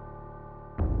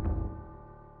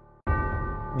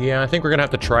 Yeah, I think we're gonna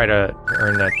have to try to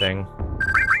earn that thing.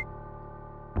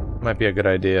 Might be a good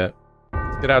idea.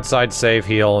 Let's get outside, save,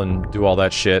 heal, and do all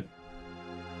that shit.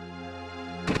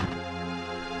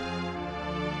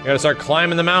 We gotta start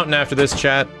climbing the mountain after this,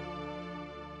 chat.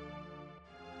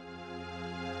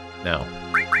 No.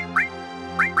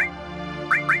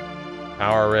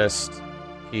 Power wrist,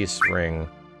 peace ring.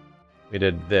 We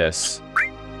did this.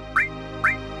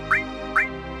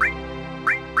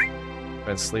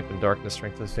 And sleep in darkness,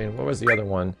 strength of pain. What was the other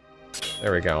one?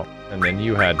 There we go. And then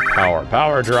you had power.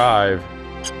 Power drive.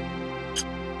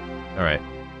 Alright.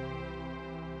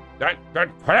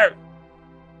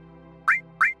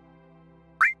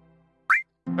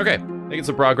 Okay, making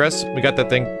some progress. We got that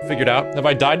thing figured out. Have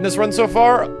I died in this run so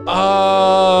far?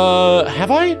 Have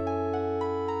I?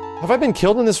 Have I been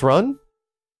killed in this run?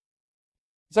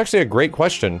 It's actually a great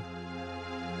question.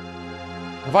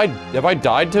 Have I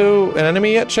died to an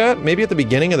enemy yet, chat? Maybe at the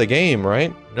beginning of the game,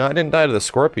 right? No, I didn't die to the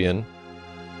scorpion.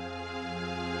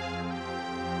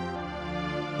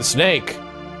 The snake.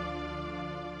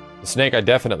 The snake, I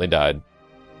definitely died.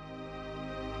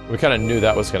 We kind of knew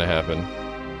that was gonna happen.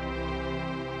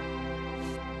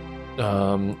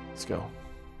 Let's go.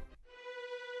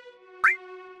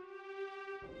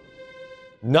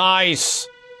 Nice!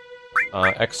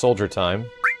 Ex-soldier time.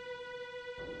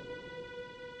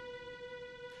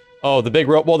 Oh, the big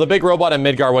robot in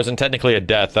Midgar wasn't technically a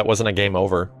death. That wasn't a game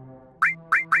over.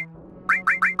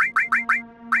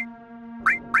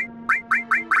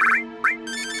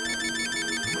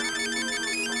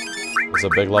 It's a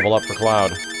big level up for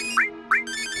Cloud.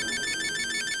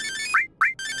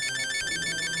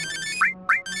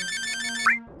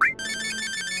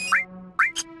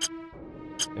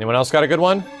 Anyone else got a good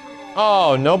one?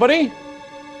 Oh, nobody?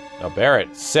 No,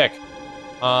 Barrett. Sick.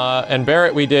 And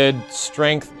Barrett, we did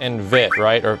strength and vit,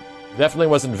 right? Or definitely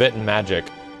wasn't vit and magic.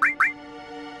 I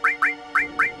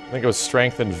think it was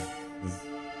strength and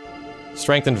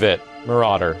vit.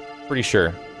 Marauder. Pretty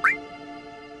sure.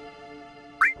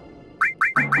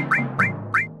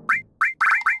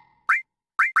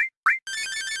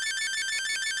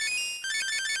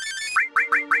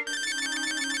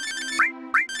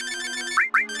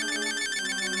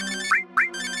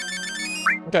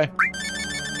 Okay.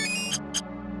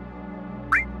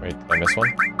 Wait, did I miss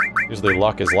one? Usually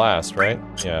luck is last, right?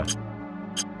 Yeah.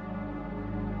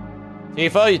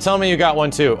 Tifa, you tell me you got one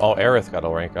too. Oh, Aerith got a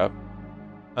rank up.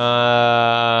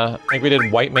 I think we did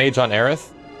White Mage on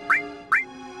Aerith.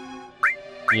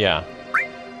 Yeah.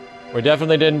 We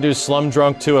definitely didn't do Slum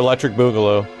Drunk 2 Electric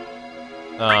Boogaloo.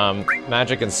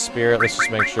 Magic and Spirit, let's just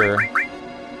make sure.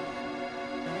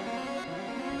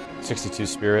 62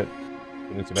 Spirit.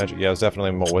 Magic, yeah, it was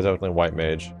definitely White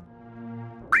Mage.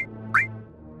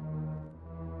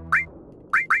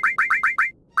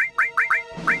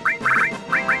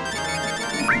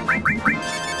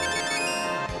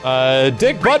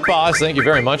 Dick Butt Boss, thank you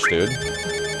very much, dude.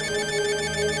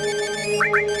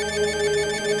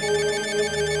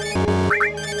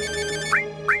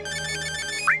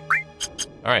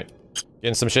 Alright,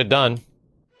 getting some shit done.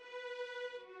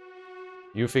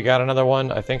 Yuffie got another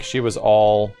one. I think she was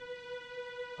all...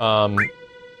 I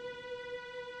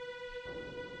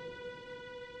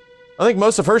think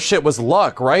most of her shit was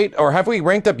luck, right? Or have we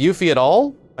ranked up Yuffie at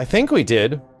all? I think we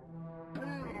did.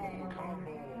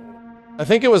 I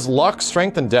think it was luck,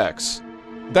 strength, and dex.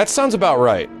 That sounds about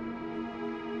right.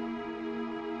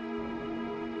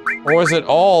 Or was it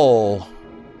all...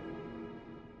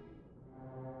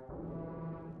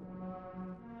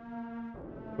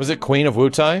 Was it Queen of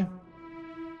Wutai?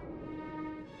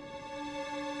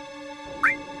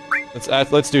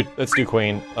 Let's do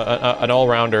Queen. An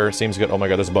all-rounder seems good. Oh my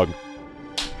god, there's a bug.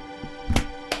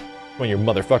 Come on, you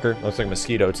motherfucker. Looks like a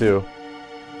mosquito too.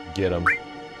 Get him.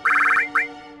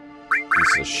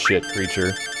 Piece of shit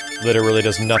creature. Literally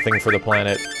does nothing for the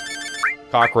planet.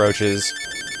 Cockroaches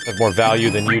have more value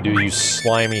than you do, you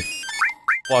slimy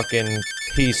fucking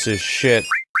piece of shit.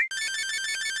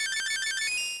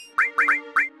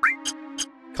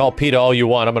 Call PETA all you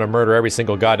want, I'm gonna murder every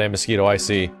single goddamn mosquito I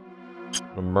see.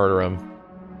 I'm gonna murder him.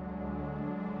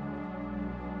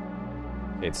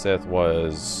 Kate Sith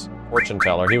was fortune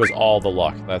teller. He was all the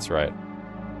luck. That's right.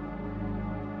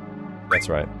 That's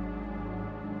right.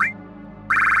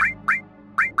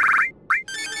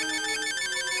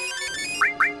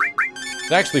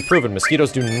 It's actually proven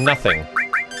mosquitoes do nothing.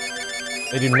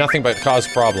 They do nothing but cause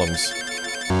problems.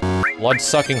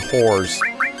 Blood-sucking whores.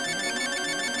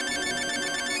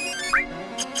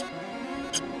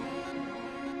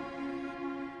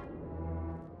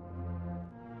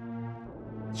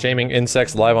 Shaming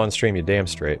insects live on stream, you damn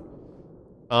straight.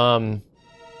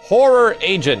 Horror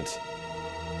Agent.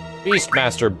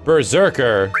 Beastmaster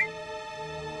Berserker.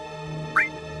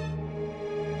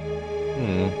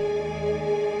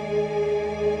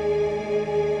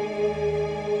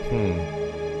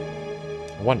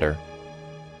 I wonder.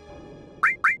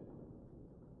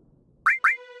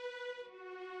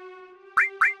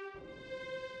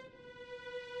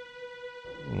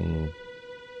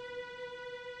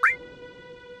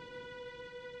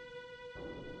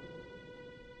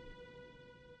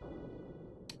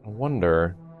 I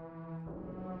wonder.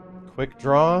 Quick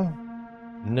draw?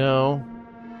 No.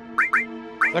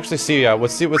 Let's actually see,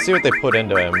 let's see what they put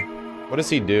into him. What does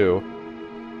he do?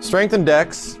 Strength and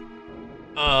dex.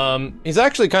 He's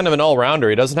actually kind of an all-rounder.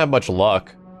 He doesn't have much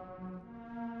luck.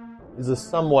 He's a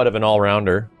somewhat of an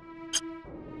all-rounder.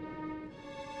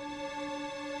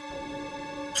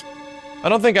 I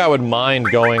don't think I would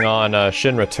mind going on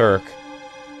Shinra Turk.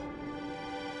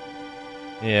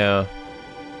 Yeah.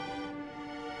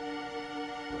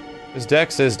 His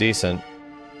dex is decent.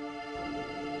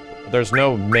 There's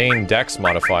no main dex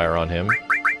modifier on him.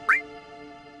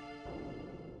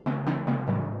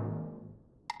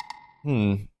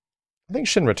 I think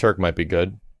Shinra Turk might be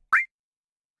good.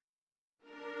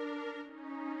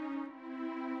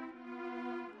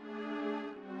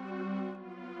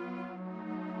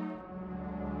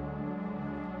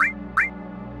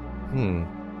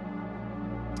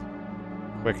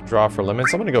 Quick draw for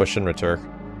limits. I'm gonna go with Shinra Turk.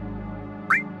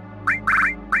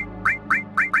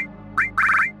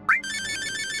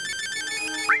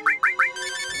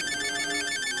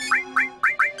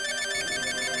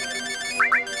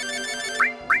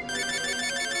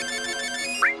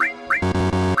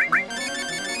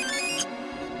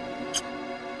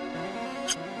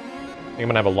 I'm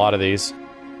gonna have a lot of these.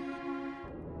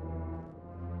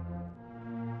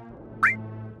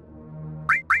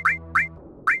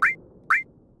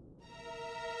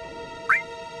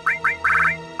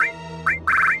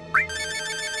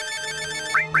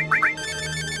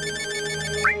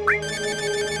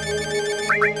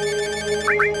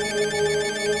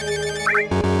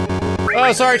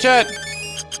 Oh, sorry, chat.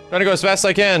 Trying to go as fast as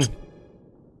I can.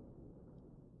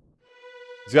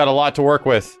 He's got a lot to work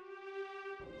with.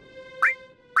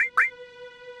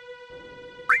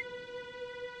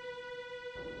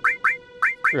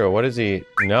 What is he?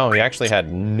 No, he actually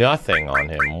had nothing on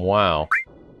him. Wow.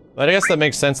 But I guess that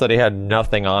makes sense that he had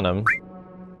nothing on him.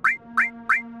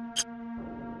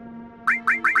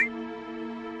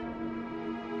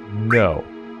 No.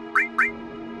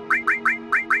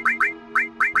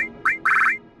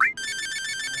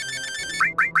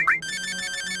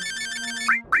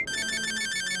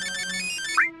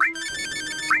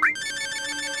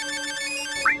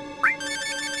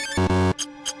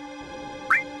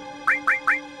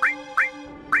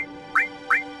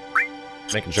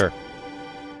 Making sure.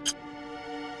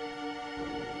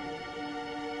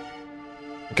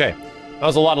 Okay, that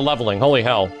was a lot of leveling, holy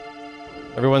hell.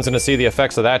 Everyone's gonna see the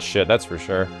effects of that shit, that's for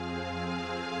sure.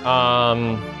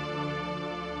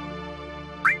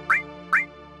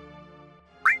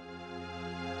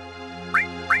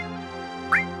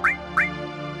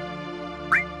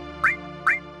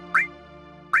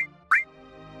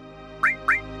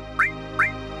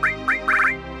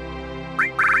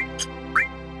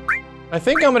 I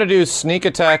think I'm gonna do sneak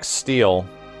attack steal.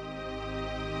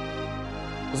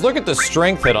 'Cause look at the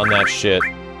strength hit on that shit.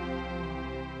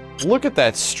 Look at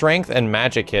that strength and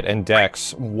magic hit and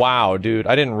dex. Wow, dude,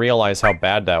 I didn't realize how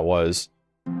bad that was.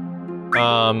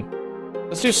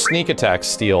 Let's do sneak attack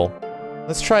steal.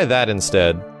 Let's try that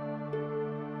instead.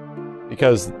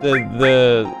 Because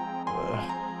the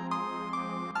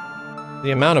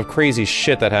amount of crazy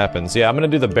shit that happens. Yeah, I'm gonna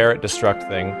do the Barret destruct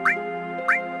thing.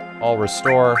 All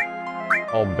restore,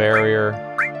 all barrier.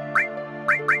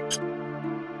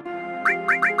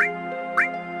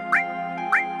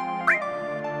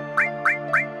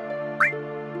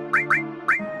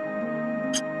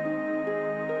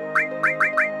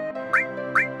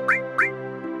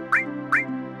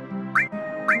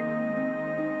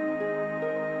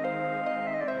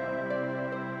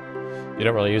 You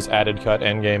don't really use added cut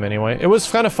endgame anyway. It was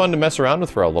kind of fun to mess around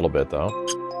with for a little bit, though.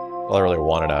 All I really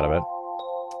wanted out of it.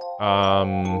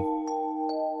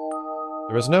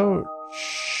 There was no...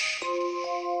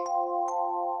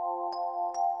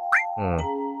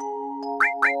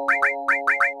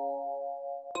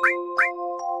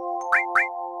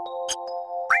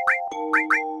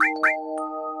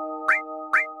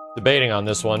 Debating on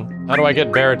this one. How do I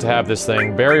get Barret to have this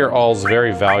thing? Barrier all's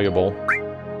very valuable.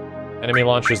 Enemy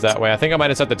launchers that way. I think I might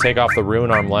just have to take off the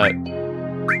rune armlet.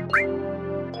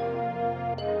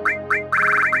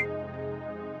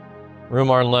 Rune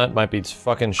armlet might be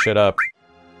fucking shit up.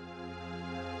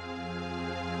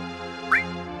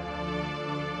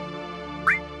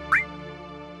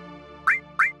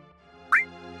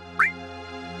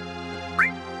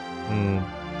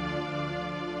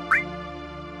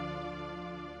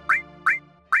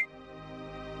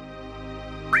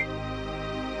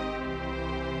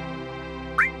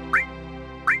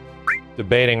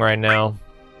 Debating right now.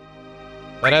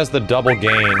 That has the double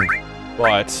gain,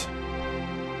 but...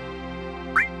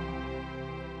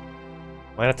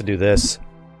 might have to do this.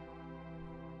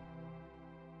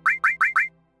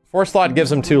 Force slot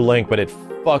gives him 2 link, but it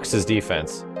fucks his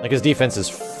defense. Like, his defense is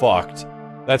fucked.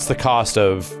 That's the cost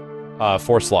of,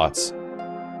 force slots.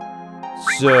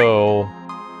 So...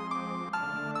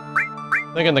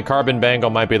 thinking the carbon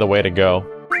bangle might be the way to go.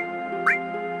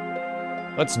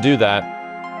 Let's do that.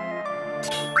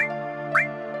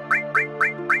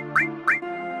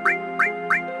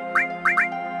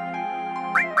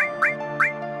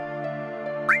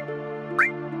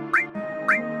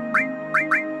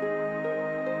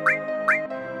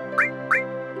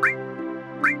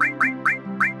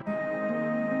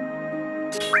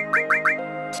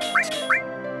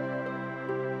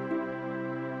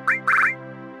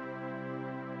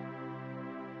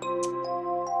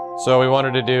 So we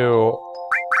wanted to do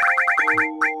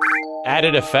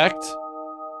added effect.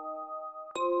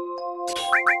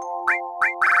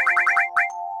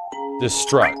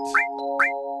 Destruct.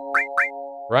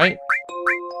 Right?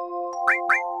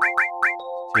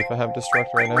 See if I have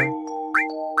destruct right now.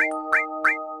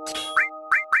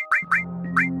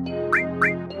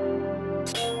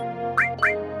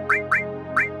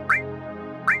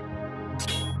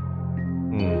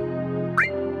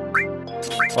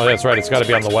 Oh, that's right, it's gotta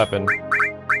be on the weapon.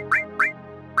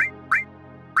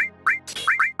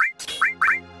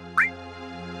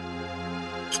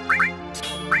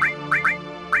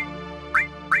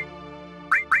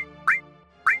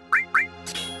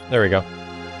 There we go.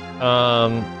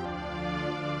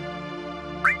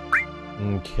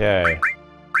 Okay.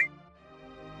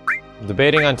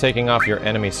 Debating on taking off your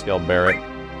enemy skill, Barret.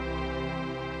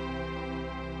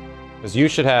 Because you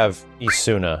should have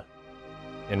Isuna,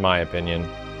 in my opinion.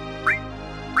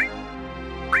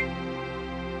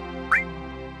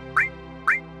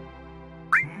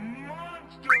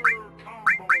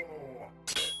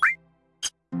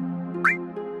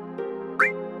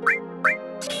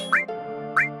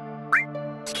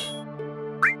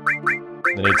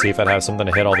 I need to see if I'd have something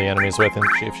to hit all the enemies with, and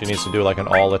if she needs to do like an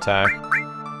all attack.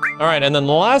 Alright, and then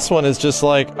the last one is just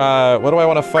like, what do I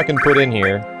want to fucking put in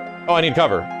here? Oh, I need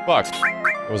cover. Fuck.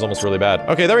 It was almost really bad.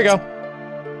 Okay, there we go.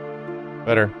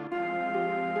 Better.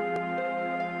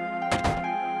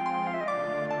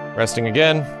 Resting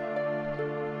again.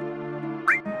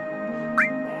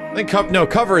 I think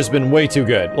cover has been way too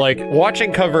good. Like,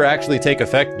 watching cover actually take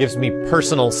effect gives me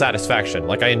personal satisfaction.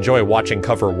 Like, I enjoy watching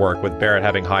cover work with Barret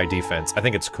having high defense. I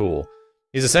think it's cool.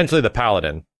 He's essentially the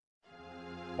paladin.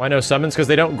 Why no summons? Because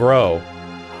they don't grow.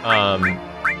 Oh,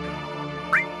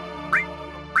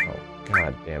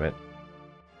 god damn it.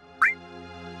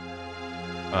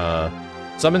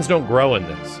 Summons don't grow in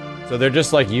this. So they're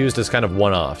just, like, used as kind of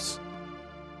one-offs.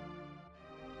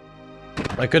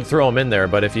 I could throw them in there,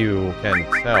 but if you can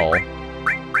tell,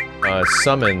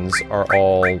 summons are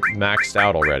all maxed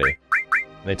out already.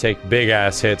 They take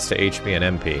big-ass hits to HP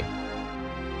and MP.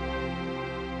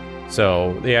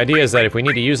 So, the idea is that if we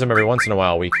need to use them every once in a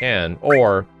while, we can,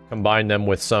 or combine them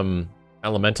with some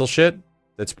elemental shit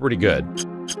that's pretty good.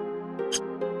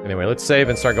 Anyway, let's save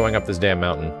and start going up this damn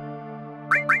mountain.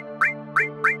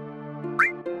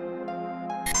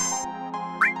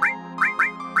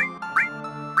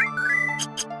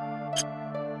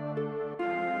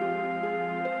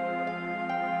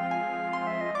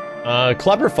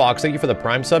 Clever Fox, thank you for the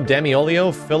Prime sub.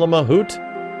 Damiolio, Philima Hoot,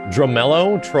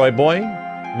 Dromello, Troy Boy,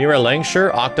 Mira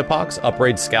Langshire, Octopox,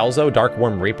 Upraid Scalzo,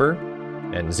 Darkworm Reaper,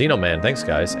 and Xenoman. Thanks,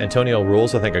 guys. Antonio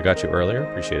Rules, I think I got you earlier.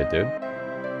 Appreciate it, dude.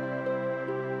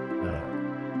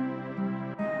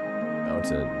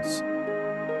 Mountains.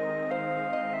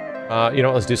 You know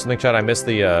what? Let's do something, chat. I missed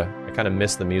the, I kind of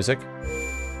missed the music.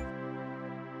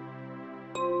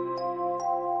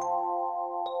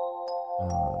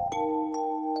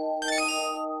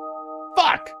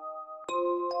 Fuck!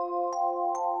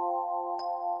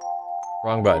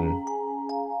 Wrong button.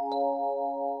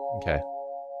 Okay.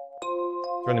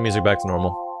 Turn the music back to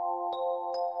normal.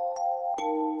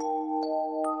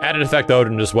 Added effect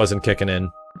Odin just wasn't kicking in.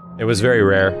 It was very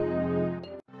rare.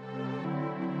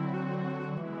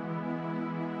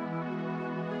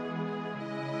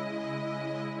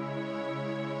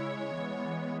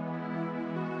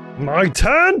 My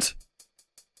tent?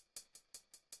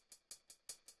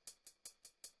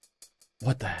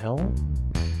 What the hell?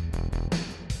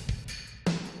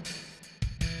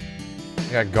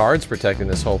 I got guards protecting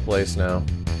this whole place now.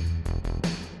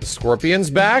 The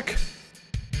scorpion's back?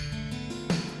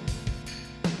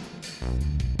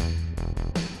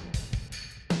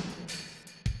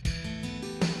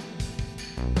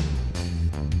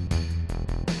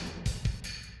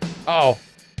 Oh.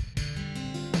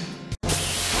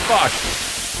 Fuck.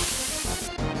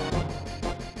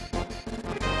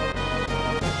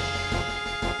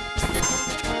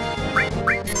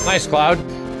 Nice, Cloud.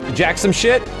 You jack some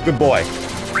shit? Good boy.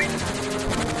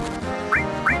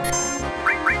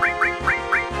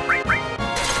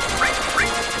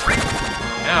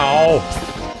 Ow.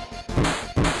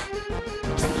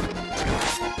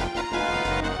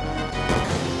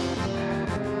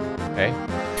 Okay.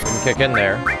 Didn't kick in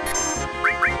there.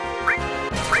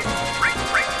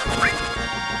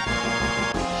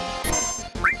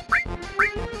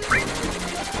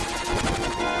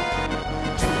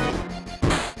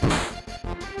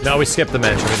 No, we skipped the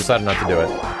mention. We decided not to do it.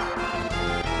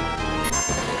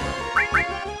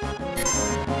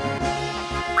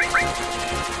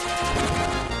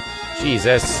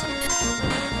 Jesus.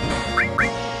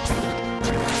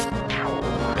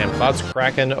 Man, Cloud's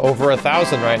cracking over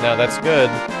 1,000 right now. That's good.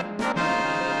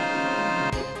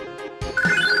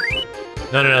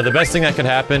 No. The best thing that could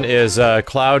happen is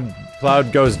Cloud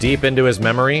goes deep into his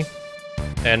memory,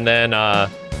 and then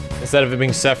instead of it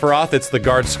being Sephiroth, it's the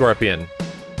guard scorpion.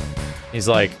 He's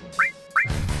like,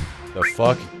 the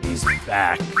fuck? He's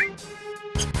back.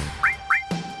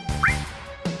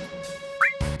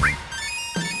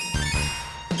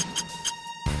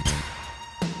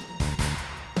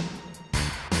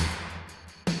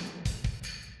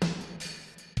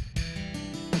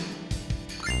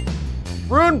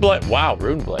 Rune Blade. Wow,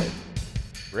 Rune Blade.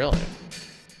 Really?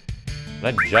 Did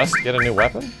I just get a new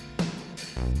weapon?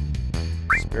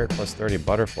 Spirit plus 30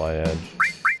 Butterfly Edge.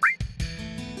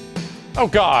 Oh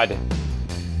god!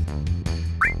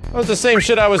 That was the same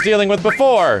shit I was dealing with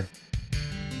before!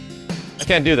 I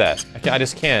can't do that. I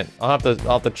just can't. I'll have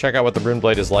to check out what the Rune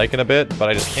Blade is like in a bit, but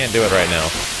I just can't do it right now.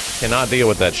 Cannot deal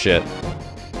with that shit.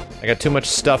 I got too much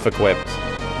stuff equipped.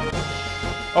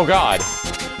 Oh god!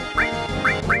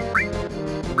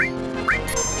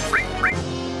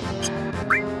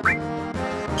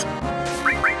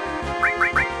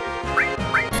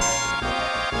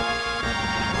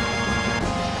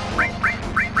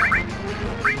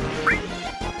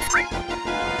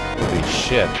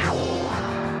 Shit.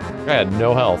 I had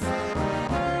no health.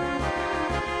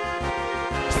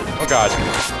 Oh god.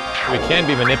 We can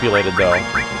be manipulated though.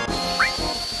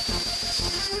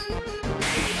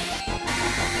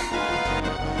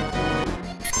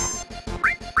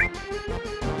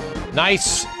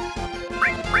 Nice!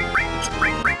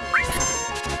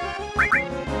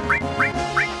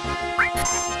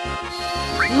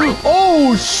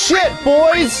 Oh shit,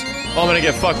 boys! Oh, I'm gonna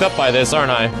get fucked up by this,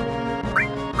 aren't I?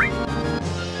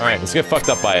 Alright, let's get fucked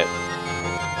up by it.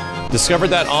 Discovered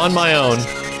that on my own.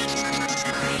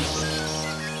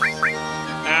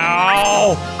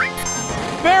 Ow!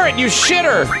 Barret, you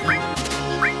shitter!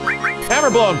 Hammer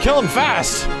blow him, kill him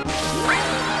fast!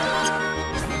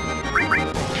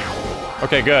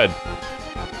 Okay, good.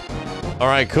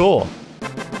 Alright, cool.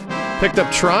 Picked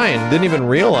up Trine, didn't even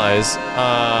realize.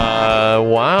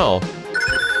 Wow.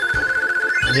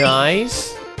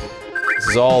 Nice.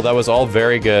 That was all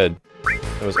very good.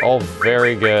 It was all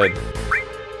very good.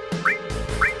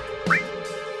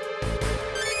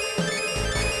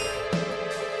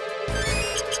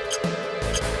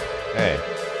 Okay.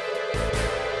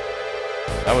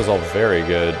 That was all very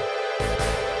good.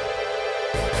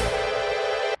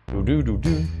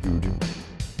 Do-do-do-do-do-do.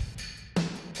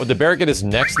 Would the bear get his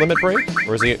next limit break?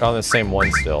 Or is he on the same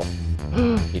one still?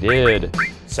 He did.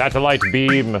 Satellite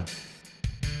beam.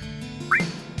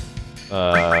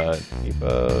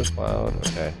 Tifa, Cloud,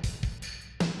 okay.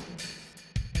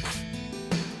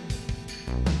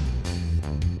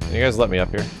 Can you guys let me up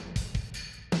here?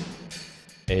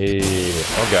 Hey,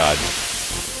 oh god.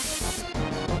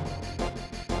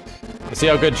 Let's see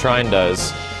how good Trine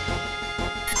does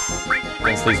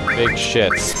against these big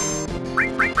shits.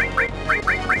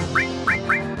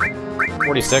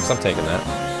 46, I'm taking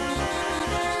that.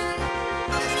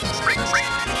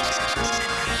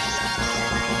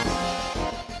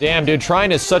 Damn, dude,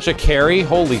 Trine is such a carry.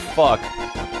 Holy fuck.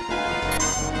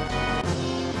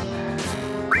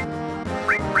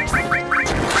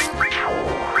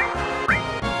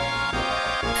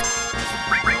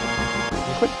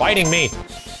 Quit biting me.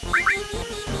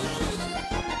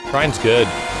 Trine's good.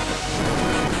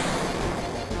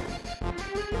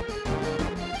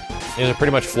 These are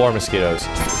pretty much floor mosquitoes.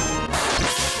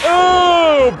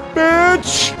 Oh,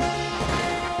 bitch!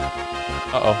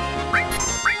 Uh-oh.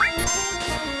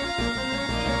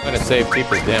 I'm gonna save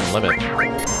Tifa's damn limit.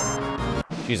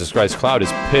 Jesus Christ, Cloud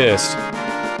is pissed.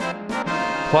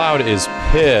 Cloud is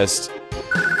pissed.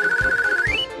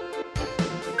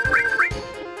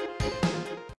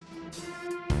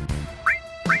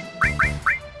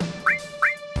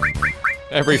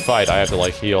 Every fight I have to,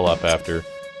 like, heal up after.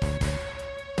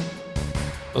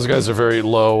 Those guys are very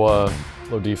low,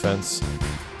 low defense.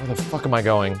 Where the fuck am I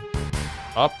going?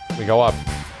 Up? We go up.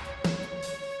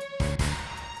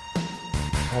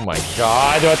 Oh my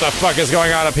god, what the fuck is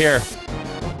going on up here?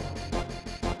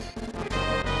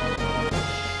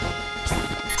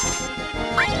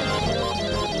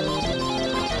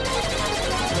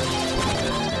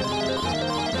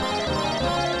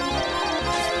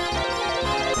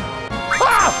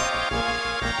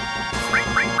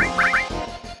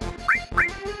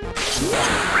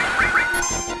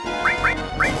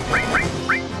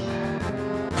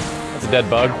 That's a dead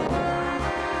bug.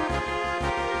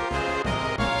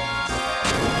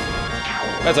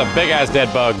 That's a big-ass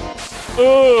dead bug.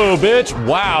 Ooh, bitch.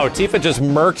 Wow, Tifa just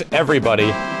murked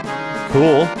everybody.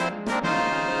 Cool.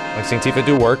 I've seen Tifa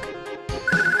do work.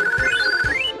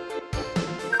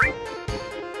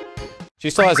 She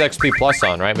still has XP plus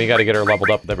on, right? We gotta get her leveled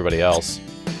up with everybody else.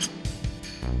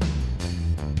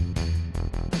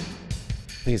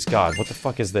 Please, God, what the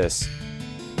fuck is this?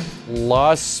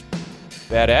 Los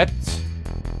Beret?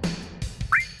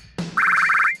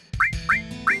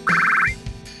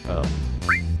 Oh.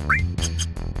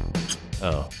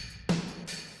 Oh.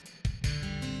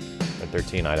 A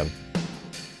 13 item.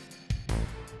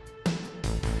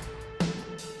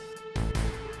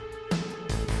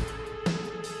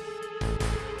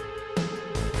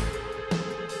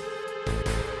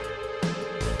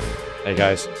 Hey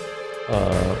guys,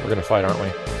 we're gonna fight, aren't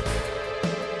we?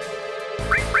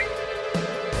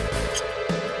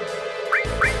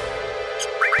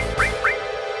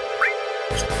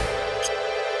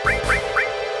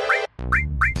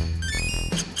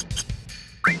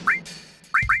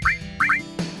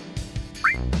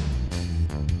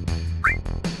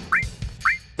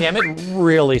 Damn, it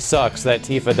really sucks that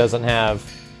Tifa doesn't have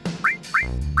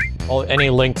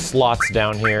any linked slots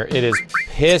down here. It is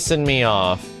pissing me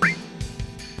off.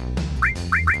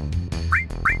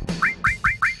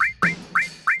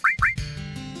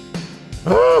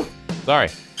 Sorry.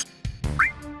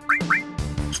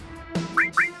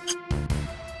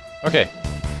 Okay.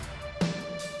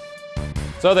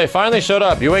 So they finally showed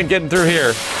up. You ain't getting through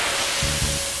here.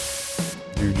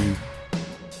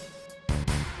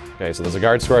 Okay, so there's a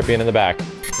guard scorpion in the back.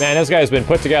 Man, this guy's been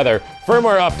put together.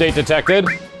 Firmware update detected.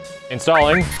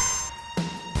 Installing.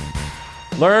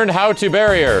 Learn how to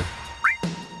barrier.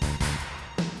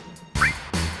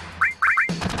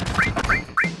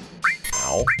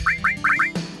 Ow.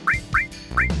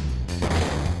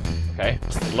 Okay,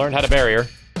 learned how to barrier.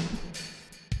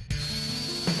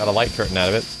 Got a light curtain out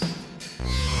of it.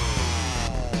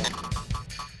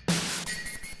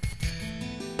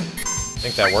 I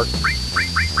think that worked.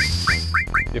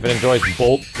 See if it enjoys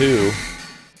Bolt 2.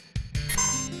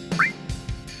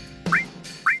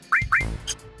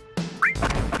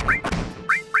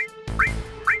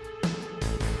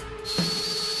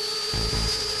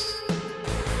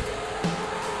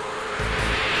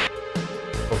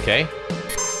 Okay.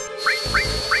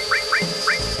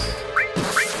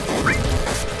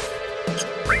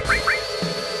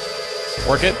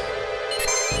 Work it.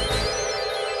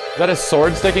 Is that a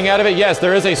sword sticking out of it? Yes,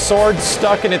 there is a sword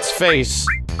stuck in its face.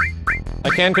 I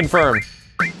can confirm.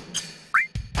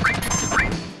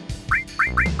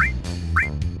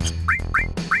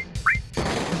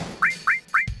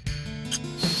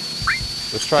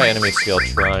 Let's try enemy scale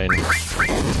shrine.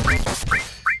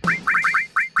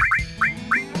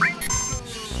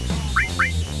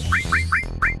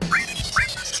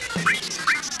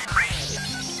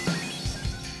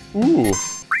 Ooh.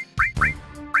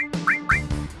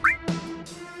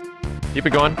 Keep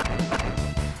it going.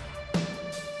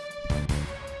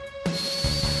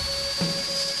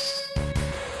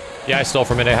 Yeah, I stole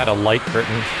from it. It had a light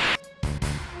curtain.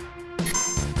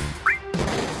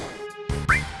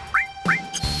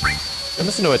 I'm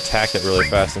just gonna attack it really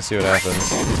fast and see what happens.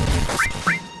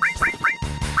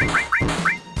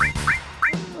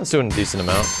 That's doing a decent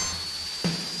amount.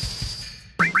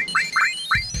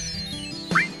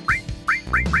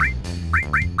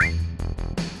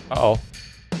 Uh-oh.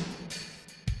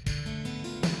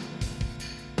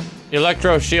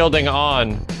 Electro shielding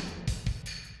on.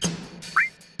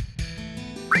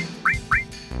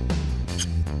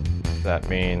 Does that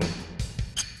mean?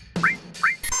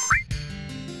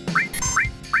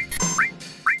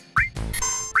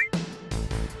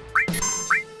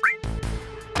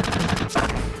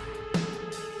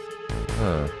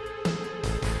 Huh.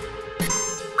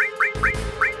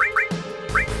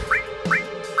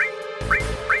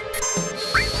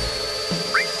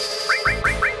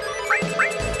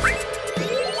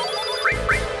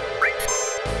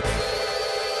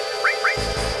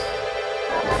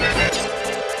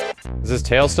 Is his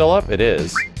tail still up? It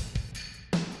is.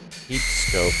 Heat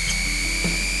scope.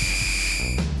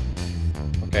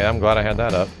 Okay, I'm glad I had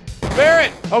that up.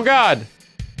 Barret! Oh god!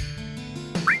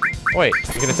 Wait,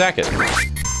 you can attack it.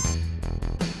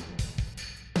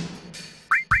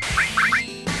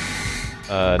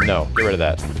 No. Get rid of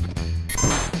that.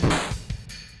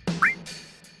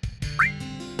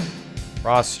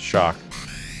 Cross shock.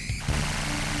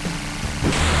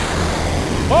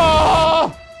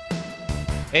 Oh!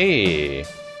 Hey!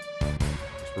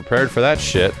 Just prepared for that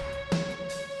shit.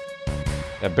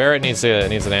 Yeah, Barret needs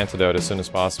an antidote as soon as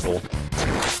possible.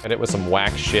 Hit it with some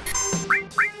whack shit.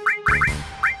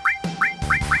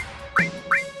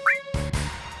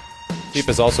 Keep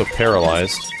is also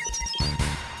paralyzed.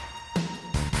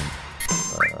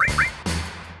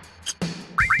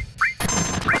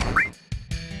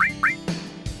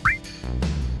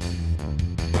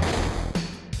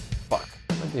 Fuck.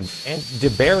 Where did the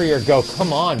barrier go?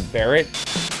 Come on, Barret.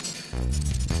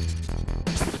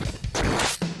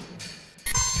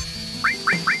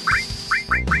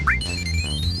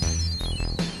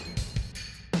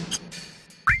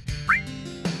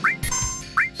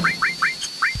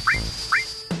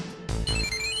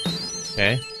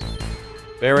 Okay.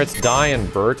 Barret's dying,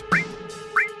 Bert.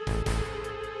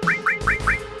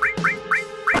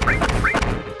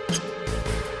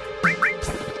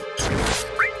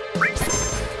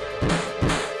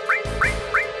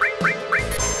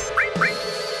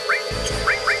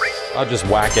 I'll just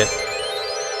whack it.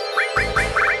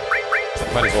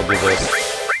 Might as well do this.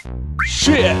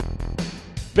 Shit!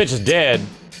 Bitch is dead.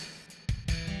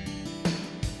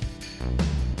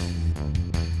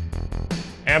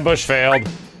 Ambush failed.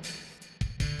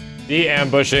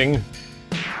 De-ambushing.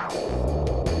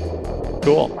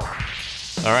 Cool.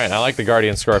 Alright, I like the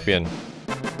Guardian Scorpion.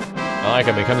 I like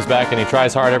him. He comes back and he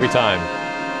tries hard every time.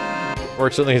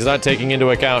 Fortunately, he's not taking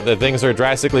into account that things are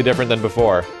drastically different than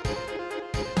before.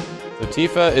 So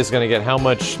Tifa is gonna get how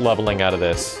much leveling out of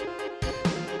this?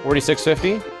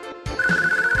 4650?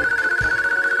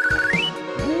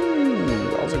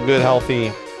 Ooh, that was a good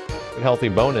healthy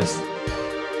bonus.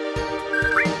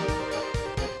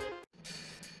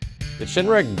 Did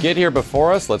Shinra get here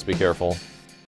before us? Let's be careful.